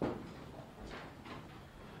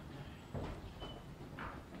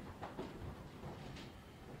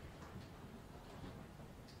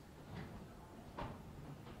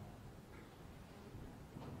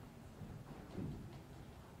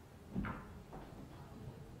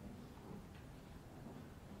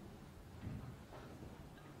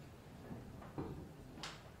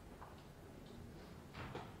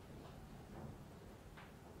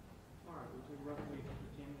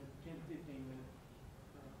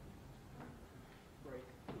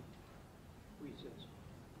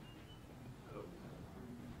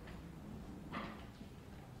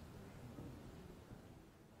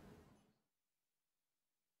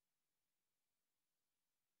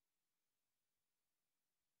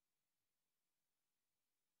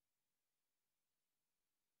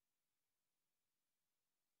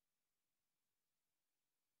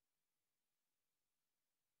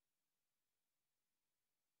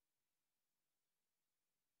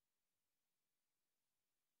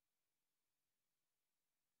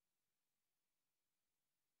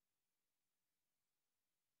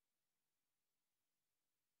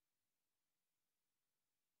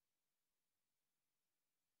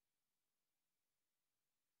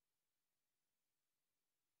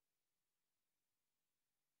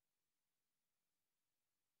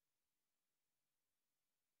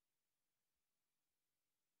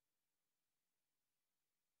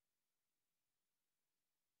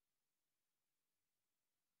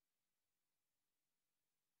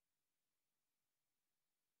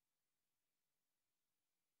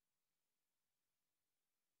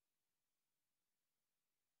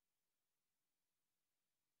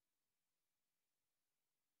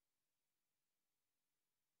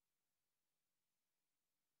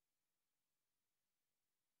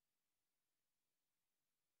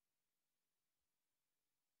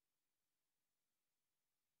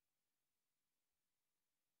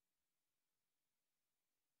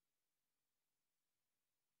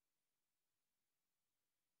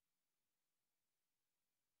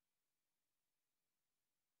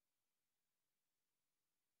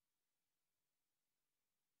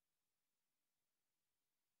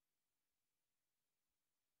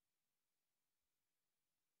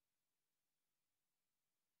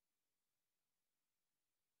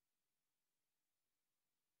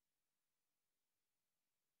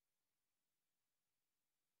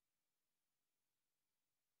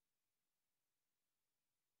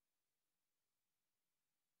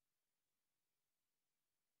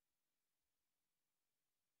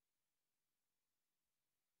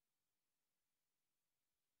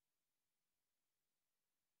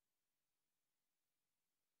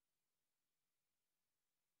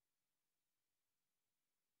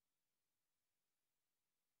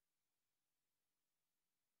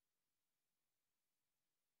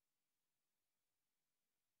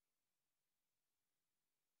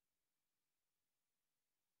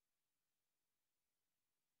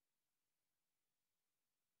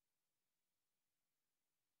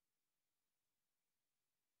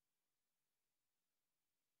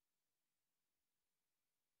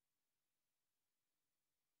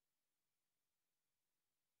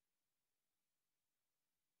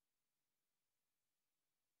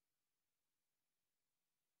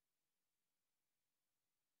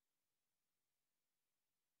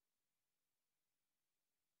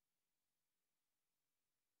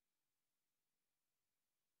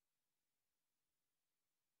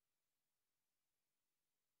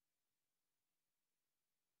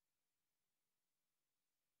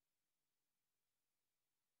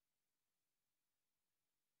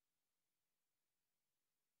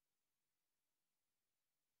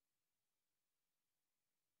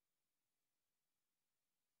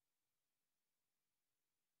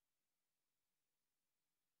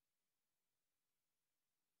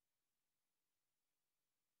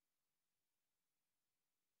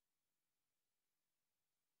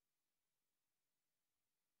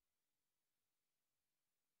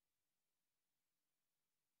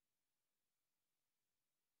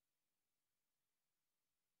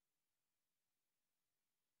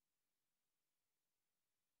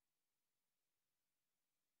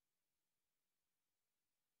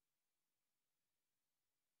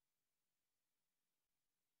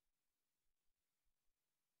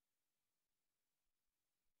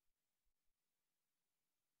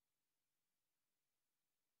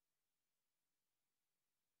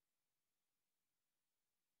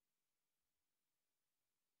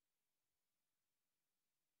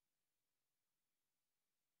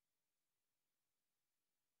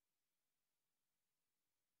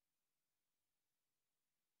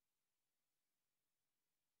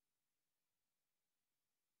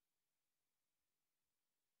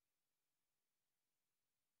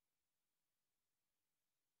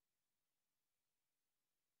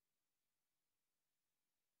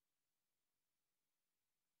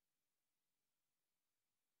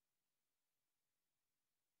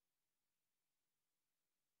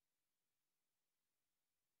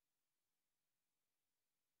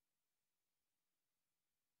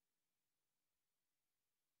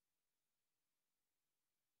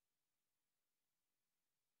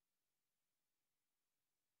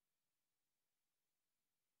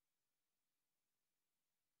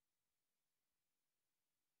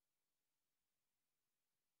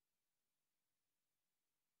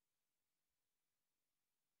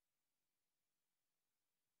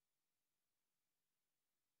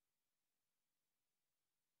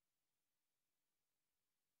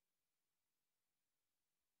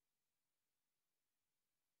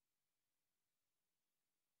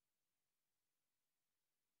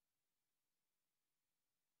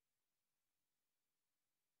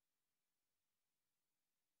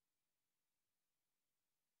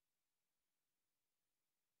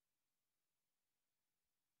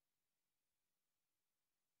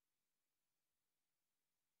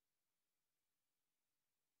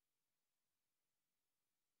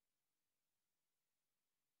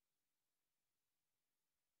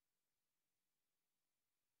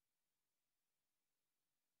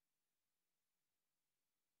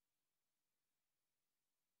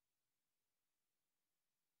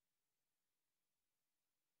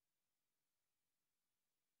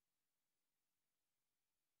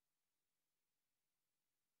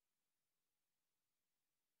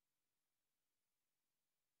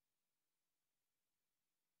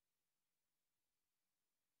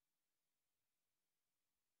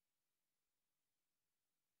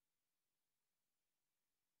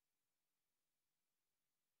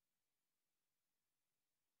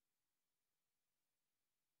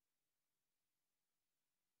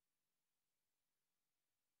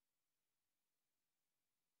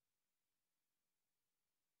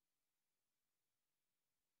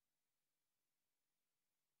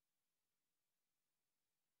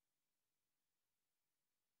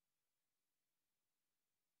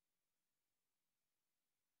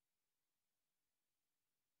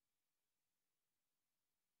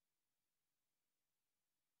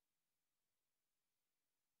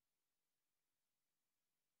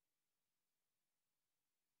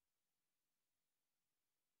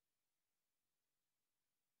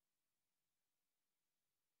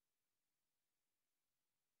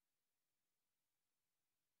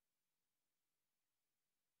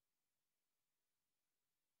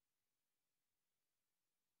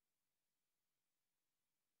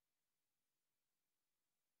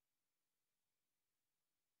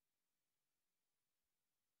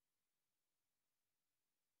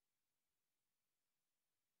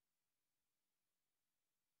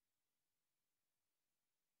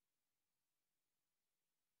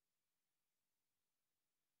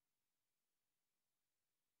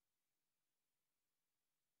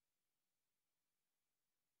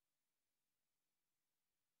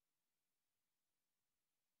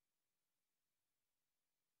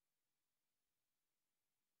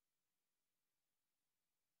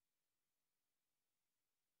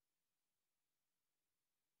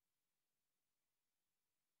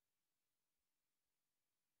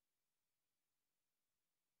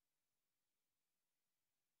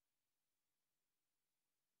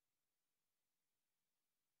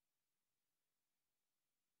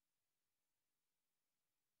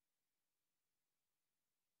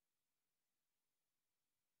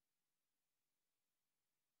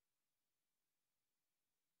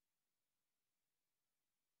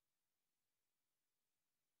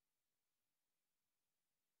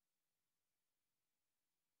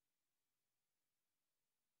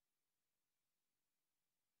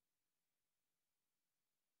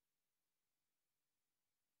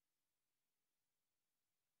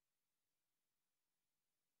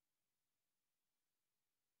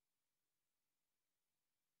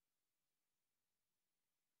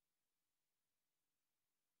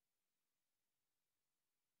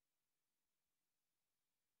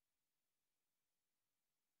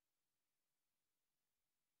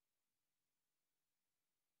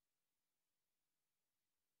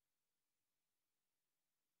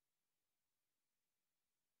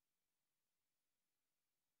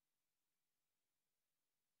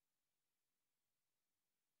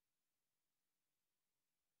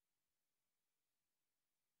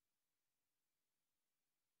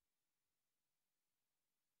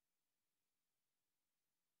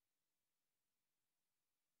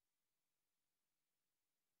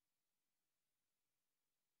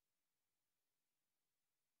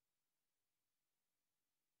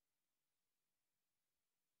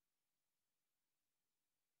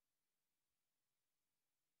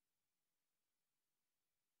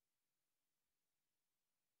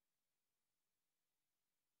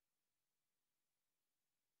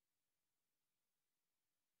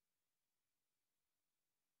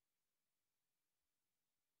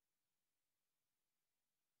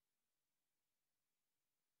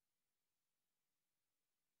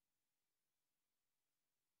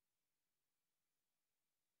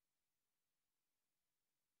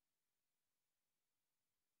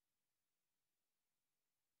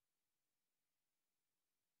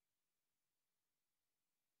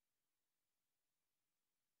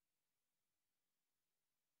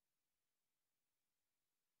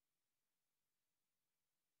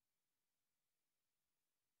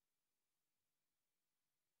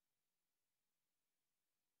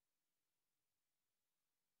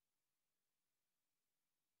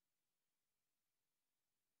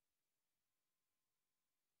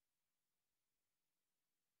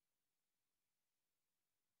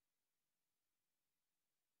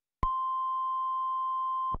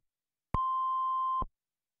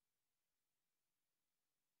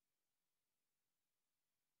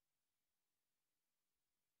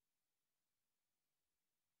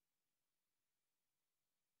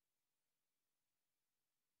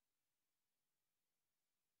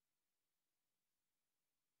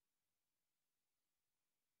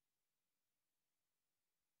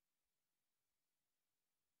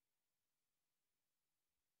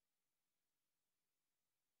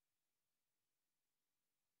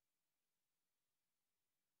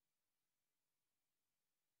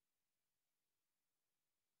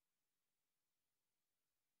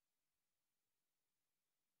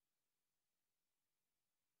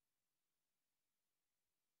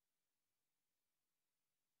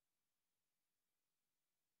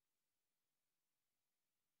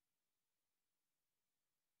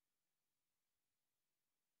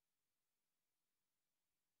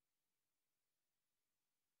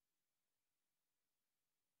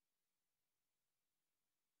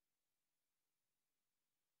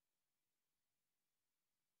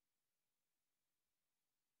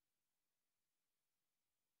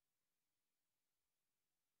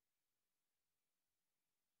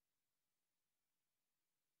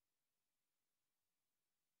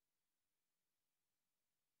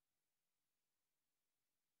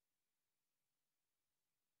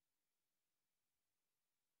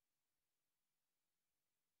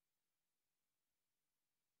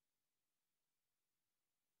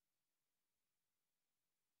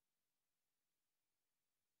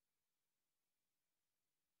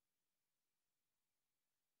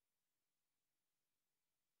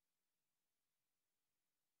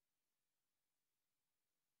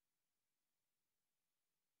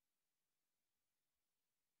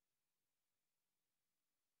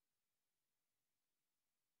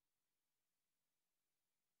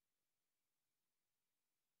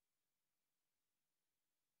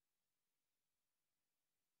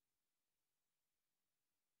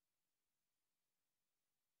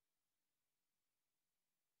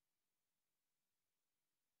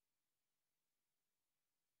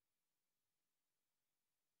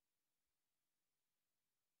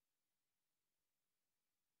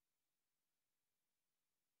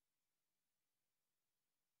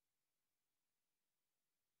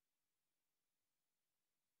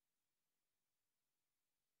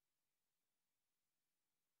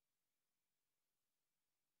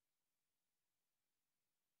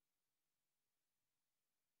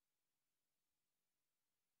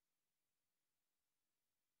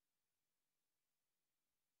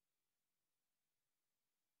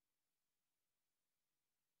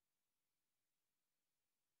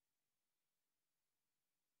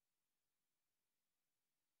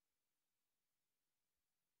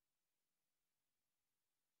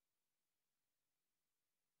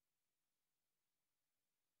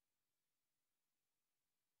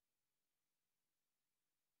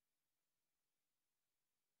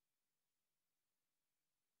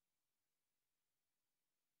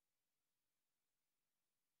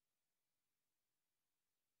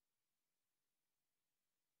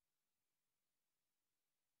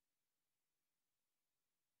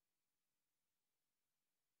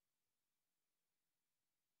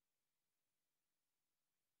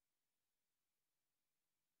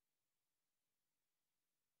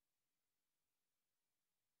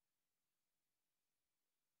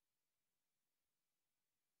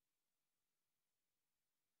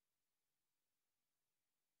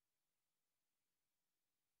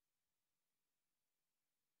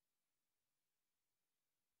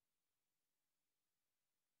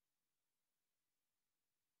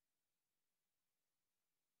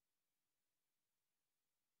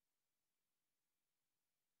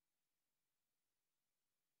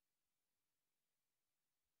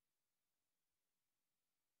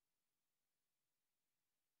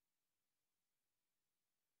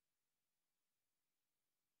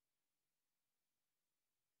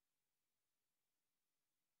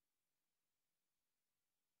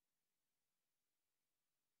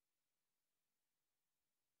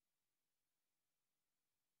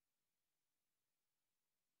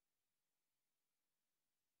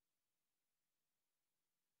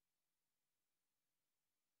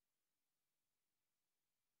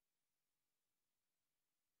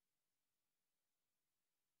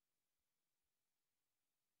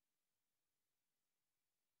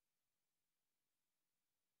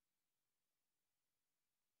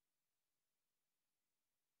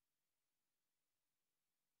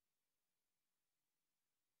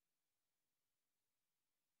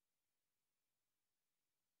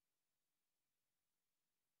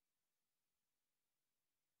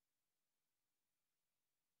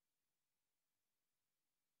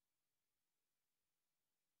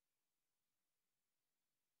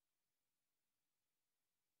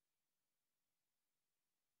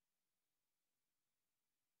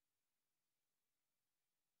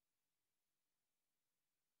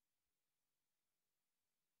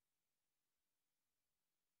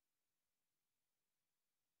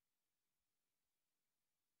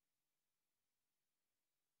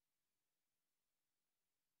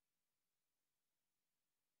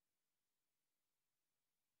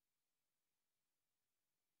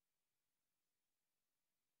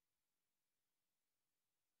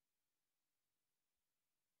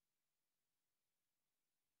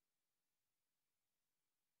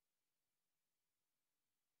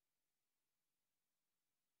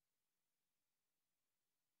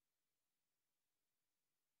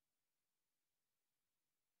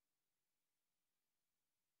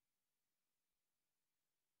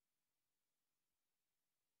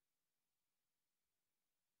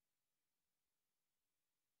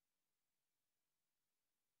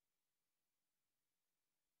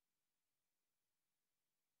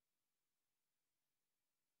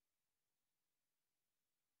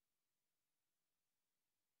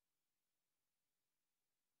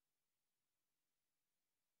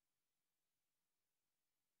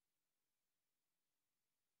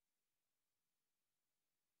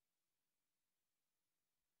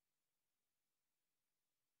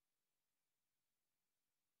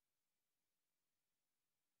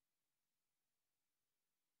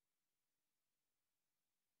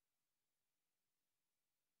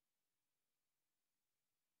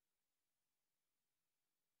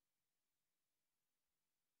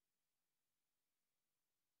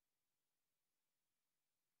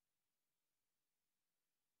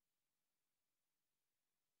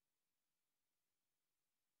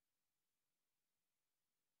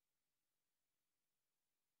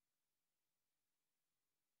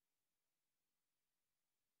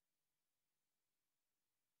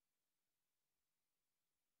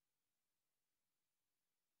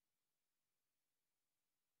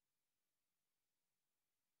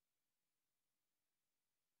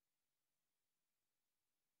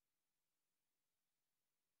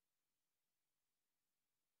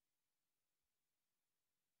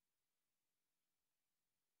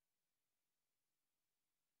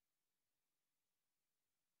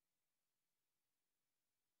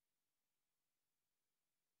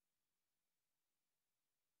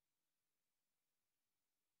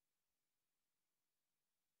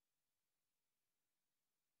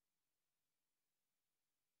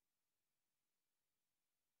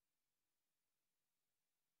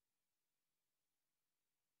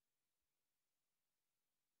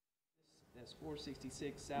 That's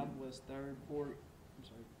 466 Southwest 3rd,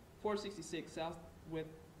 466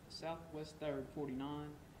 Southwest 3rd, 49,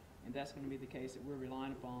 and that's going to be the case that we're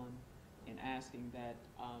relying upon in asking that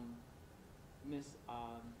Ms.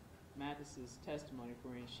 Mathis's testimony,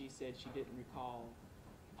 for instance, she said she didn't recall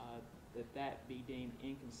that be deemed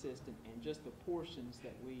inconsistent, and just the portions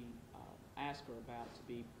that we asked her about to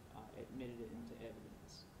be admitted into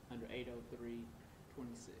evidence under 803-26.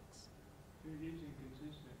 It is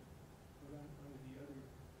inconsistent, but under the other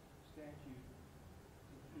statute,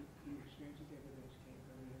 the extrinsic evidence can't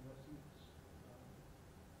come in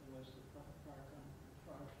unless the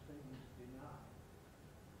prior statement is denied.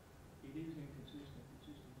 It is inconsistent, it's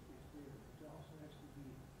just, it's clear, it also has to be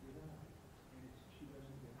denied, and she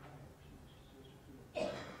doesn't deny it, she says to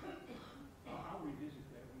it. I'll revisit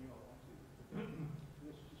that when y'all want to, but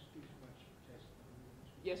let's just do as much testimony.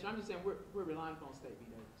 Yes, sir, I'm just saying we're relying upon State v.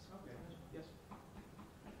 Davis. Okay, that's fine. Yes, sir.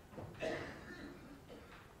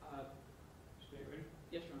 Stay ready?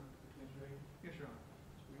 Yes, Your Honor. Ms. Ray? Yes, Your Honor.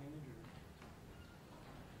 Mr. Manager?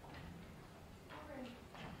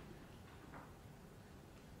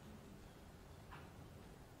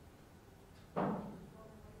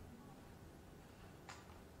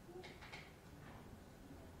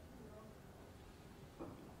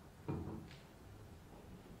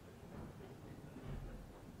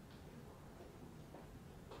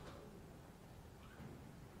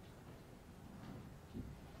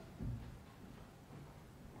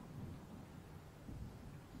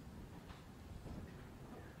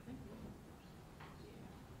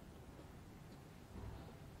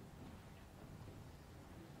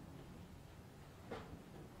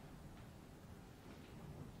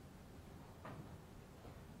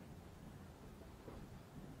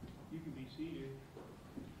 You can be seated.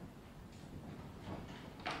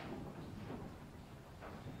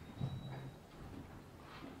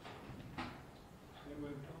 Stay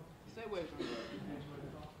away from the top. Stay away from me. Hands away from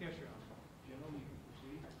the top. Yes, Your Honor. General, you can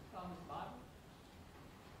proceed. Thomas Bible.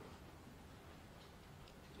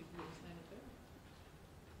 If you would stand up there.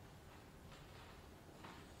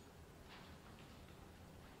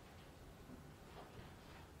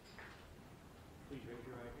 Please raise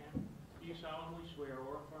your right hand. Do you solemnly swear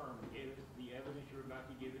or affirm if the evidence you're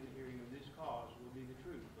about to give in the hearing of this cause will be the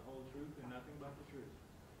truth, the whole truth, and nothing but the truth?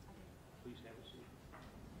 Please have a seat.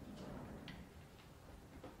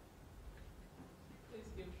 Please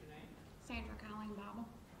give us your name. Sandra Colleen Bible.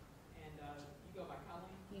 And you go by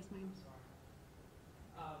Colleen? Yes, ma'am. Sorry.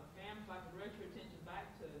 Ma'am, if I could direct your attention back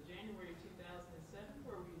to January of 2007,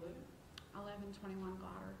 where were you living? 1121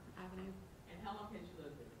 Glotter Avenue. And how long had you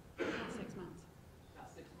lived there? About 6 months.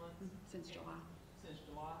 About 6 months? Since July. Since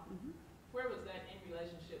July? hmm Where was that in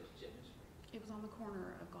relationship to Chipman Street? It was on the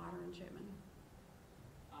corner of Glotter and Chipman.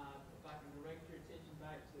 If I can direct your attention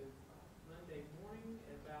back to Monday morning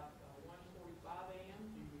at about 1:45 a.m.,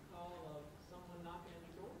 do you recall of someone knocking on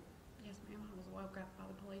your door? Yes, ma'am. I was woke up by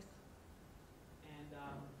the police. And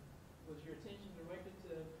was your attention directed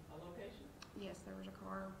to a location? Yes, there was a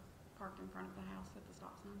car parked in front of the house at the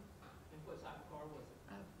stop sign. And what type of car was it?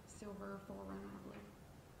 A silver 4Runner, I believe.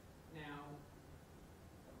 Now,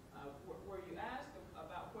 were you asked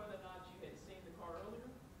about whether or not you had seen the car earlier?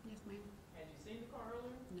 Yes, ma'am. Had you seen the car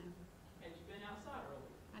earlier? No. Had you been outside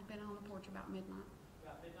earlier? I'd been on the porch about midnight.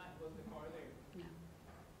 About midnight, was the car there? No.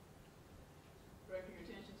 Directing your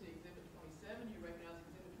attention to Exhibit 27, you recognize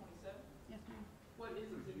Exhibit 27? Yes, ma'am. What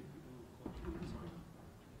is Exhibit? I'm sorry.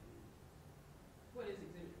 What is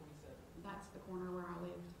Exhibit 27? That's the corner where I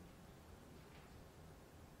lived.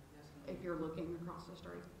 That's gonna If be- you're looking across the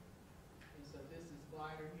street. And so this is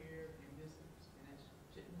Glider here, and this is, and that's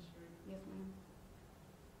Chipman Street. Yes, ma'am.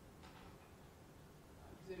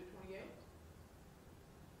 Exhibit 28?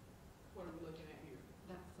 What are we looking at here?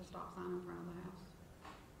 That's the stop sign in front of the house.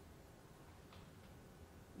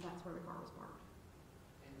 That's where the car was parked.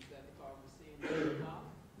 And is that the car we see in the top?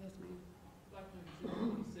 Yes, ma'am. I'd like to move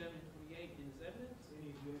Exhibit 27 and 28 in this evidence. Any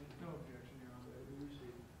objection? No objection, Your Honor. That we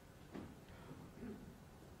receive.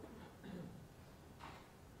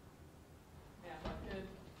 Now, if I could,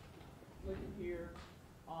 looking here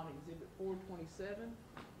on Exhibit 427.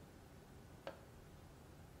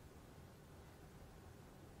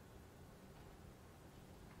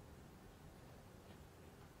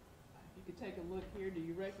 If you could take a look here, do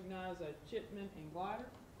you recognize a Chipman and Glider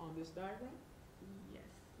on this diagram, Yes.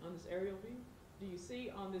 on this aerial view? Do you see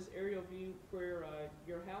on this aerial view where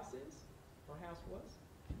your house is, or house was?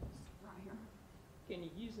 Right here. Can you,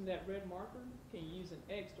 using that red marker, can you use an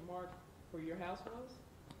X to mark where your house was?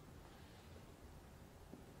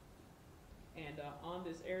 And on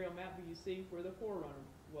this aerial map, do you see where the 4Runner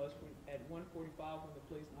was at 1:45 when the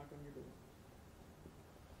police knocked on your door?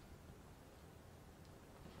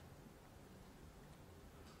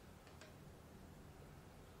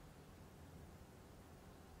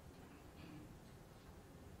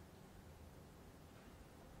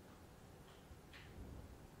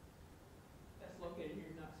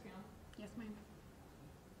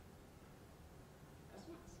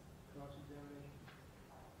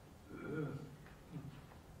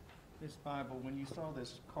 Ms. Bible, when you saw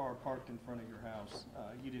this car parked in front of your house,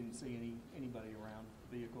 you didn't see anybody around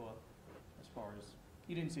the vehicle as far as,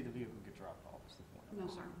 you didn't see the vehicle get dropped off, is the point. No,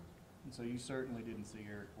 sir. And so you certainly didn't see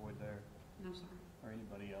Eric Boyd there No, sir. or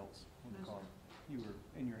anybody else in the No, car? sir. You were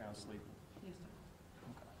in your house sleeping? Yes, sir.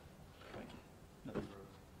 Okay, thank you. Nothing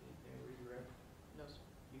further. Anything redirect? No, sir.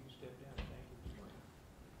 You can step down. Thank you, Mr.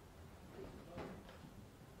 Brown.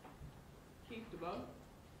 Keith DeBoe?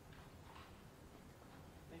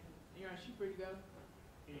 Thank you. Your Honor, she free to go?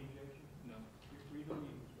 Any objection? No. You're free to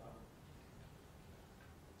leave, Ms. Bobbitt.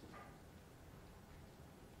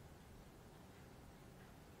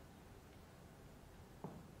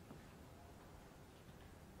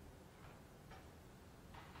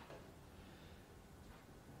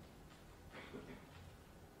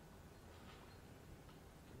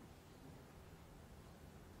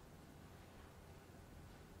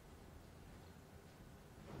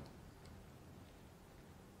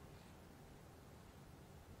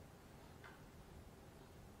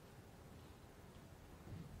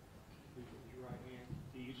 Please raise your right hand.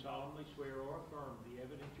 Do you solemnly swear or affirm the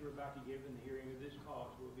evidence you're about to give in the hearing of this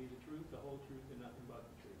cause will be the truth, the whole truth, and nothing but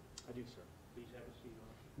the truth? I do, sir. Please have a seat,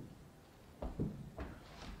 Officer.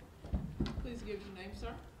 Please give your name,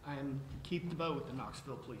 sir. I am Keith DeBoe with the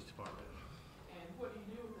Knoxville Police Department. And what do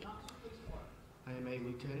you do with the Knoxville Police Department? I am a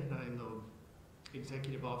lieutenant. I am the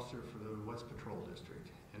executive officer for the West Patrol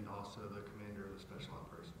District and also the commander of the Special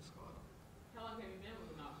Operations Squad. How long have you been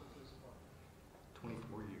with the Knoxville Police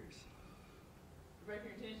Department? 24 years. Direct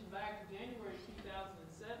your attention back to January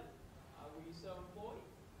 2007. Were you so employed?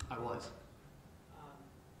 I was. I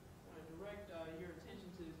want to direct your attention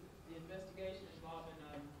to the investigation involving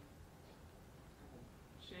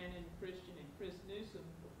Channon, Christian, and Chris Newsom.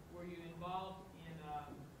 Were you involved in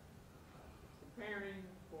preparing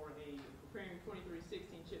 2316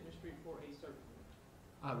 Chipman Street for a search warrant?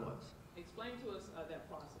 I was. Explain to us that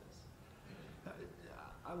process.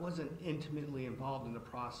 I wasn't intimately involved in the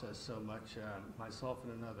process so much. Myself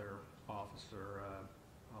and another officer,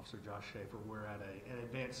 Officer Josh Schaefer, were at an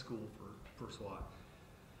advanced school for SWAT.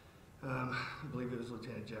 I believe it was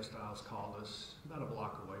Lieutenant Jeff Stiles called us about a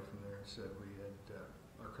block away from there and said we had,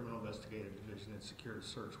 our criminal investigative division had secured a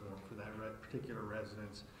search warrant for that particular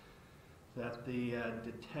residence, that the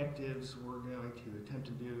detectives were going to attempt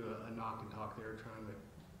to do a knock and talk there,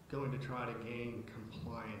 going to try to gain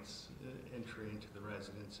compliance entry into the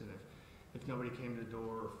residence, and if nobody came to the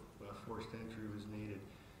door, or forced entry was needed,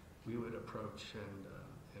 we would approach and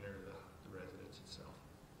enter the residence itself.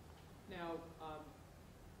 Now,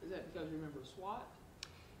 is that because you remember SWAT?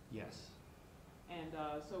 Yes. And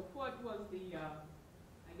so what was the,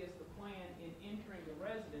 I guess, the plan in entering the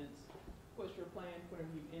residence? What's your plan when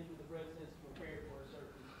you enter the residence to prepare for a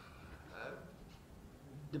search?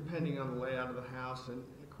 Depending on the layout of the house, and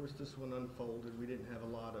of course this one unfolded, we didn't have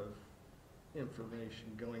a lot of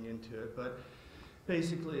information going into it, but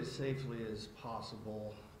basically as safely as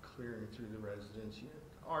possible, clearing through the residence.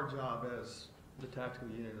 Our job as the tactical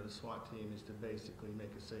unit of the SWAT team is to basically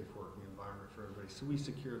make a safe working environment for everybody. So we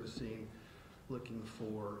secure the scene looking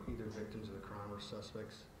for either victims of the crime or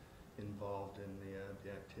suspects involved in the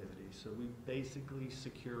activity. So we basically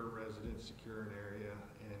secure a residence, secure an area,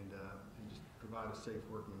 and just provide a safe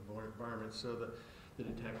working environment so that the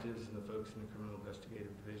detectives and the folks in the criminal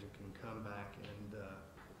investigative division can come back and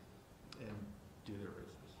do their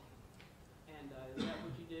business. And is that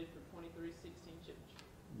what you did for 2316 Chipman Street?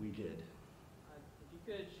 We did. If you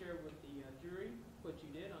could share with the jury what you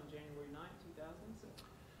did on January 9th,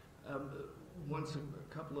 2007. Once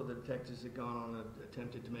a couple of the detectives had gone on and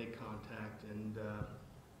attempted to make contact, and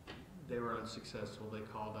they were unsuccessful. They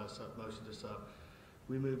called us up, motioned us up.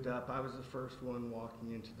 We moved up. I was the first one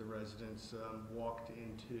walking into the residence, walked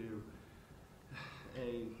into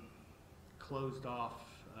a closed off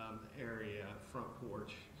area, front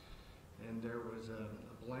porch, and there was a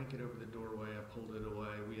blanket over the doorway. I pulled it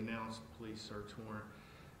away. We announced police search warrant,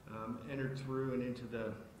 entered through and into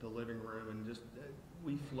the living room, and just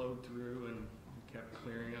we flowed through and kept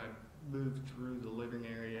clearing. I moved through the living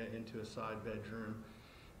area into a side bedroom,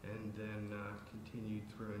 and then continued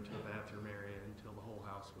through into a bathroom area until the whole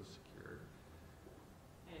house was secured.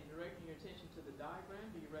 And directing your attention to the diagram,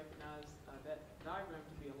 do you recognize that diagram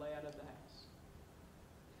to be a layout of the house?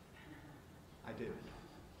 I do.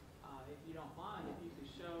 If you don't mind, if you could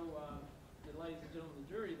show the ladies and gentlemen of the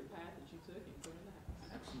jury the path that you took in clearing the house.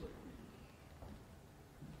 Absolutely.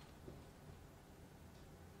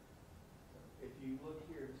 If you look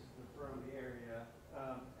here, this is the front of the area.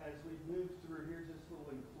 As we move through, here's this little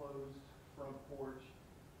enclosed front porch.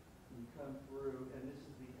 You come through, and this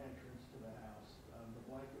is the entrance to the house. The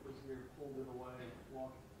blanket was here, pulled it away,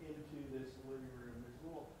 walked into this living room. There's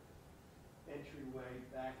a little entryway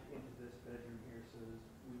back into this bedroom here. So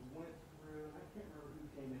we went through, I can't remember who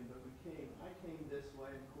came in, but I came this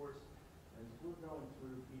way. Of course, as we're going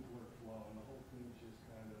through, people are flowing. The whole team's just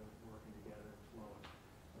kind of working together and flowing.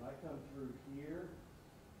 So I come through here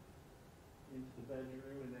into the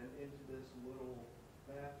bedroom and then into this little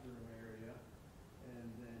bathroom area and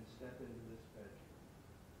then step into this bedroom.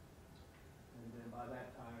 And then by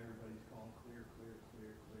that time, everybody's calling clear, clear,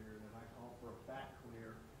 clear, clear. And then I call for a back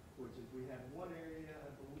clear, which is we had one area, I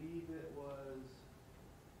believe it was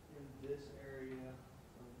in this area.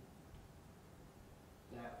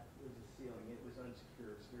 That was a ceiling. It was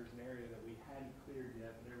unsecured. So there's an area that we hadn't cleared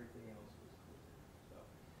yet, but everything else was cleared. So,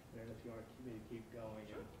 and if you want me to keep going.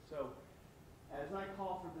 Sure. So, as I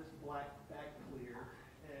call for this black back clear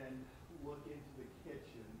and look into the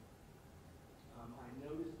kitchen, I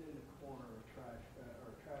noticed in the corner a trash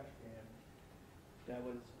can that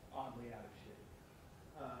was oddly out of shape.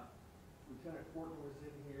 Lieutenant Portman was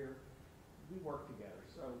in here. We work together,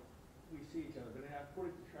 so we see each other. But I put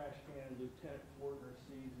it in the trash can. Lieutenant Portman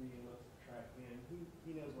sees me and looks at the trash can.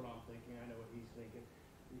 He knows what I'm thinking. I know what he's thinking.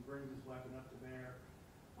 He brings his weapon up to bear.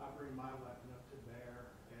 I bring my weapon up to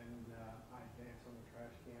bear, and I advance on the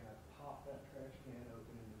trash can. I pop that trash can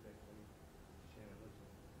open, and the victim, Channon, was in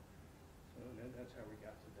there. So that's how we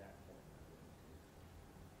got to that point.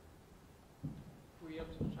 Were you able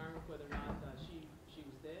to determine whether or not she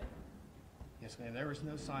was dead? Yes, ma'am. There was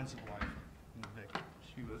no signs of life in the victim.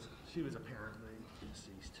 She was apparently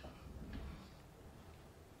deceased.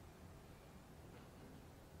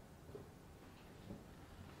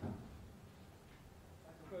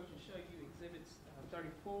 I propose to show you exhibits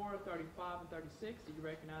 34, 35, and 36. Do you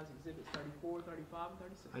recognize exhibits 34, 35, and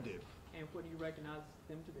 36? I do. And what do you recognize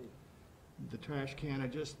them to be? The trash can I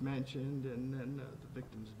just mentioned, and then the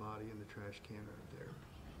victim's body in the trash can right there.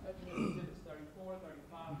 Exhibits 34,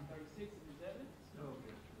 35, and 36 in this evidence. No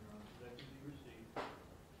objection, Your Honor. That can be received.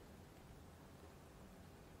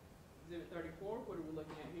 Exhibit 34, what are we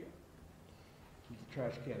looking at here? The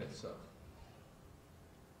trash can itself.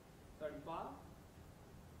 35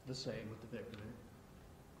 The same with the victim there.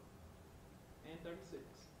 and 36.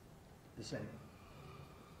 The same.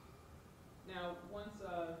 Now, once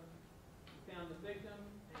you found the victim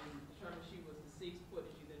and determined she was deceased, what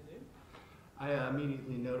did you then do? I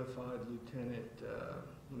immediately notified Lieutenant,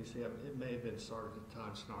 let me see, it may have been Sergeant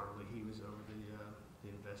Tom Snarley. He was over the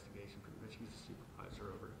investigation, pretty much. He's the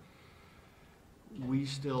supervisor over it. We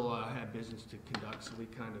still had business to conduct, so we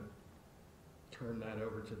kind of turned that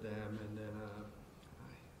over to them. And then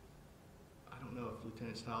I don't know if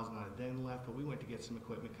Lieutenant Stiles and I then left, but we went to get some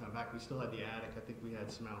equipment, come back. We still had the attic. I think we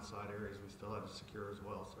had some outside areas we still had to secure as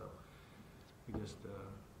well. So we just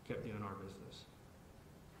kept doing our business.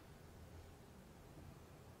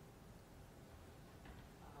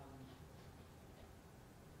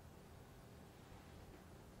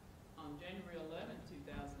 On January 11,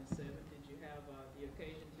 2007, did you have the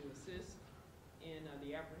occasion to assist in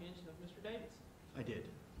the apprehension of Mr. Davidson? I did.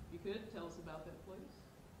 You could tell us about that, please.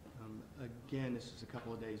 Again, this is a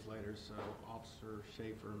couple of days later, so Officer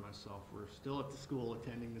Schaefer and myself were still at the school,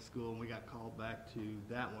 attending the school, and we got called back to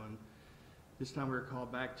that one. This time we were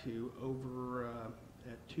called back to over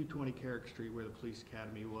at 220 Carrick Street, where the police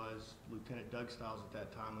academy was. Lieutenant Doug Stiles at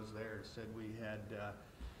that time was there and said we had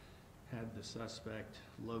the suspect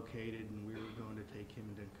located and we were going to take him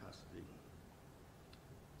into custody.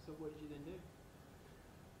 So what did you then do?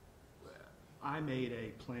 I made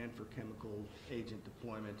a plan for chemical agent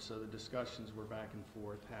deployment, so the discussions were back and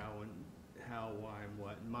forth, how, why, and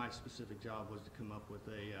what. And my specific job was to come up with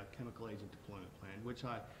a chemical agent deployment plan, which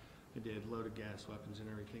I did, loaded gas, weapons, and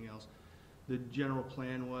everything else. The general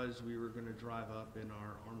plan was we were going to drive up in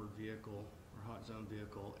our armored vehicle, our hot zone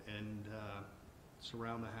vehicle, and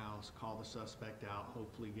surround the house, call the suspect out,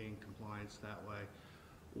 hopefully gain compliance that way,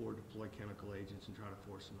 or deploy chemical agents and try to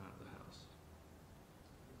force him out of the house.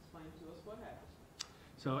 Explain to us what happened.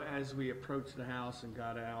 So as we approached the house and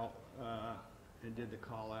got out and did the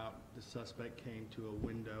call out, the suspect came to a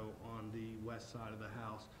window on the west side of the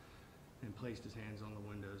house and placed his hands on the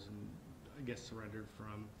windows and I guess surrendered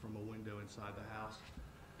from a window inside the house.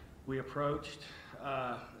 We approached,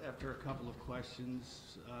 after a couple of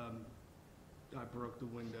questions, I broke the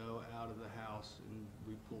window out of the house and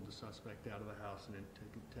we pulled the suspect out of the house and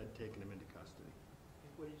had taken him into custody.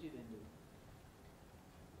 And what did you then do?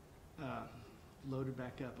 Loaded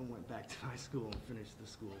back up and went back to my school and finished the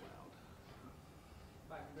school out.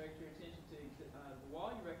 If I can direct your attention to the wall,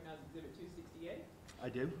 you recognize Exhibit 268. I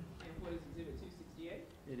do. And what is Exhibit 268?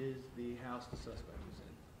 It is the house the suspect was in.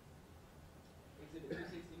 Exhibit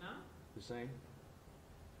 269? The same?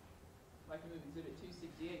 I'd like to move exhibit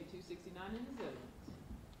 268 and 269 into evidence.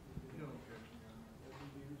 No objection, Your Honor. That will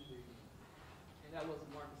be received. And that was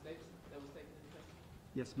Marcus Davidson that was taken into custody.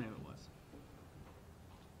 Yes, ma'am, it was.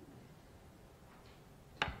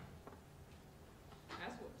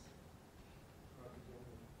 Ask what's.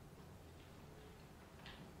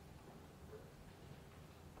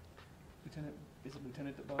 Lieutenant, is it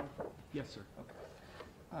Lieutenant DeBow? Yes, sir. Okay.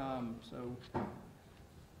 So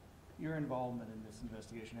your involvement in this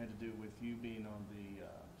investigation had to do with you being on the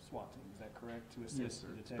SWAT team, is that correct? To assist the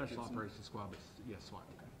detectives? Special Operations Squad, but yes, SWAT.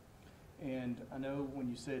 Okay. And I know when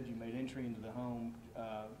you said you made entry into the home,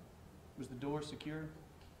 was the door secure?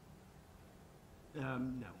 No.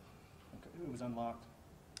 Okay. It was unlocked?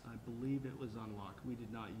 I believe it was unlocked. We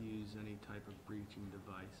did not use any type of breaching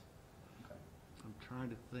device. Okay. I'm trying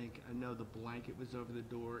to think. I know the blanket was over the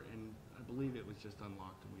door, and I believe it was just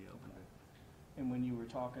unlocked and we opened it. And when you were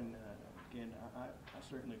talking, again, I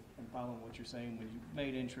certainly am following what you're saying. When you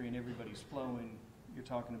made entry and everybody's flowing, you're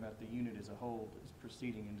talking about the unit as a whole that's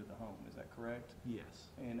proceeding into the home. Is that correct? Yes.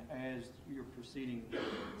 And as you're proceeding,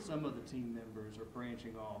 some of the team members are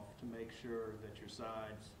branching off to make sure that your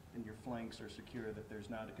sides and your flanks are secure, that there's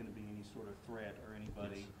not going to be any sort of threat or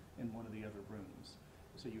anybody in one of the other rooms.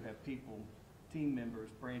 So you have people, team members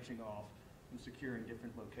branching off and securing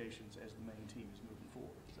different locations as the main team is moving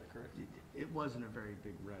forward. Is that correct? It wasn't a very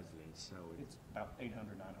big residence, so It's about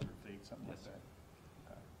 800, 900 feet, something like Yes. that.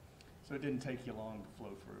 Okay. So it didn't take you long to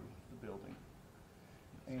flow through the building.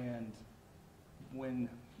 And when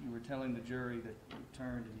you were telling the jury that you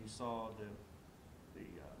turned and you saw the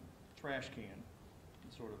trash can,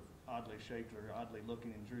 sort of oddly shaped or oddly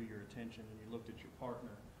looking, and drew your attention, and you looked at your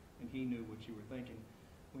partner, and he knew what you were thinking.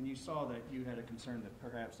 When you saw that, you had a concern that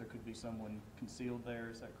perhaps there could be someone concealed there,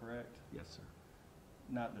 is that correct? yes, sir.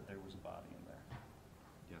 Not that there was a body in there.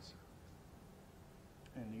 Yes,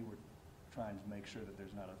 sir. And you were trying to make sure that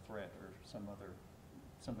there's not a threat or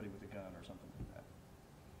somebody with a gun or something like that.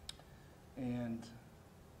 And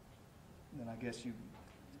then I guess you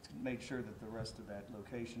made sure that the rest of that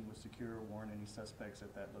location was secure, weren't any suspects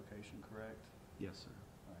at that location, correct? Yes, sir.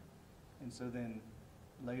 Right. And so then,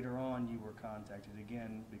 later on, you were contacted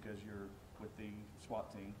again because you're with the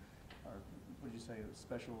SWAT team, or what did you say,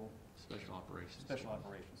 Special Operations. Special Squad.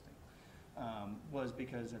 Operations team, was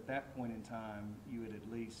because at that point in time, you had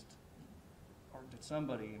at least, or did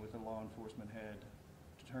somebody with a law enforcement had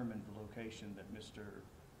determined the location that Mr.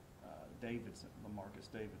 Davidson,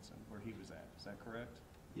 Lamarcus Davidson, where he was at. Is that correct?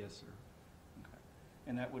 Yes, sir. Okay.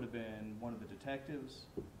 And that would have been one of the detectives?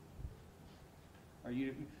 Or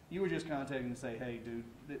you were just contacting to say, hey, dude,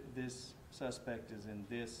 this suspect is in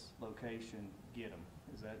this location, get him.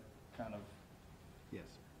 Is that kind of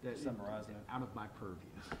Yes. summarizing it? Out of my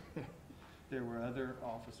purview. There were other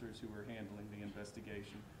officers who were handling the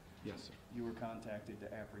investigation. Yes, sir. You were contacted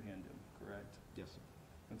to apprehend him, correct? Yes, sir.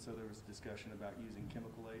 And so there was discussion about using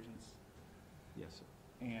chemical agents. Yes, sir.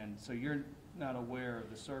 And so you're not aware of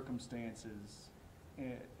the circumstances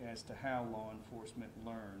as to how law enforcement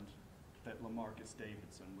learned that Lamarcus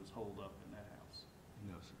Davidson was holed up in that house?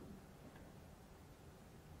 No, sir.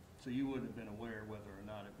 So you wouldn't have been aware whether or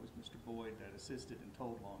not it was Mr. Boyd that assisted and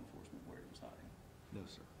told law enforcement where he was hiding? No,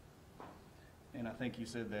 sir. And I think you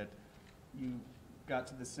said that you got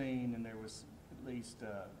to the scene and there was at least,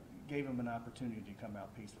 gave him an opportunity to come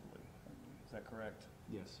out peacefully. Is that correct?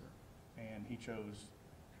 Yes, sir. And he chose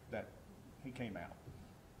that, he came out.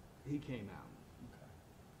 He came out. Okay.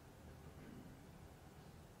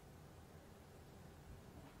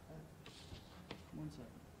 One second.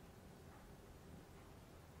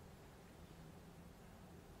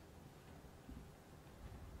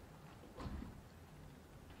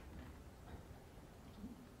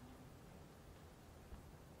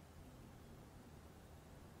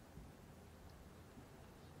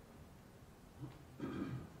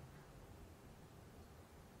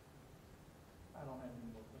 I don't have any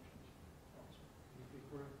more questions.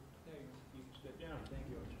 You can step down. Thank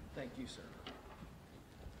you, Officer. Thank you, sir.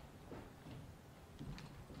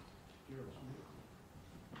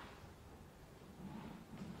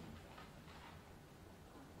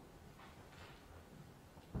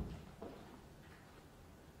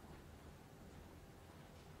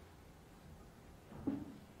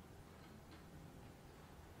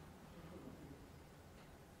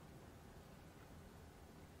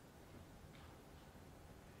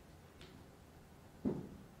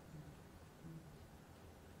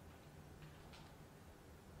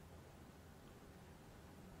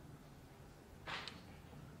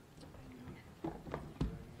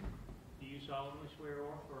 Do you solemnly swear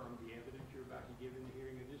or affirm the evidence you're about to give in the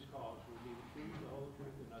hearing of this cause will be the truth, the whole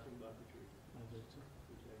truth, and nothing but the truth? I do, sir.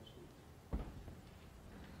 Please have a seat.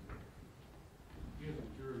 Give the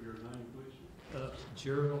jury your name, please, sir.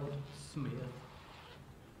 Gerald Smith.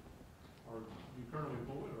 Are you currently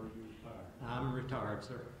employed or are you retired? I'm retired,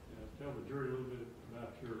 sir. Tell the jury a little bit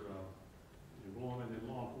about your involvement in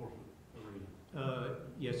law enforcement arena.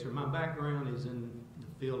 Yes, sir. My background is in the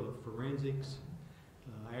field of forensics,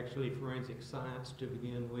 actually forensic science to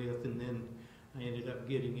begin with, and then I ended up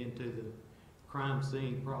getting into the crime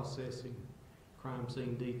scene processing, crime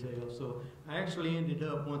scene detail. So I actually ended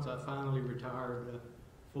up, once I finally retired,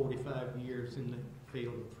 45 years in the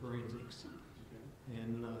field of forensics. Okay.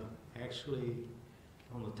 And actually,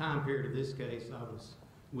 on the time period of this case, I was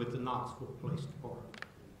with the Knoxville Police Department.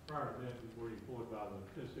 Prior to that, you were employed by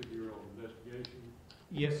the Tennessee Bureau of Investigation.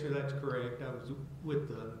 Yes, sir, that's correct. I was with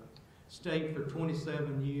the state for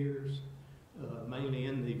 27 years, mainly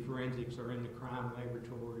in the forensics or in the crime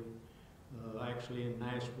laboratory, actually in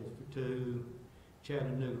Nashville for 2,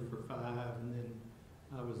 Chattanooga for 5, and then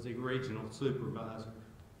I was the regional supervisor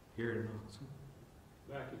here in Knoxville.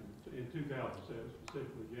 Back in 2007,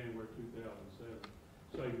 specifically January 2007,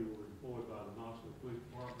 say you were employed by the Knoxville Police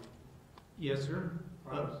Department. Yes, sir.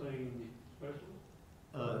 Crime scene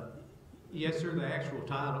specialist? Yes, sir. The actual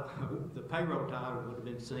title, the payroll title would have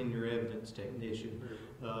been senior evidence technician.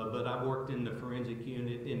 But I worked in the forensic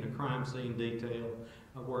unit in the crime scene detail.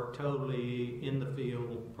 I worked totally in the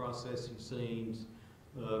field, processing scenes,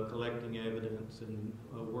 collecting evidence, and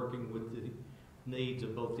working with the needs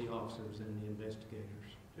of both the officers and the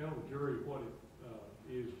investigators. Tell the jury what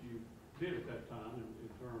it is you did at that time in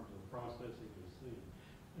terms of processing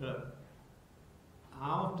the scene. I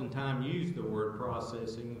oftentimes use the word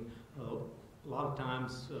processing. A lot of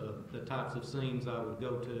times, the types of scenes I would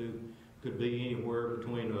go to could be anywhere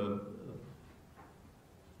between a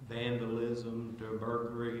vandalism to a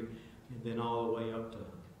burglary, and then all the way up to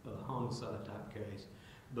a homicide type case.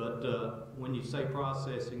 But when you say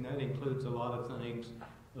processing, that includes a lot of things.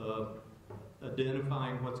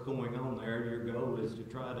 Identifying what's going on there. Your goal is to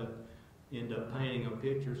try to end up painting a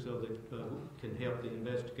picture so that can help the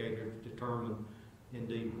investigators determine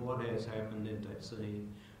indeed what has happened in that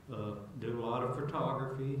scene. Do a lot of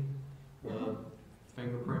photography,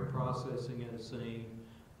 fingerprint processing at a scene.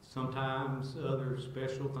 Sometimes other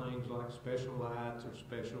special things like special lights or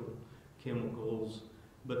special chemicals.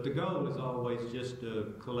 But the goal is always just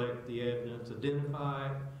to collect the evidence, identify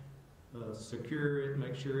it, secure it,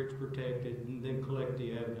 make sure it's protected, and then collect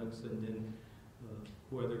the evidence, and then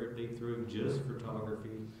whether it be through just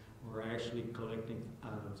photography or actually collecting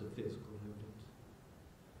items of physical evidence.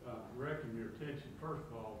 Directing your attention, first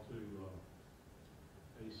of all, to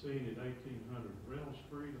a scene at 1800 Reynolds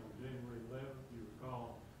Street on January 11th. You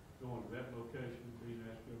recall going to that location, being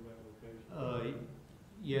asked to go to that location?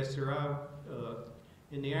 Yes, sir.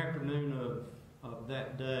 In the afternoon of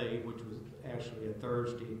that day, which was actually a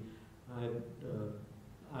Thursday,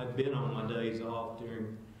 I'd been on my days off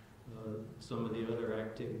during some of the other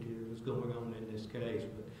activity that was going on in this case.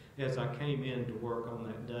 But as I came in to work on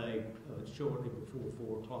that day, shortly before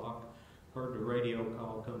 4 o'clock, heard the radio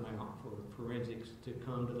call come out for forensics to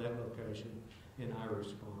come to that location, and I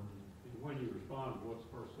responded. And when you responded, what's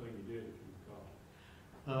the first thing you did if you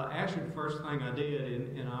recall? Actually, the first thing I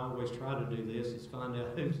did, and I always try to do this, is find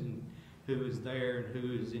out who is there and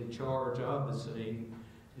who is in charge of the scene,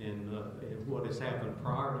 and what has happened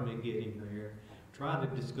prior to me getting there. Try to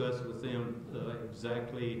discuss with them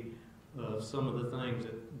exactly some of the things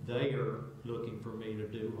that they are looking for me to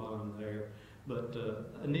do while I'm there. But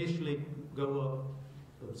initially, go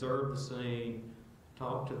up, observe the scene,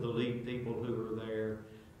 talk to the lead people who are there,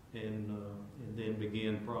 and then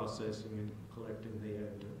begin processing and collecting the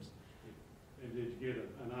evidence. And did you get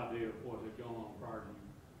an idea of what had gone on prior to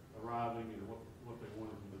you arriving and what they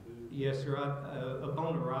wanted you to do? Yes, sir.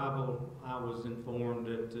 Upon arrival, I was informed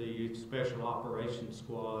that the Special Operations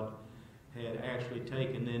Squad had actually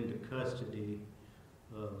taken into custody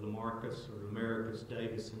Lamarcus or Americus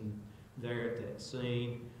Davison there at that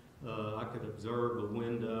scene. I could observe a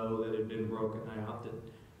window that had been broken out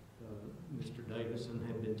that Mr. Davison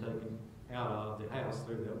had been taken out of the house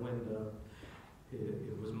through that window.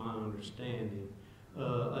 It was my understanding.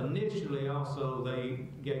 Initially, also, they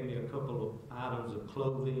gave me a couple of items of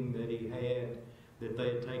clothing that he had that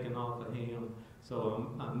they had taken off of him.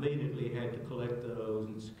 So I immediately had to collect those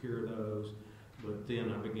and secure those, but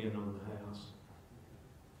then I began on the house.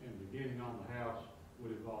 And beginning on the house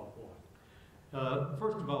would involve what?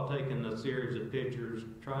 First of all, taking a series of pictures,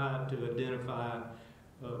 try to identify,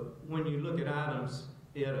 when you look at items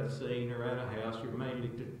at a scene or at a house, you're mainly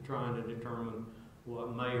trying to determine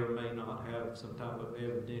what may or may not have some type of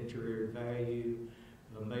evidentiary value.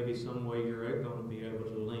 Maybe some way you're going to be able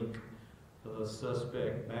to link a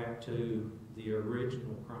suspect back to the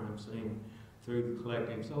original crime scene through the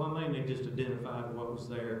collecting. So I mainly just identified what was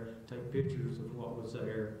there, take pictures of what was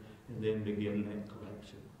there, and then begin that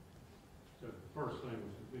collection. So the first thing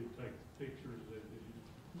was to be take pictures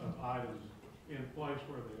of items in place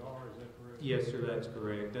where they are, is that correct? Yes, sir, that's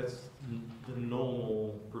correct. That's the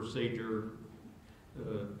normal procedure,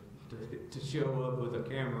 to show up with a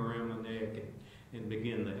camera around my neck and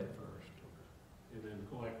begin that first. And then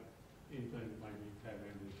collect anything that might be have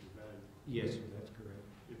ammunition value. Yes, sir, that's correct.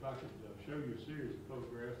 If I could show you a series of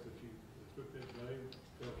photographs that you took that day,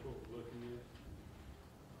 tell us what we're looking at.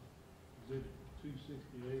 Exhibit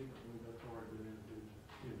 268, I believe that's already been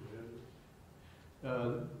into evidence.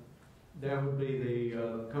 That would be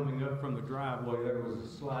the, coming up from the driveway, there was a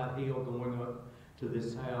slight hill going up to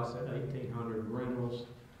this house at 1800 Reynolds.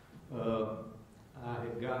 I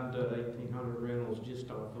had gotten to 1800 Reynolds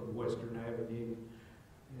just off of Western Avenue.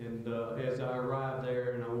 And as I arrived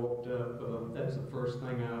there and I walked up, that's the first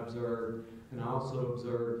thing I observed. And I also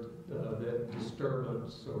observed that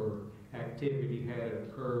disturbance or activity had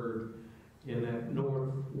occurred in that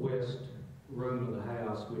northwest room of the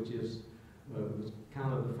house, which is was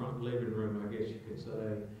kind of the front living room, I guess you could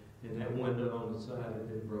say. And that window on the side had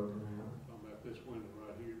been broken out. Talking about this window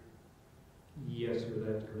right here. Yes, sir,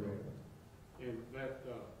 that's correct. And that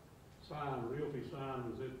sign, realty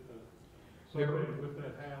sign, was it associated with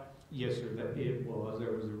that house? Yes, sir, that it was.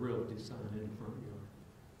 There was a realty sign in the front yard.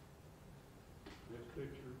 Next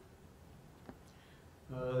picture.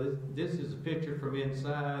 This is a picture from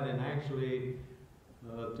inside, and actually,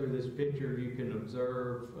 through this picture, you can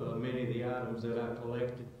observe many of the items that I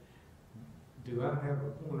collected. Do I have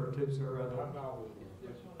a pointer too, sir? I don't.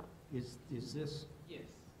 Is this? Yes.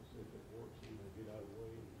 See if it works. You know, get out of the way.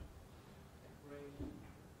 Ray,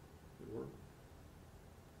 It work?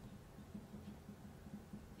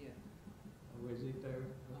 yeah. Oh, is it there?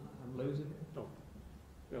 I'm losing it. Oh,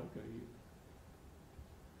 yeah, okay.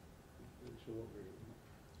 Show up here.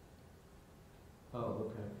 Oh,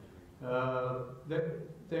 okay.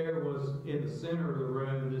 There was in the center of the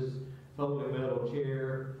room this folding metal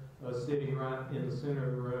chair sitting right in the center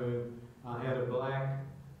of the room. I had a black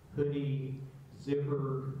hoodie,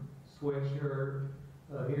 zippered sweatshirt.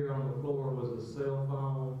 Here on the floor was a cell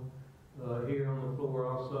phone. Here on the floor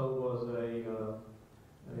also was a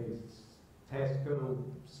Tasco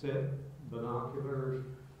set binoculars.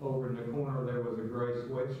 Over in the corner there was a gray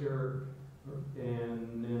sweatshirt,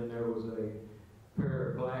 and then there was a pair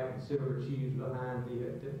of black and silver shoes behind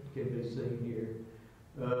it that can be seen here.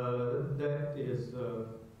 That is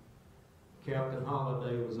Captain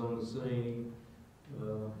Holliday was on the scene.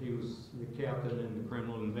 He was the captain in the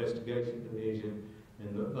Criminal Investigation Division,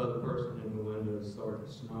 and the other person in the window is Sergeant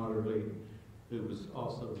Snodderly, who was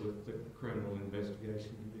also with the Criminal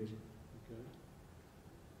Investigation Division. Okay.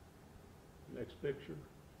 Next picture.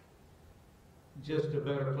 Just a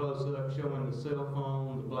better close-up showing the cell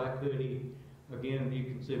phone, the black hoodie. Again, you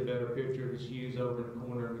can see a better picture of the shoes over in the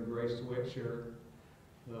corner and the gray sweatshirt,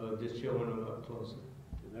 just showing them up closer.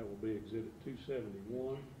 And that will be exhibit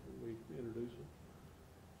 271 when we introduce it.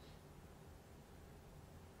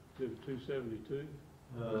 Exhibit 272.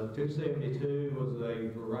 272 was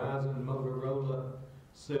a Verizon Motorola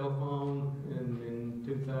cell phone, and in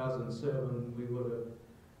 2007 we would have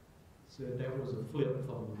said that was a flip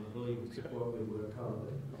phone, I believe is what we would have called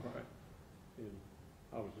it. All right. And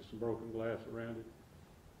obviously some broken glass around it.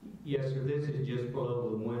 Yes, sir, this is just below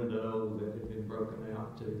the window that had been broken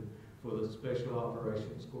out for the Special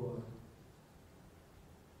Operations Squad.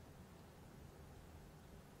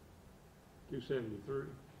 273.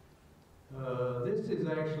 This is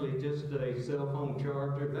actually just a cell phone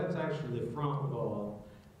charger. That's actually the front wall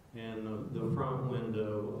and the front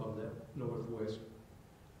window of that northwest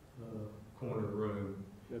corner room.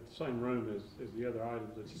 That's the same room as the other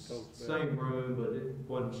items that you told us about? Same room, but it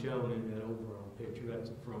wasn't shown in that overall picture. That's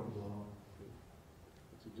the front wall.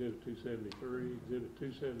 That's exhibit 273, exhibit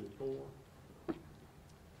 274.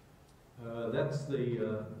 That's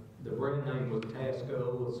the brand name was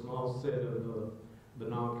Tasco, a small set of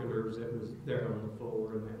binoculars that was there on the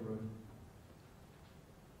floor in that room.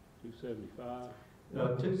 275.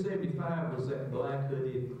 275 was that black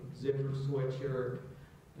hooded zipper sweatshirt,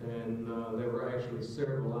 and there were actually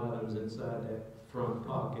several items inside that front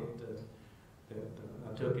pocket that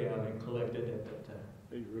I took out and collected at that time.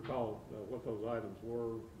 Do you recall what those items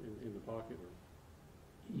were in the pocket? Or?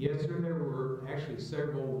 Yes, sir, there were actually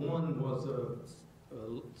several. One was a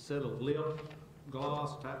set of lip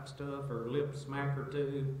gloss type stuff or lip smacker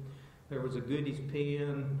tube. There was a goodies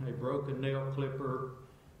pen, a broken nail clipper,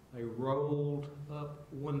 a rolled up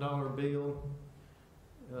 $1 bill,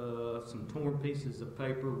 some torn pieces of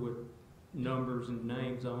paper with numbers and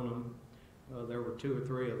names on them. There were 2 or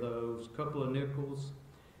 3 of those, a couple of nickels,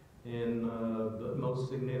 and but most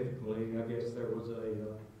significantly, I guess there was a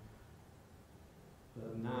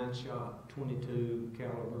 9-shot, 22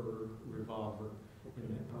 caliber revolver in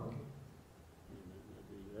that pocket.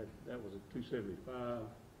 That was a 275,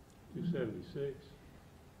 276.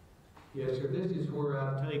 Yes, sir. This is where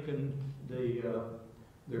I've taken the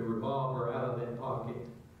revolver out of that pocket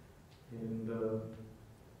and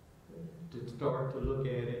to start to look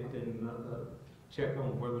at it and check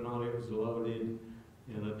on whether or not it was loaded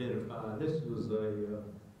and identify. This was a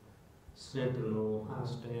Sentinel high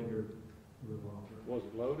standard revolver. Was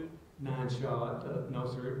it loaded? 9-shot. No,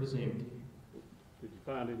 sir. It was empty. Did you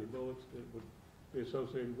find any bullets that would be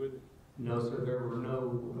associated with it? No, sir. There were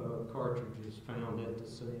no cartridges found at the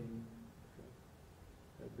scene.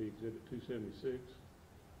 That'd be exhibit 276,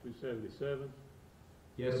 277.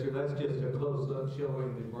 Yes, sir, that's just a close-up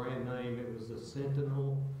showing the brand name. It was a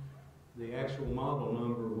Sentinel. The actual model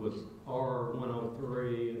number was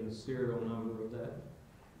R103, and the serial number of that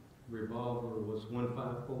revolver was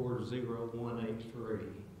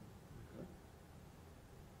 1540183.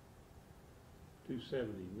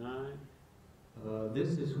 279.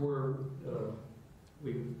 This is where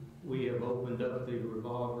we have opened up the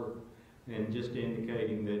revolver and just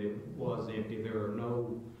indicating that it was empty. There are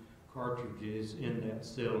no cartridges in that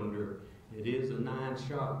cylinder. It is a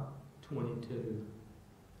 9-shot, 22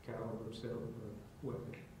 caliber cylinder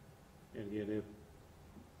weapon. And again,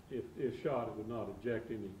 if shot, it would not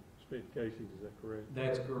eject any spent casings. Is that correct?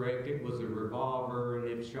 That's correct. It was a revolver, and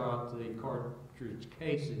if shot, the cartridge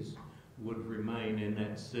cases would remain in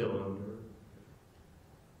that cylinder.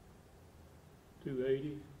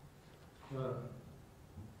 280.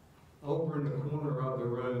 Over in the corner of the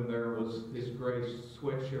room, there was this gray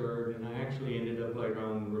sweatshirt, and I actually ended up later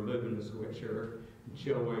on removing the sweatshirt and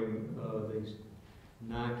showing these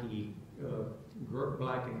Nike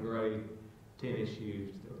black and gray tennis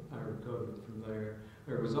shoes that I recovered from there.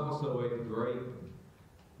 There was also a grape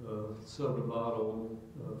soda bottle,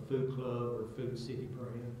 Food Club or Food City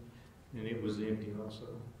brand, and it was empty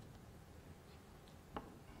also.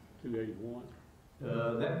 281.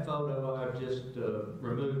 That photo, I've just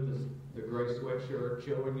removed the gray sweatshirt,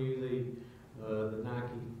 showing you the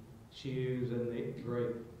Nike shoes and the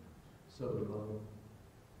grape soda bottle.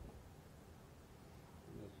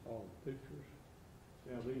 And that's all the pictures.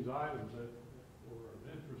 Now, these items that were of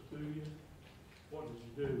interest to you, what did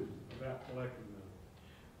you do about collecting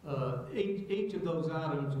them? Each of those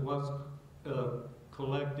items was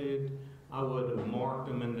collected. I would have marked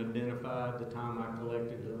them and identified the time I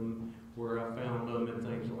collected them, where I found them and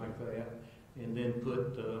things like that, and then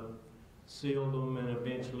sealed them, and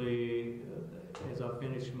eventually, as I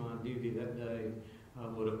finished my duty that day, I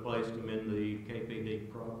would have placed them in the KPD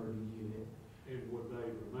property unit. And would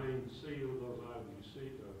they remain sealed, those items you see,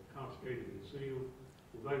 confiscated and sealed,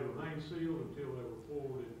 would they remain sealed until they were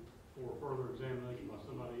forwarded for further examination by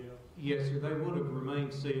somebody else? Yes, sir, they would have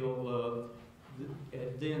remained sealed.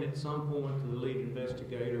 Then at some point, the lead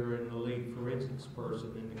investigator and the lead forensics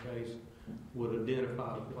person in the case would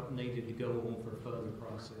identify what needed to go on for further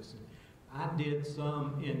processing. I did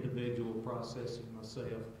some individual processing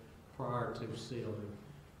myself prior to sealing,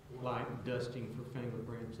 like dusting for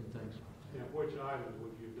fingerprints and things like that. Now, which items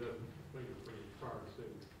would you dust for fingerprints prior to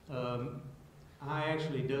sealing? I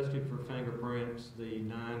actually dusted for fingerprints the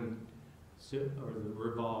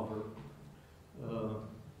revolver.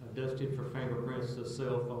 I dusted for fingerprints the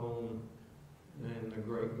cell phone and the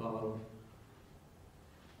grape bottle.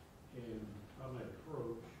 And I may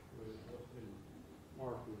approach with what's been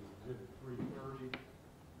marked with exhibit 330.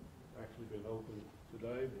 Actually been opened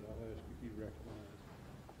today, but I'll ask if you recognize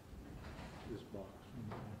this box.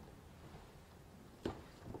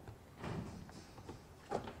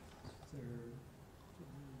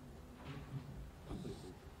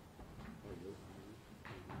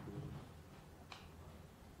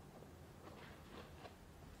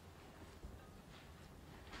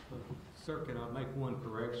 Sir, can I make one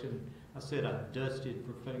correction? I said I dusted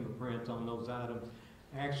for fingerprints on those items.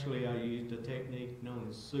 Actually, I used a technique known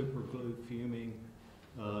as super glue fuming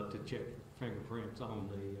to check for fingerprints on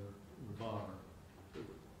the revolver.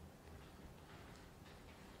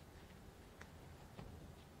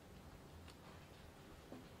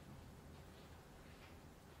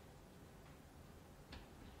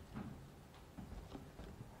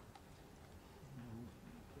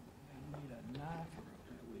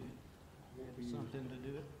 Something to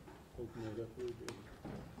do it. Open that up a little bit.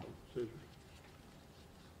 Scissors.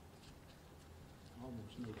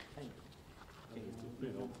 Almost need paint. It's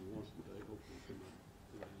been open once today. Hopefully it can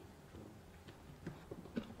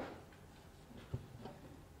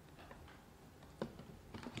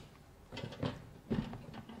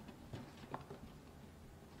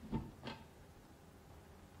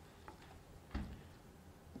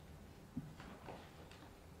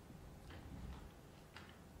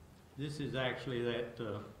This is actually that,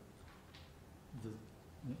 the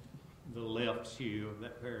left shoe of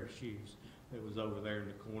that pair of shoes that was over there in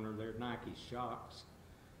the corner. They're Nike Shocks.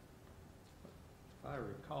 If I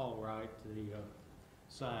recall right, the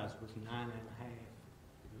size was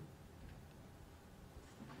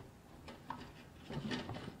 9.5.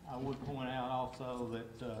 I would point out also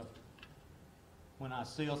that when I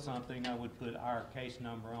seal something, I would put our case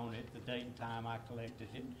number on it, the date and time I collected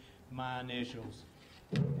it, my initials,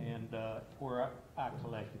 and where I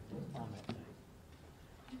collected it on that day.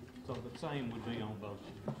 So the same would be on both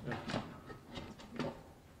shoes.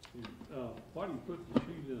 Why do you put the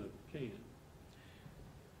shoes in a can?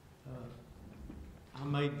 I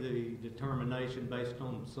made the determination based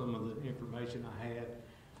on some of the information I had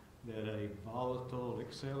that a volatile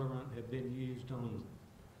accelerant had been used on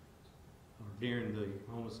or during the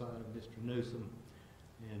homicide of Mr. Newsom.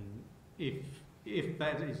 And if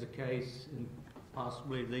that is the case, and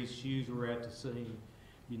possibly these shoes were at the scene,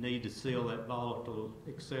 you need to seal that volatile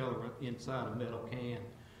accelerant inside a metal can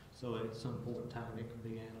so that at some point in time it can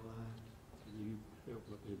be analyzed. You help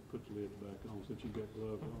put the lid back on since you got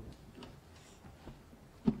gloves on.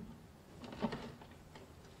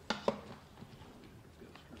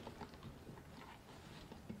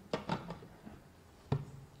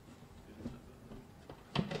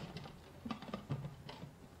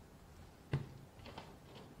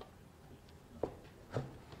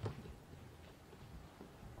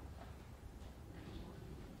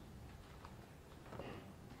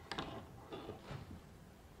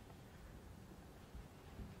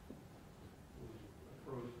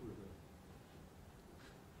 Approach with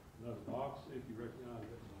another box if you recognize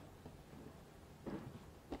that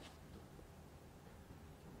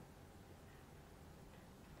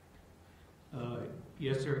box.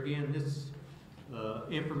 Yes, sir. Again, this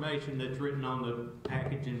information that's written on the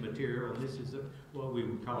packaging material, this is what we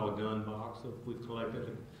would call a gun box. So if we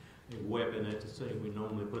collected a weapon at the scene, we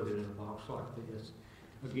normally put it in a box like this.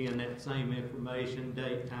 Again, that same information,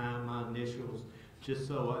 date, time, my initials, just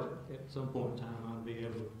so at some point in time I'll be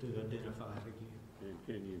able to identify it again. And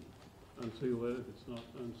can you unseal that if it's not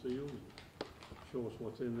unsealed? Show us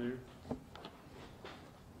what's in there.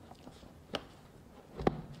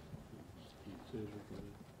 Scissors for that.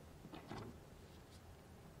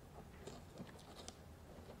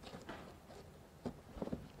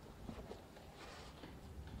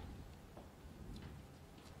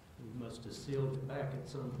 We must have sealed it back at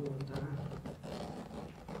some point in time.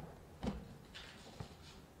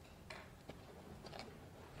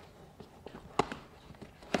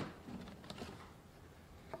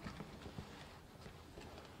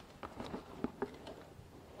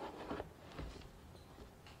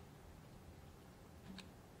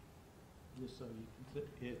 Just so you can,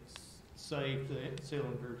 it's safe, the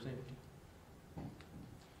cylinder's empty.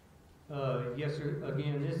 Yes, sir.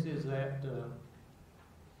 Again, this is that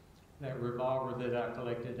revolver that I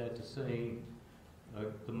collected at the scene.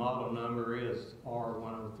 The model number is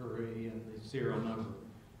R103 and the serial number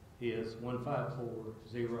is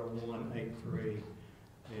 1540183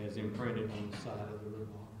 as imprinted on the side of the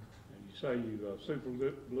revolver. And you say you super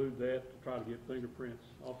glued that to try to get fingerprints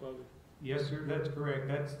off of it? Yes, sir, that's correct.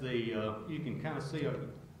 That's the, you can kind of see a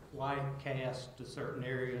white cast to certain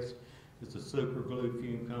areas. It's a super glue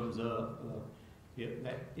fume comes up.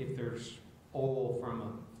 If there's oil from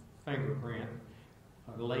a fingerprint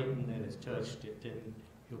latent that has touched it, then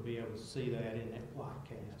you'll be able to see that in that white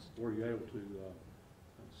cast. Were you able to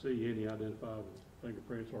see any identifiable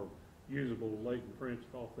fingerprints or usable latent prints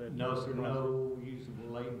off that? No, sir, no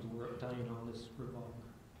usable latents were obtained on this revolver.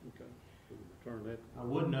 Okay, so we'll return that. I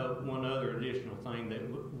would note one other additional thing that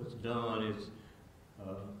was done is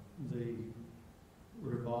the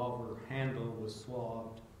revolver handle was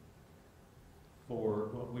swabbed for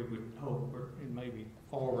what we would hope and maybe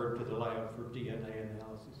forward to the lab for DNA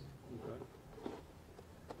analysis. Okay.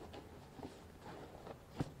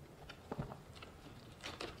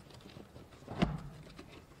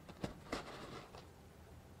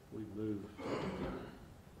 We move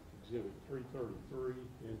exhibit 333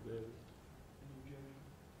 into that. Any objection?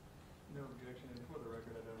 No objection, and for the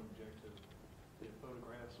record, I don't object to the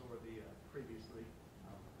photographs or the previously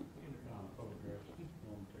interviewed Photographs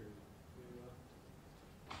momentarily.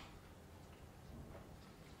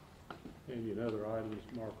 And another item is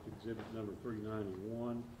marked exhibit number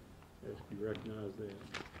 391. Ask you recognize that.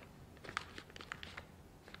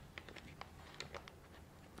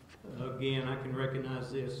 Again, I can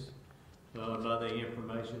recognize this by the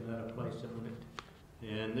information that I placed on it.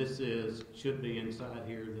 And this should be inside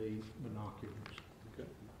here, the binoculars. Okay.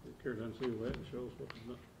 Care to unseal that and show us what the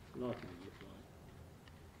binoculars look like?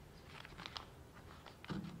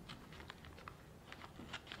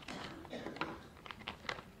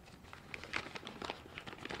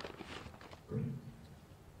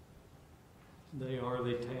 They are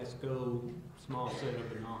the Tasco small set of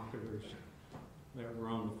binoculars that were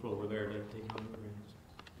on the floor there at 1800 grams.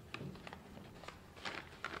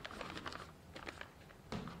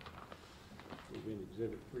 We've been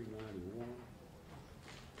exhibit 391.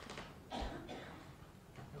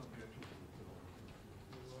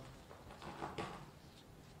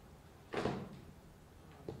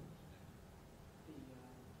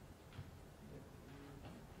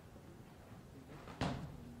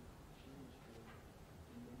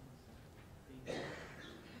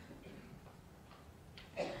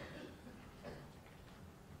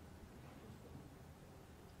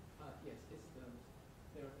 Yes, it's the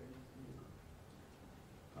therapy.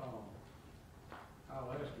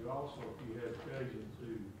 I'll ask you also if you had occasion to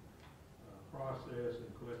process and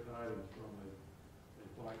collect items from a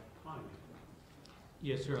white Pontiac.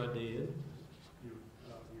 Yes, sir, I did. Your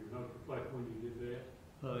notes reflect when you did that?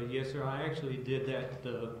 Yes, sir, I actually did that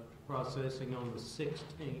processing on the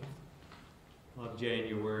 16th of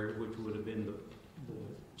January, which would have been the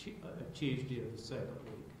Tuesday of the second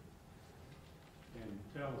week. And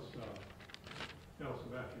tell us about your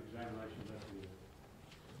examination of that vehicle.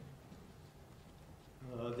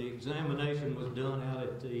 The examination was done out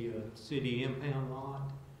at the city impound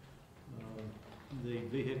lot. The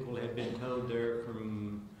vehicle had been towed there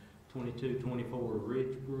from 2224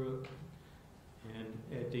 Ridgebrook, and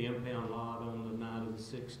at the impound lot on the night of the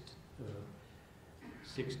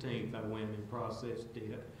 16th, I went and processed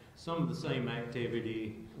it. Some of the same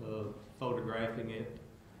activity, photographing it,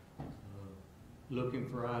 looking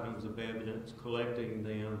for items of evidence, collecting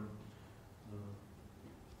them,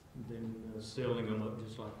 then sealing them up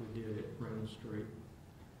just like we did at Reynolds Street.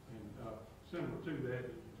 And similar to that,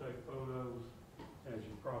 did you take photos as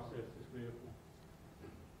you processed this vehicle?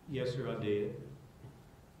 Yes, sir, I did.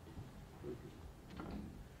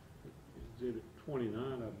 Exhibit 29,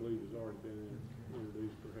 I believe, has already been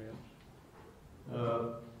introduced, perhaps.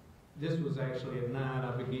 This was actually at night.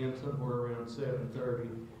 I began somewhere around 7:30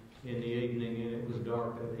 in the evening, and it was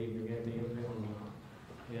dark that evening at the impound lot.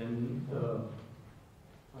 And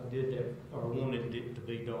I did that, or wanted it to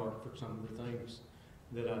be dark for some of the things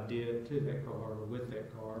that I did to that car or with that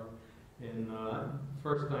car. And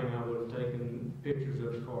first thing, I would have taken pictures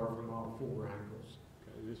of the car from all four angles.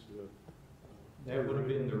 Okay, this is That would have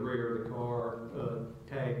been the rear of the car,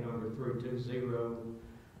 tag number 320,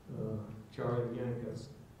 Charlie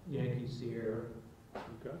Yankee Sierra.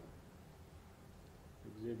 okay.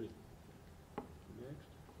 Exhibit next,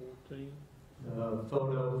 14.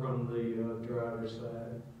 Photo from the driver's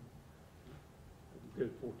side.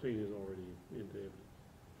 Exhibit 14 is already into evidence.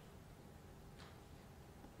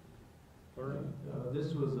 30.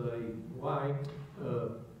 This was a white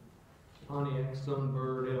Pontiac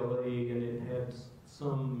Sunbird LE, and it had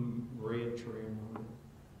some red trim on it.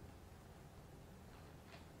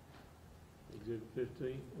 Exhibit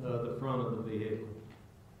 15. The front of the vehicle.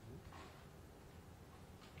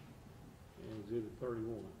 And exhibit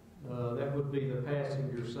 31. That would be the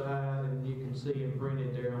passenger side, and you can see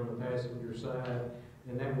imprinted there on the passenger side,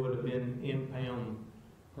 and that would have been impound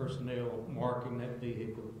personnel marking that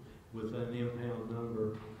vehicle with an impound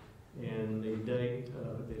number and the date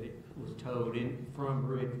that it was towed in from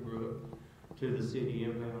Ridgebrook to the city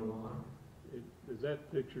impound lot. Does that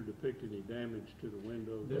picture depict any damage to the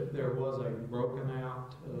windows? There was a broken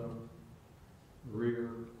out rear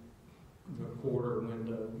quarter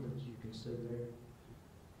window, as you can see there.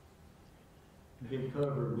 Been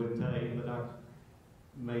covered with tape, but I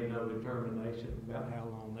made no determination about how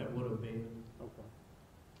long that would have been. Okay.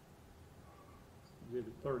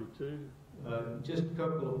 Exhibit 32. Just a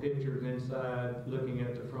couple of pictures inside, looking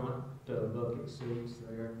at the front bucket seats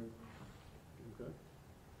there. Okay.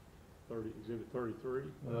 Exhibit 33.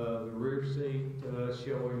 The rear seat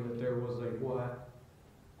showing that there was a white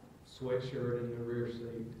sweatshirt in the rear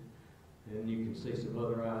seat. And you can see some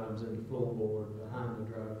other items in the floorboard behind the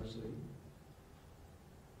driver's seat.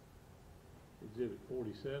 Exhibit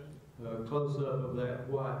 47. Close-up of that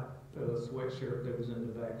white sweatshirt that was in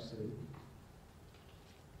the back seat.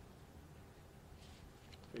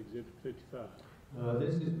 Exhibit 55.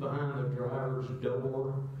 This is behind the driver's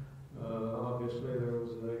door. Obviously, there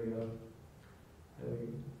was a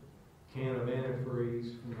can of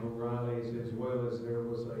antifreeze from O'Reilly's, as well as there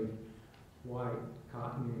was a white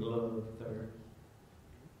cotton glove there.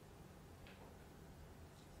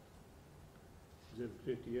 Exhibit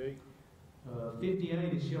 58.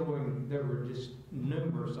 58 is showing there were just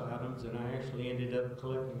numerous items, and I actually ended up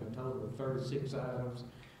collecting a total of 36 items.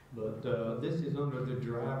 But this is under the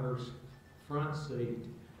driver's front seat.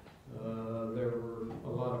 There were a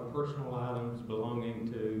lot of personal items belonging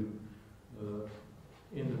to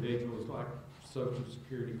individuals like social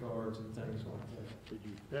security cards and things like that. Did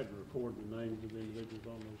you have to record the names of the individuals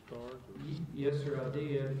on those cards? Or? Yes, sir, I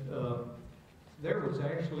did. There was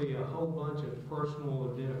actually a whole bunch of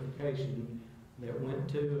personal identification that went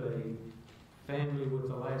to a family with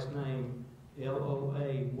the last name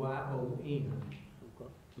Loayon, Okay.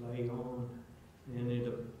 Layon,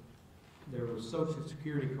 and there were social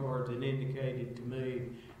security cards that indicated to me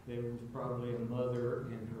there was probably a mother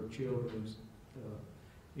and her children's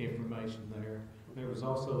information there. There was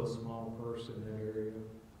also a small purse in that area,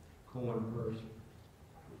 coin purse.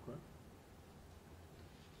 Okay.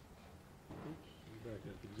 Oops, you're back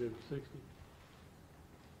at Exhibit 60.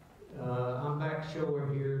 I'm back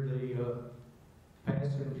showing here the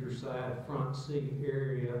passenger side front seat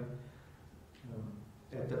area.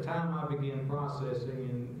 At the time I began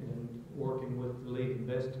processing and working with the lead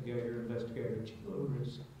investigator, Investigator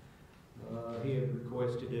Childress, he had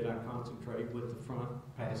requested that I concentrate with the front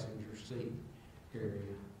passenger seat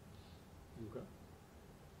area. Okay.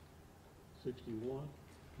 61.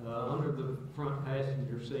 Under the front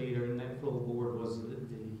passenger seat, or in that floorboard, was the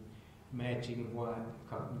matching white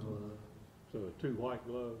cotton glove. So 2 white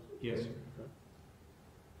gloves. Yes, sir. Okay.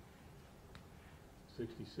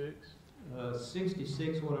 66.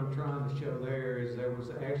 66, what I'm trying to show there is there was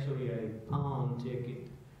actually a pawn ticket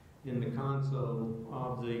in the console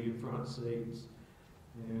of the front seats.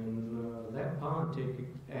 And that pawn ticket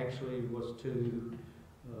actually was to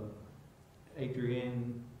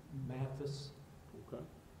Adrienne Mathis. Okay.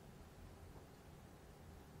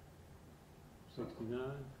 69.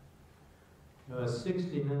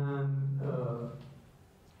 69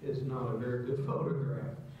 is not a very good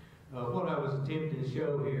photograph. What I was attempting to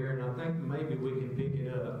show here, and I think maybe we can pick it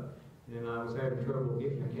up, and I was having trouble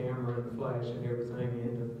getting the camera and the flash and everything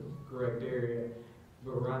into the correct area,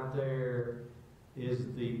 but right there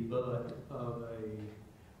is the butt of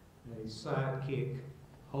a sidekick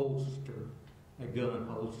holster, a gun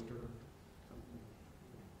holster.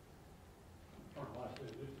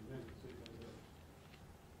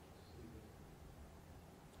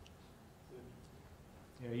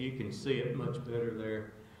 Yeah, you can see it much better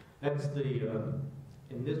there. That's the,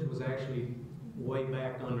 and this was actually way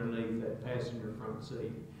back underneath that passenger front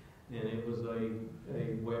seat, and it was a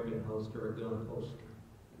weapon holster, a gun holster.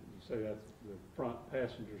 You say that's the front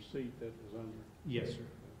passenger seat that was under? Yes, sir.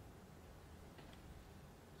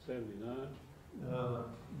 79.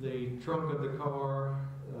 The trunk of the car,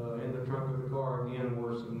 in the trunk of the car again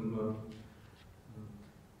were some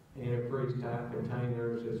antifreeze type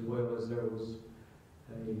containers, as well as there was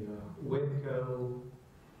a Wetco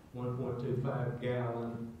 1.25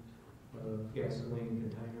 gallon gasoline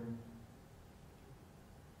container.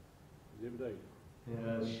 Exhibit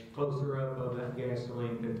 8. Closer up of that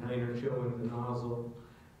gasoline container showing the nozzle,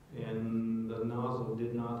 and the nozzle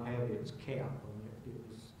did not have its cap on it. It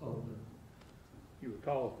was open. You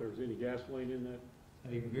recall if there was any gasoline in that?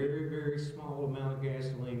 A very, very small amount of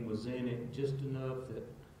gasoline was in it, just enough that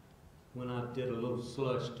when I did a little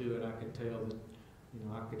slush to it, I could tell that, you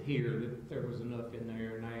know, I could hear that there was enough in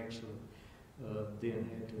there, and I actually then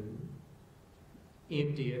had to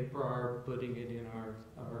empty it prior to putting it in our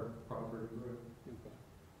property room. Okay.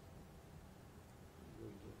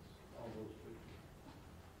 All those pictures.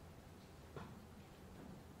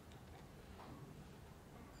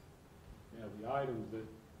 Now, the items that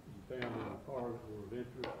you found in the cars were of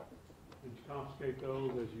interest. Did you confiscate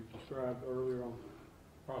those as you described earlier on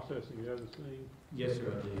processing the other scene? Yes, sir,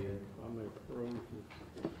 I did. I may approach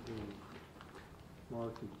the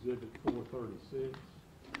marked exhibit 436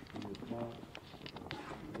 in this box.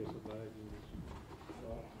 I guess a bag in this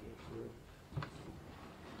box. That's correct.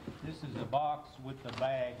 This is a box with the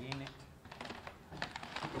bag in it.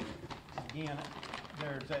 Again,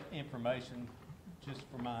 there's that information just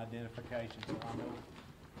for my identification, so I know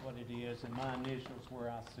what it is, and my initials where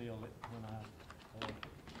I seal it when I collect it.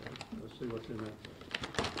 Let's see what's in that.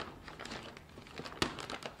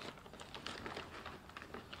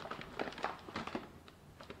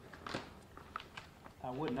 I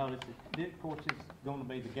would notice that, this, of course, is going to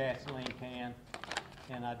be the gasoline can,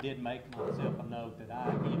 and I did make myself a note that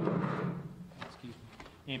I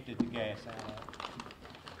emptied the gas out of it.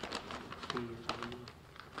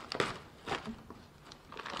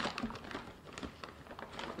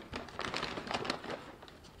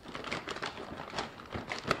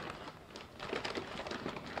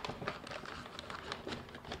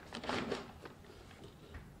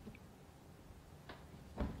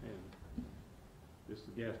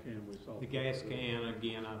 The gas can we saw. The gas can,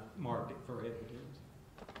 again, I marked it for evidence.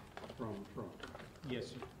 From the trunk. Yes,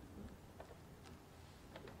 sir.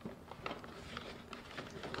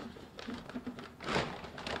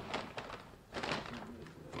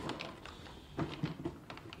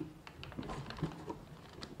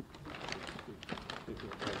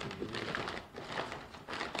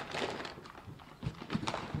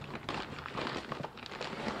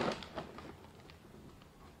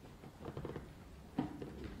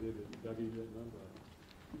 give you that number?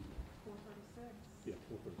 436. Yeah,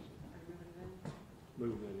 436. I remember that.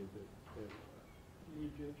 Moving that into, Any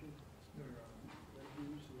objection? No, Your Honor.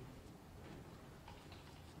 Thank you, Steve.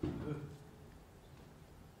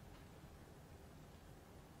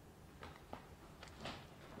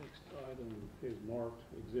 next item is marked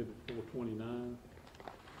Exhibit 429.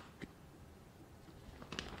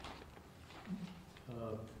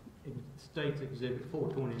 It states Exhibit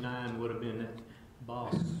 429 would have been that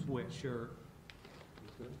Boss sweatshirt.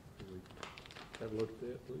 Okay, can we have a look at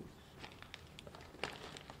that, please?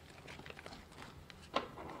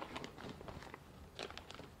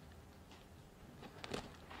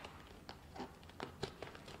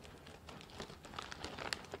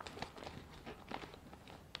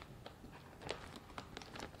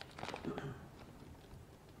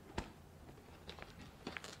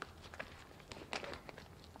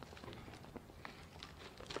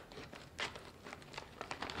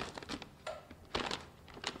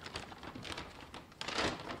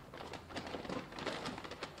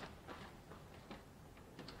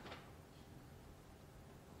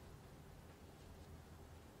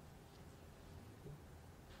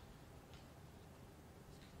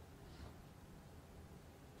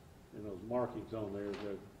 And those markings on there,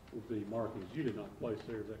 that would be markings you did not place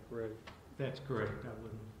there, is that correct? That's correct, I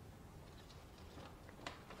wouldn't.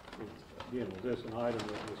 Again, was this an item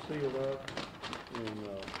that was sealed up and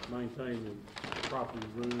maintained in property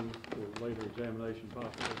room for later examination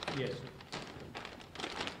possibly? Yes, sir.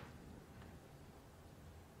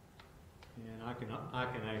 And I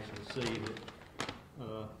can actually see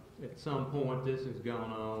that, at some point this has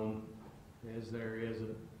gone on, as there is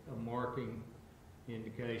a marking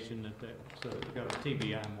indication that so it's got a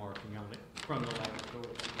TBI marking on it from the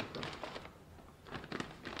laboratory.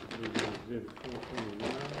 Exhibit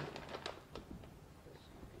 429.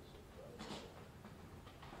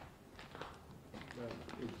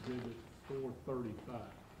 Exhibit 435.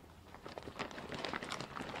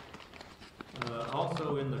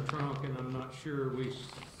 Also in the trunk, and I'm not sure we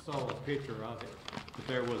saw a picture of it, but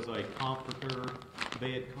there was a comforter,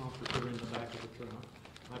 bed comforter in the back of the trunk.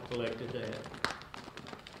 I collected that.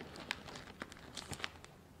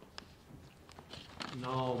 And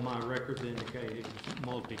all my records indicated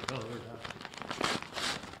multicolored.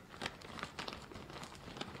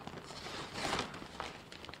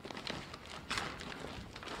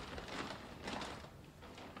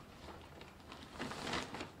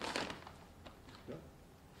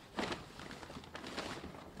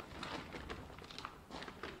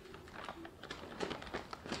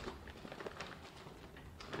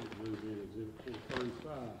 Move in Exhibit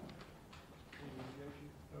 435. Any objection?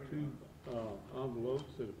 No, Your Two Honor.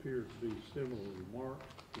 envelopes that appear to be similarly marked.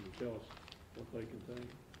 Can you tell us what they contain?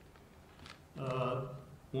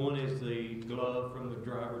 One is the glove from the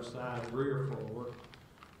driver's side rear forward,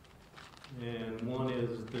 and one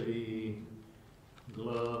is the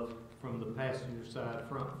glove from the passenger side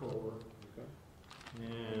front forward. Okay.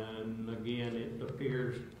 And again, it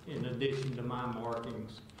appears, in addition to my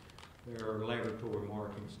markings, there are laboratory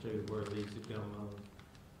markings too, where these have gone on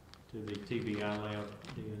to the TBI lab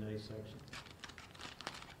DNA section.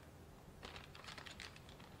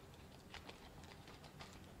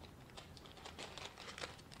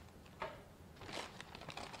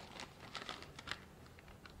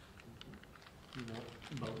 You want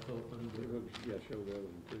both open? Yeah, show the other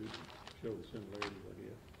one too. Show the similarities, I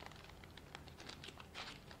guess.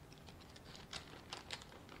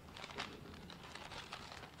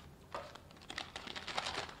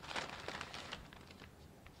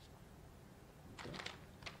 Okay.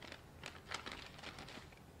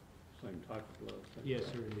 Same type of glove? same Yes,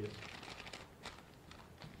 type. sir, it is.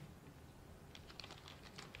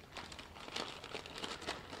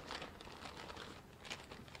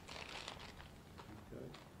 Okay.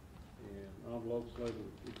 And envelopes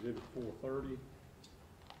labeled Exhibit 430.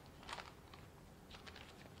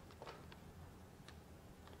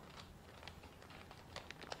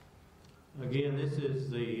 Again, this is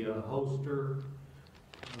the holster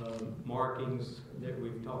markings that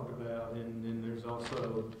we've talked about, and then there's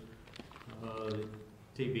also the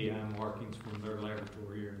TBI markings from their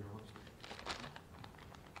laboratory here in Knoxville.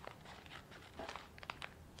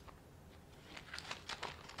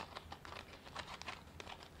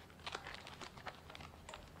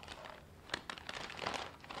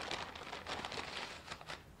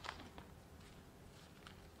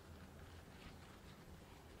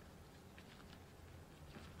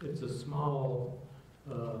 It's a small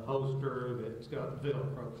holster that's got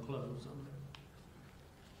Velcro clothes on it.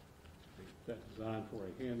 Is that designed for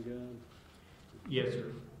a handgun? Yes,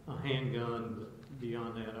 sir. A handgun, but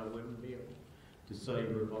beyond that, I wouldn't be able to say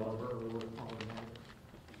revolver or automatic.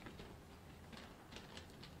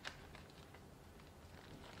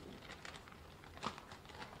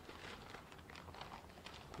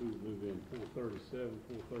 We would move in 437,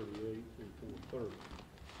 438, and 430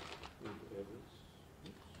 into evidence.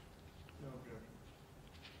 No objection.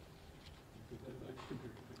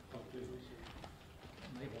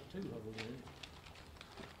 Maybe two of them did.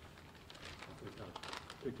 I think I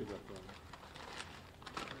picked it up wrong.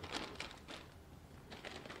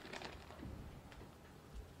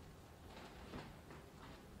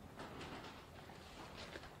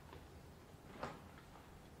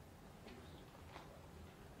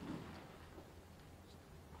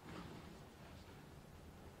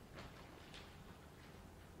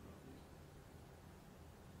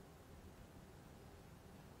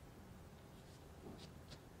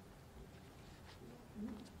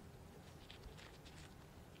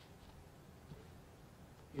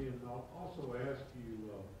 And I'll also ask you,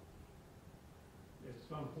 at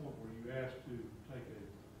some point, were you asked to take a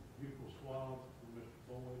buccal swab from Mr.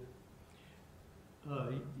 Boyd?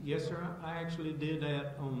 Yes, sir. I actually did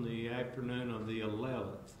that on the afternoon of the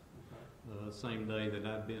 11th, Okay. same day that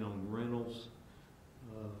I'd been on rentals.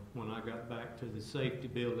 When I got back to the safety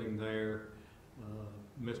building there,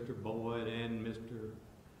 Mr. Boyd and Mr.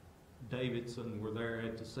 Davidson were there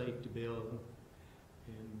at the safety building.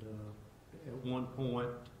 And at one point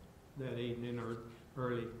that evening, or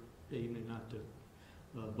early evening, I took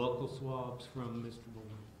buccal swabs from Mr. Boyd.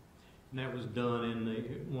 And that was done in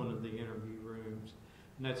one of the interview rooms.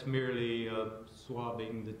 And that's merely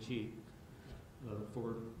swabbing the cheek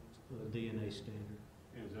for DNA standard.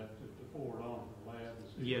 And is that to forward on to the lab? To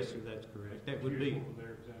see Yes, if sir, that's correct. That it's would be, useful for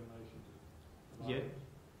their examination to yeah,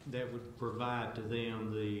 that would provide to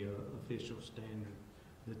them the official standard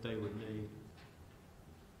that they would need.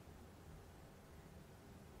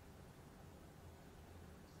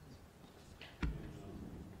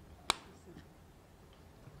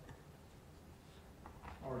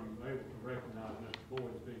 Are you able to recognize Mr. Boyd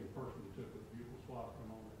as being the person who took the buccal swab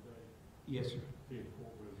from on that day? Yes, sir. He in the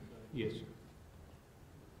courtroom today? Yes, sir.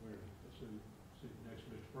 Where, sitting next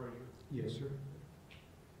to Mr. Frazier? Yes, sir.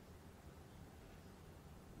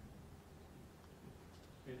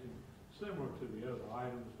 And similar to the other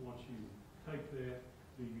items, once you take that,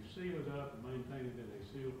 do you seal it up and maintain it in a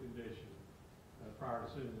sealed condition prior to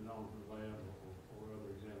sending it on to the lab or other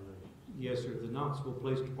examinations? Yes, sir. The Knoxville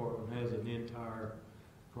Police Department has an entire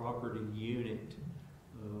property unit.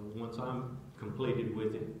 Once I'm completed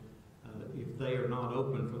with it, if they are not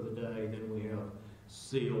open for the day, then we have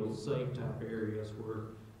sealed, safe type areas where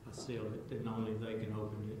I seal it, and only they can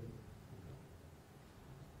open it.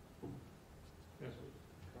 Yes, sir.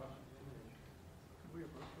 Could we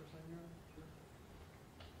approach for a second, Your Honor? Sure.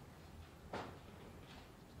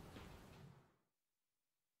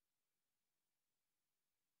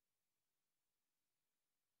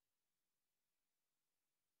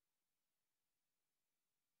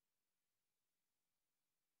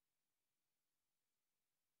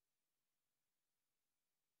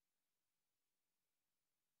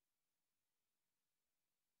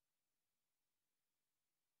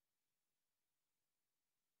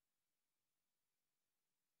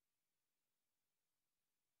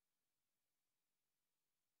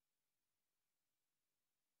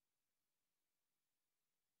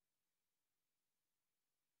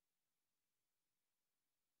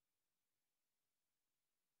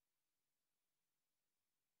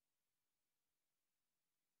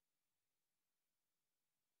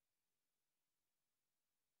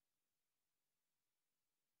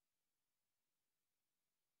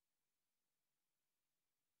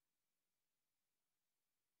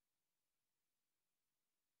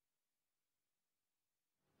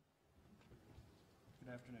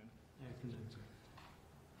 Good afternoon. Afternoon, sir.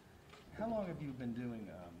 How long have you been doing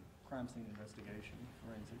crime scene investigation,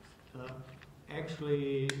 forensics?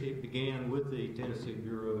 Actually, it began with the Tennessee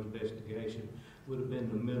Bureau of Investigation. Would have been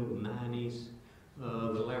the middle 90s. The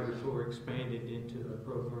laboratory expanded into a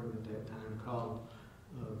program at that time called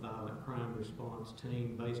Violent Crime Response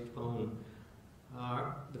Team, based upon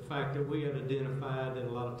the fact that we had identified that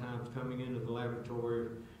a lot of times coming into the laboratory,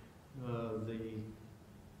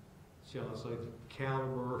 shall I say, the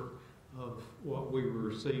caliber of what we were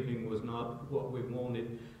receiving was not what we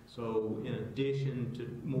wanted. So in addition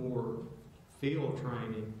to more field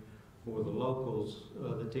training for the locals,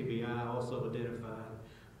 the TBI also identified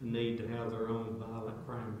the need to have their own violent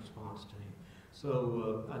crime response team.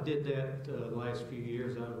 So I did that the last few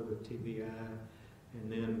years out with TBI,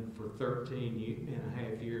 and then for 13 and a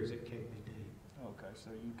half years at KPD. Oh, Okay, so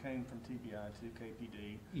you came from TBI to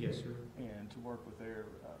KPD Yes, sir. and to work with their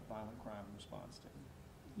violent crime response team.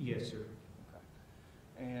 Yes, sir.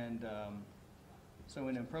 Okay. And so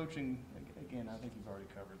in approaching, again, I think you've already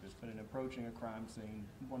covered this, but in approaching a crime scene,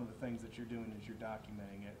 one of the things that you're doing is you're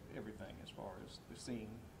documenting everything as far as the scene,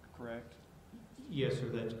 correct? Yes, sir,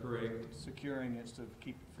 that's correct. Securing it to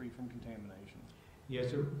keep it free from contamination. Yes,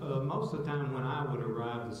 sir. Most of the time when I would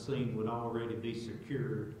arrive, the scene would already be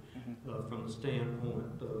secured from the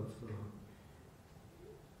standpoint of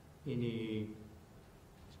any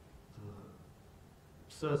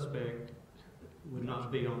suspect would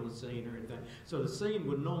not be on the scene or anything. So the scene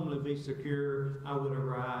would normally be secure. I would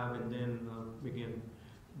arrive and then begin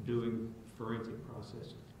doing forensic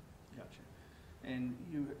processing. Gotcha. And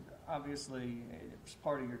you, obviously, as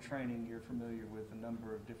part of your training, you're familiar with a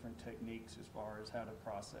number of different techniques as far as how to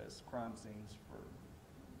process crime scenes,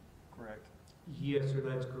 correct? Yes, sir,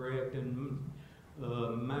 that's correct. And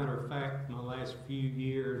matter of fact, my last few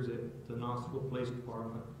years at the Knoxville Police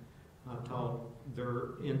Department, I taught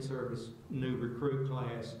their in-service new recruit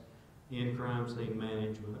class in crime scene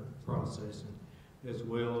management processing, as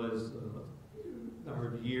well as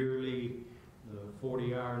our yearly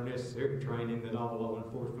 40-hour necessary training that all law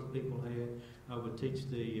enforcement people had. I would teach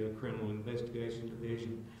the Criminal Investigation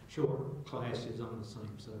Division short classes on the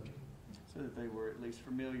same subject. So that they were at least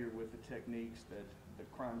familiar with the techniques that the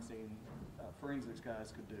crime scene forensics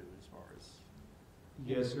guys could do as far as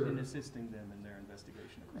yes, sir. in assisting them in their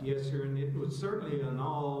investigation of crime. Yes, sir, and it was certainly an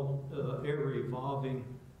all ever-evolving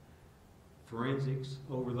forensics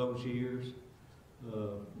over those years.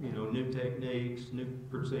 You know, new techniques, new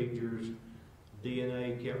procedures,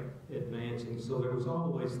 DNA kept advancing, so there was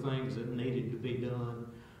always things that needed to be done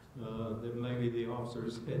that maybe the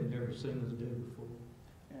officers had never seen us do before.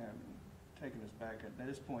 And taking us back at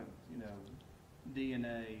this point, you know,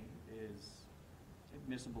 DNA is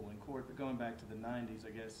admissible in court, but going back to the 90s, I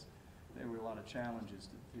guess there were a lot of challenges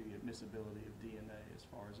to the admissibility of DNA as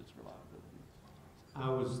far as its reliability. I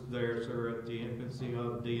was there, sir, at the infancy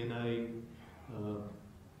of DNA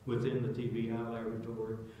within the TBI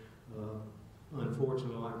laboratory.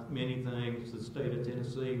 Unfortunately, like many things, the state of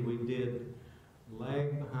Tennessee, we did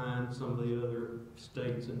lag behind some of the other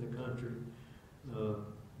states in the country,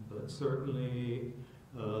 but certainly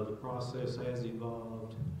the process has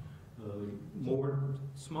evolved.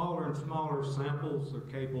 Smaller and smaller samples are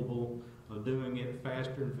capable of doing it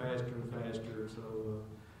faster and faster and faster. So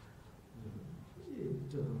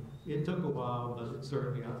it took a while, but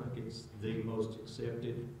certainly I think it's the most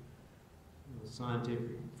accepted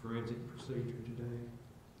scientific forensic procedure today.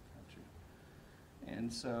 Gotcha.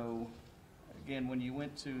 And so, again, when you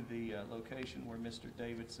went to the location where Mr.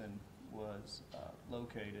 Davidson was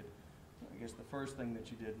located, I guess the first thing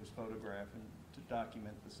that you did was photograph and to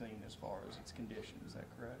document the scene as far as its condition. Is that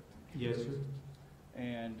correct? Yes, sir.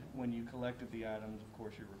 And when you collected the items, of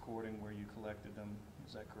course, you're recording where you collected them.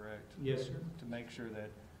 Is that correct? Yes, sir. To make sure that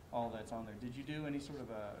all that's on there. Did you do any sort of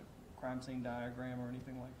a crime scene diagram or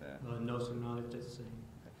anything like that? No, sir, not at this scene.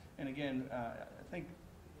 Okay. And again, I think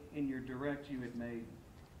in your direct you had made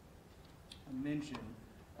a mention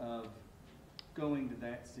of going to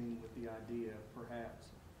that scene with the idea of perhaps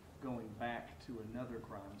going back to another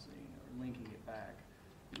crime scene or linking it back.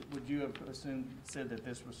 Would you have said that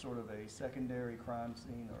this was sort of a secondary crime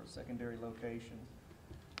scene or a secondary location?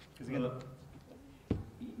 Because again,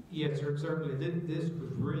 yes, sir, certainly. This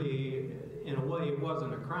was really, in a way, it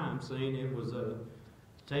wasn't a crime scene. It was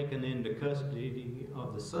taken into custody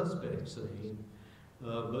of the suspect scene.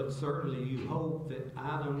 But certainly you hope that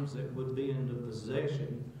items that would be in the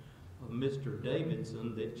possession of Mr.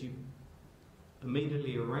 Davidson, that you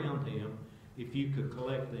immediately around him, if you could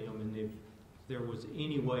collect them and if there was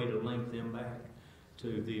any way to link them back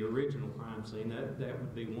to the original crime scene, that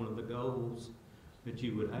would be one of the goals that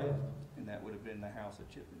you would have. And that would have been the house at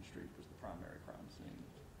Chipman Street was the primary crime scene.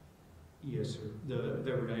 Yes, sir.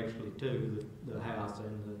 There were actually two, the house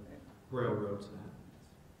and the railroad side.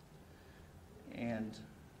 And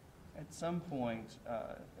at some point,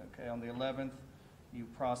 okay, on the 11th, you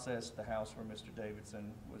processed the house where Mr.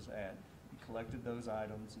 Davidson was at. You collected those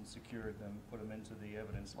items and secured them, put them into the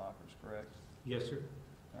evidence lockers, correct? Yes, sir.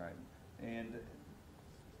 All right. And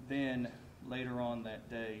then later on that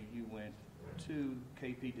day, you went to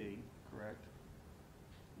KPD, correct?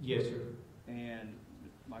 Yes, sir. And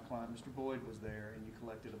my client, Mr. Boyd, was there, and you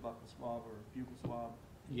collected a buccal swab or a buccal swab?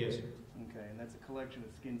 Yes, sir. Okay, and that's a collection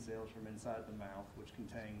of skin cells from inside the mouth, which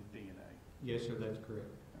contain DNA. Yes, sir, that's correct.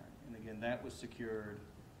 All right. And again, that was secured,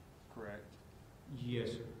 correct?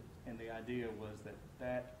 Yes, sir. And the idea was that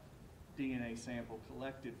that DNA sample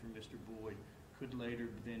collected from Mr. Boyd could later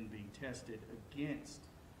then be tested against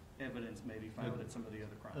evidence maybe found at some of the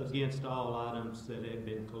other crimes. Against all items that had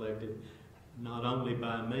been collected, not only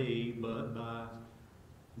by me, but by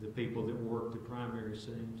the people that worked the primary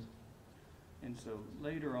scenes. And so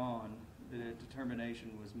later on, the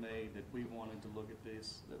determination was made that we wanted to look at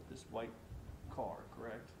this white car,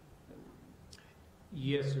 correct?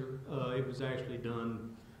 Yes, sir. It was actually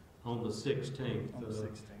done on the 16th. On the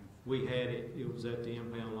 16th. We had it, it was at the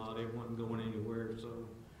impound lot, it wasn't going anywhere, so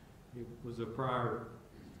it was a prioritize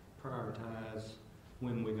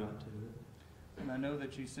when we got to it. And I know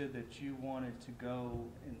that you said that you wanted to go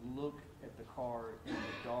and look at the car in the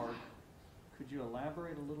dark. Could you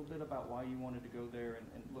elaborate a little bit about why you wanted to go there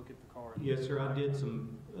and look at the car? Yes, sir. I did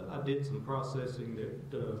some processing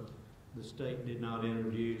that the state did not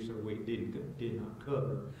introduce, or we did not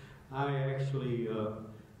cover. I actually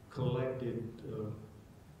collected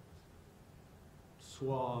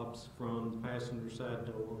swabs from the passenger side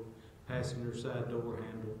door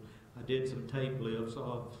handle. I did some tape lifts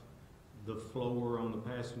off the floor on the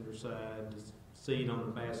passenger side, the seat on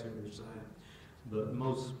the passenger side. But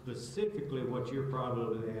most specifically, what you're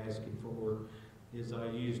probably asking for is I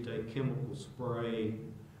used a chemical spray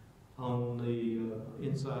on the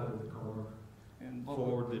inside of the car And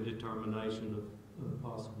for the determination of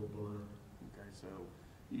possible blood. Okay, so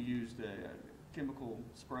you used a chemical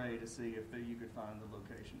spray to see if you could find the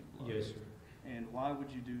location of blood. Yes, sir. And why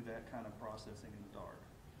would you do that kind of processing in the dark?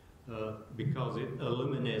 Because it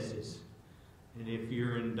illuminesces. And if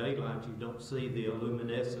you're in daylight, you don't see the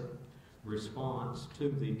luminescent response to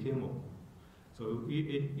the chemical. So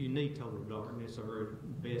you need total darkness, or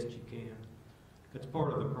best you can. That's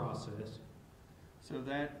part of the process. So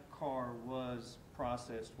that car was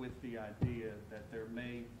processed with the idea that there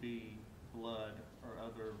may be blood or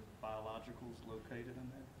other biologicals located in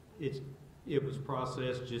that? It was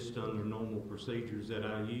processed just under normal procedures that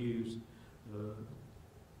I use.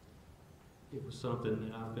 It was something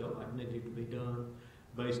that I felt like needed to be done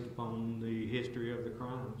based upon the history of the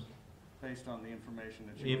crimes. Based on the information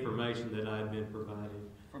that The information that I had been provided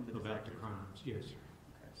from the about the detective? crimes, yes, sir.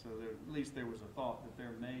 Okay, so at least there was a thought that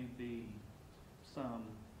there may be some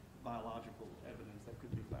biological evidence that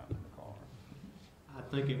could be found in the car. I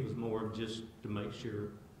think it was more of just to make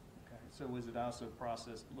sure. Okay, so was it also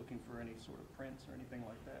processed looking for any sort of prints or anything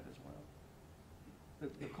like that as well?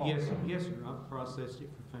 The car? Yes, sir. I processed it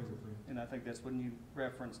for fingerprint. And I think that's when you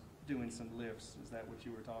referenced doing some lifts. Is that what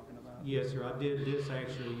you were talking about? Yes, sir. I did this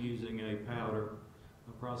actually using a powder.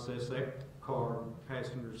 I processed that car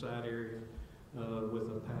passenger side area with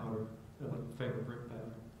a powder, fingerprint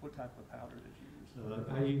powder. What type of powder did you use?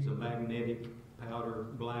 I use a magnetic powder,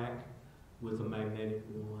 black, with a magnetic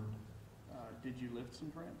wand. Did you lift some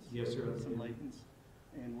prints? Yes, sir. I Some did. latents?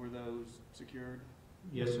 And were those secured?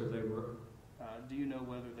 Yes, sir, they were. Do you know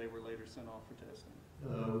whether they were later sent off for testing?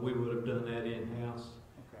 We would have done that in-house.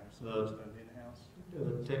 Okay, so it was done in-house?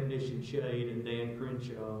 Technician Shade and Dan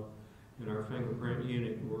Crenshaw in our fingerprint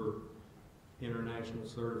unit were international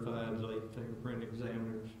certified late fingerprint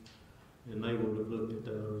examiners, and they would have looked at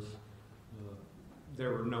those.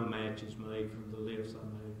 There were no matches made from the lifts I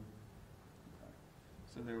made. Okay.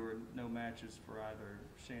 So there were no matches for either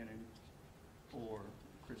Channon or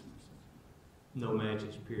Christensen? No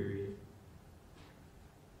matches, period.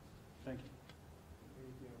 Thank you.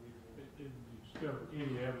 Did you discover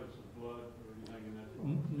any evidence of blood or anything in that car?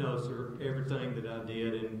 No, sir. Everything that I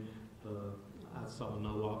did, and I saw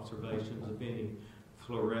no observations of any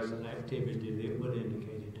fluorescent activity that would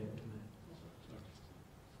indicate that to me.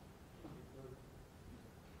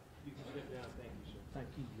 You can sit down. Thank you, sir.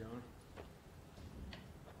 Thank you, John.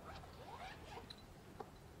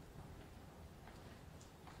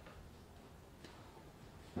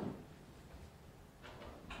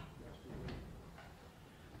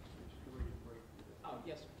 Oh,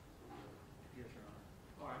 yes, sir. Yes, Your Honor.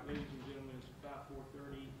 All right, ladies and gentlemen, it's about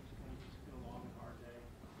 4:30. It's been a long and hard day.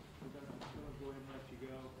 I'm gonna go ahead and let you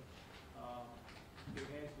go. There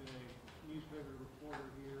has been a newspaper reporter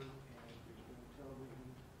here, and there's been a television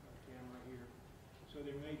camera here. So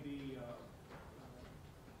there may be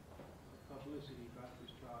publicity about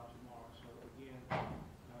this trial tomorrow. So again, I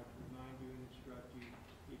would remind you and instruct you,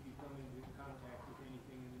 if you come into contact with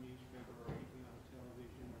anything in the newspaper or anything on the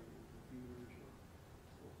television or your computers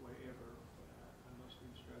or whatever, I must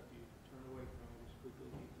instruct you, turn away from it as quickly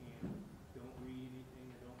as you can. Don't read anything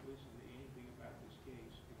or don't listen to anything about this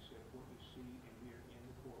case except what you see and hear in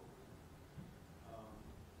the courtroom.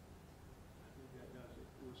 I think that does it.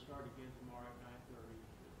 We'll start again tomorrow at 9:30. We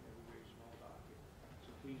have a very small docket.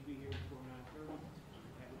 So please be here before 9:30.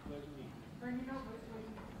 Have a pleasant evening. Bring it over.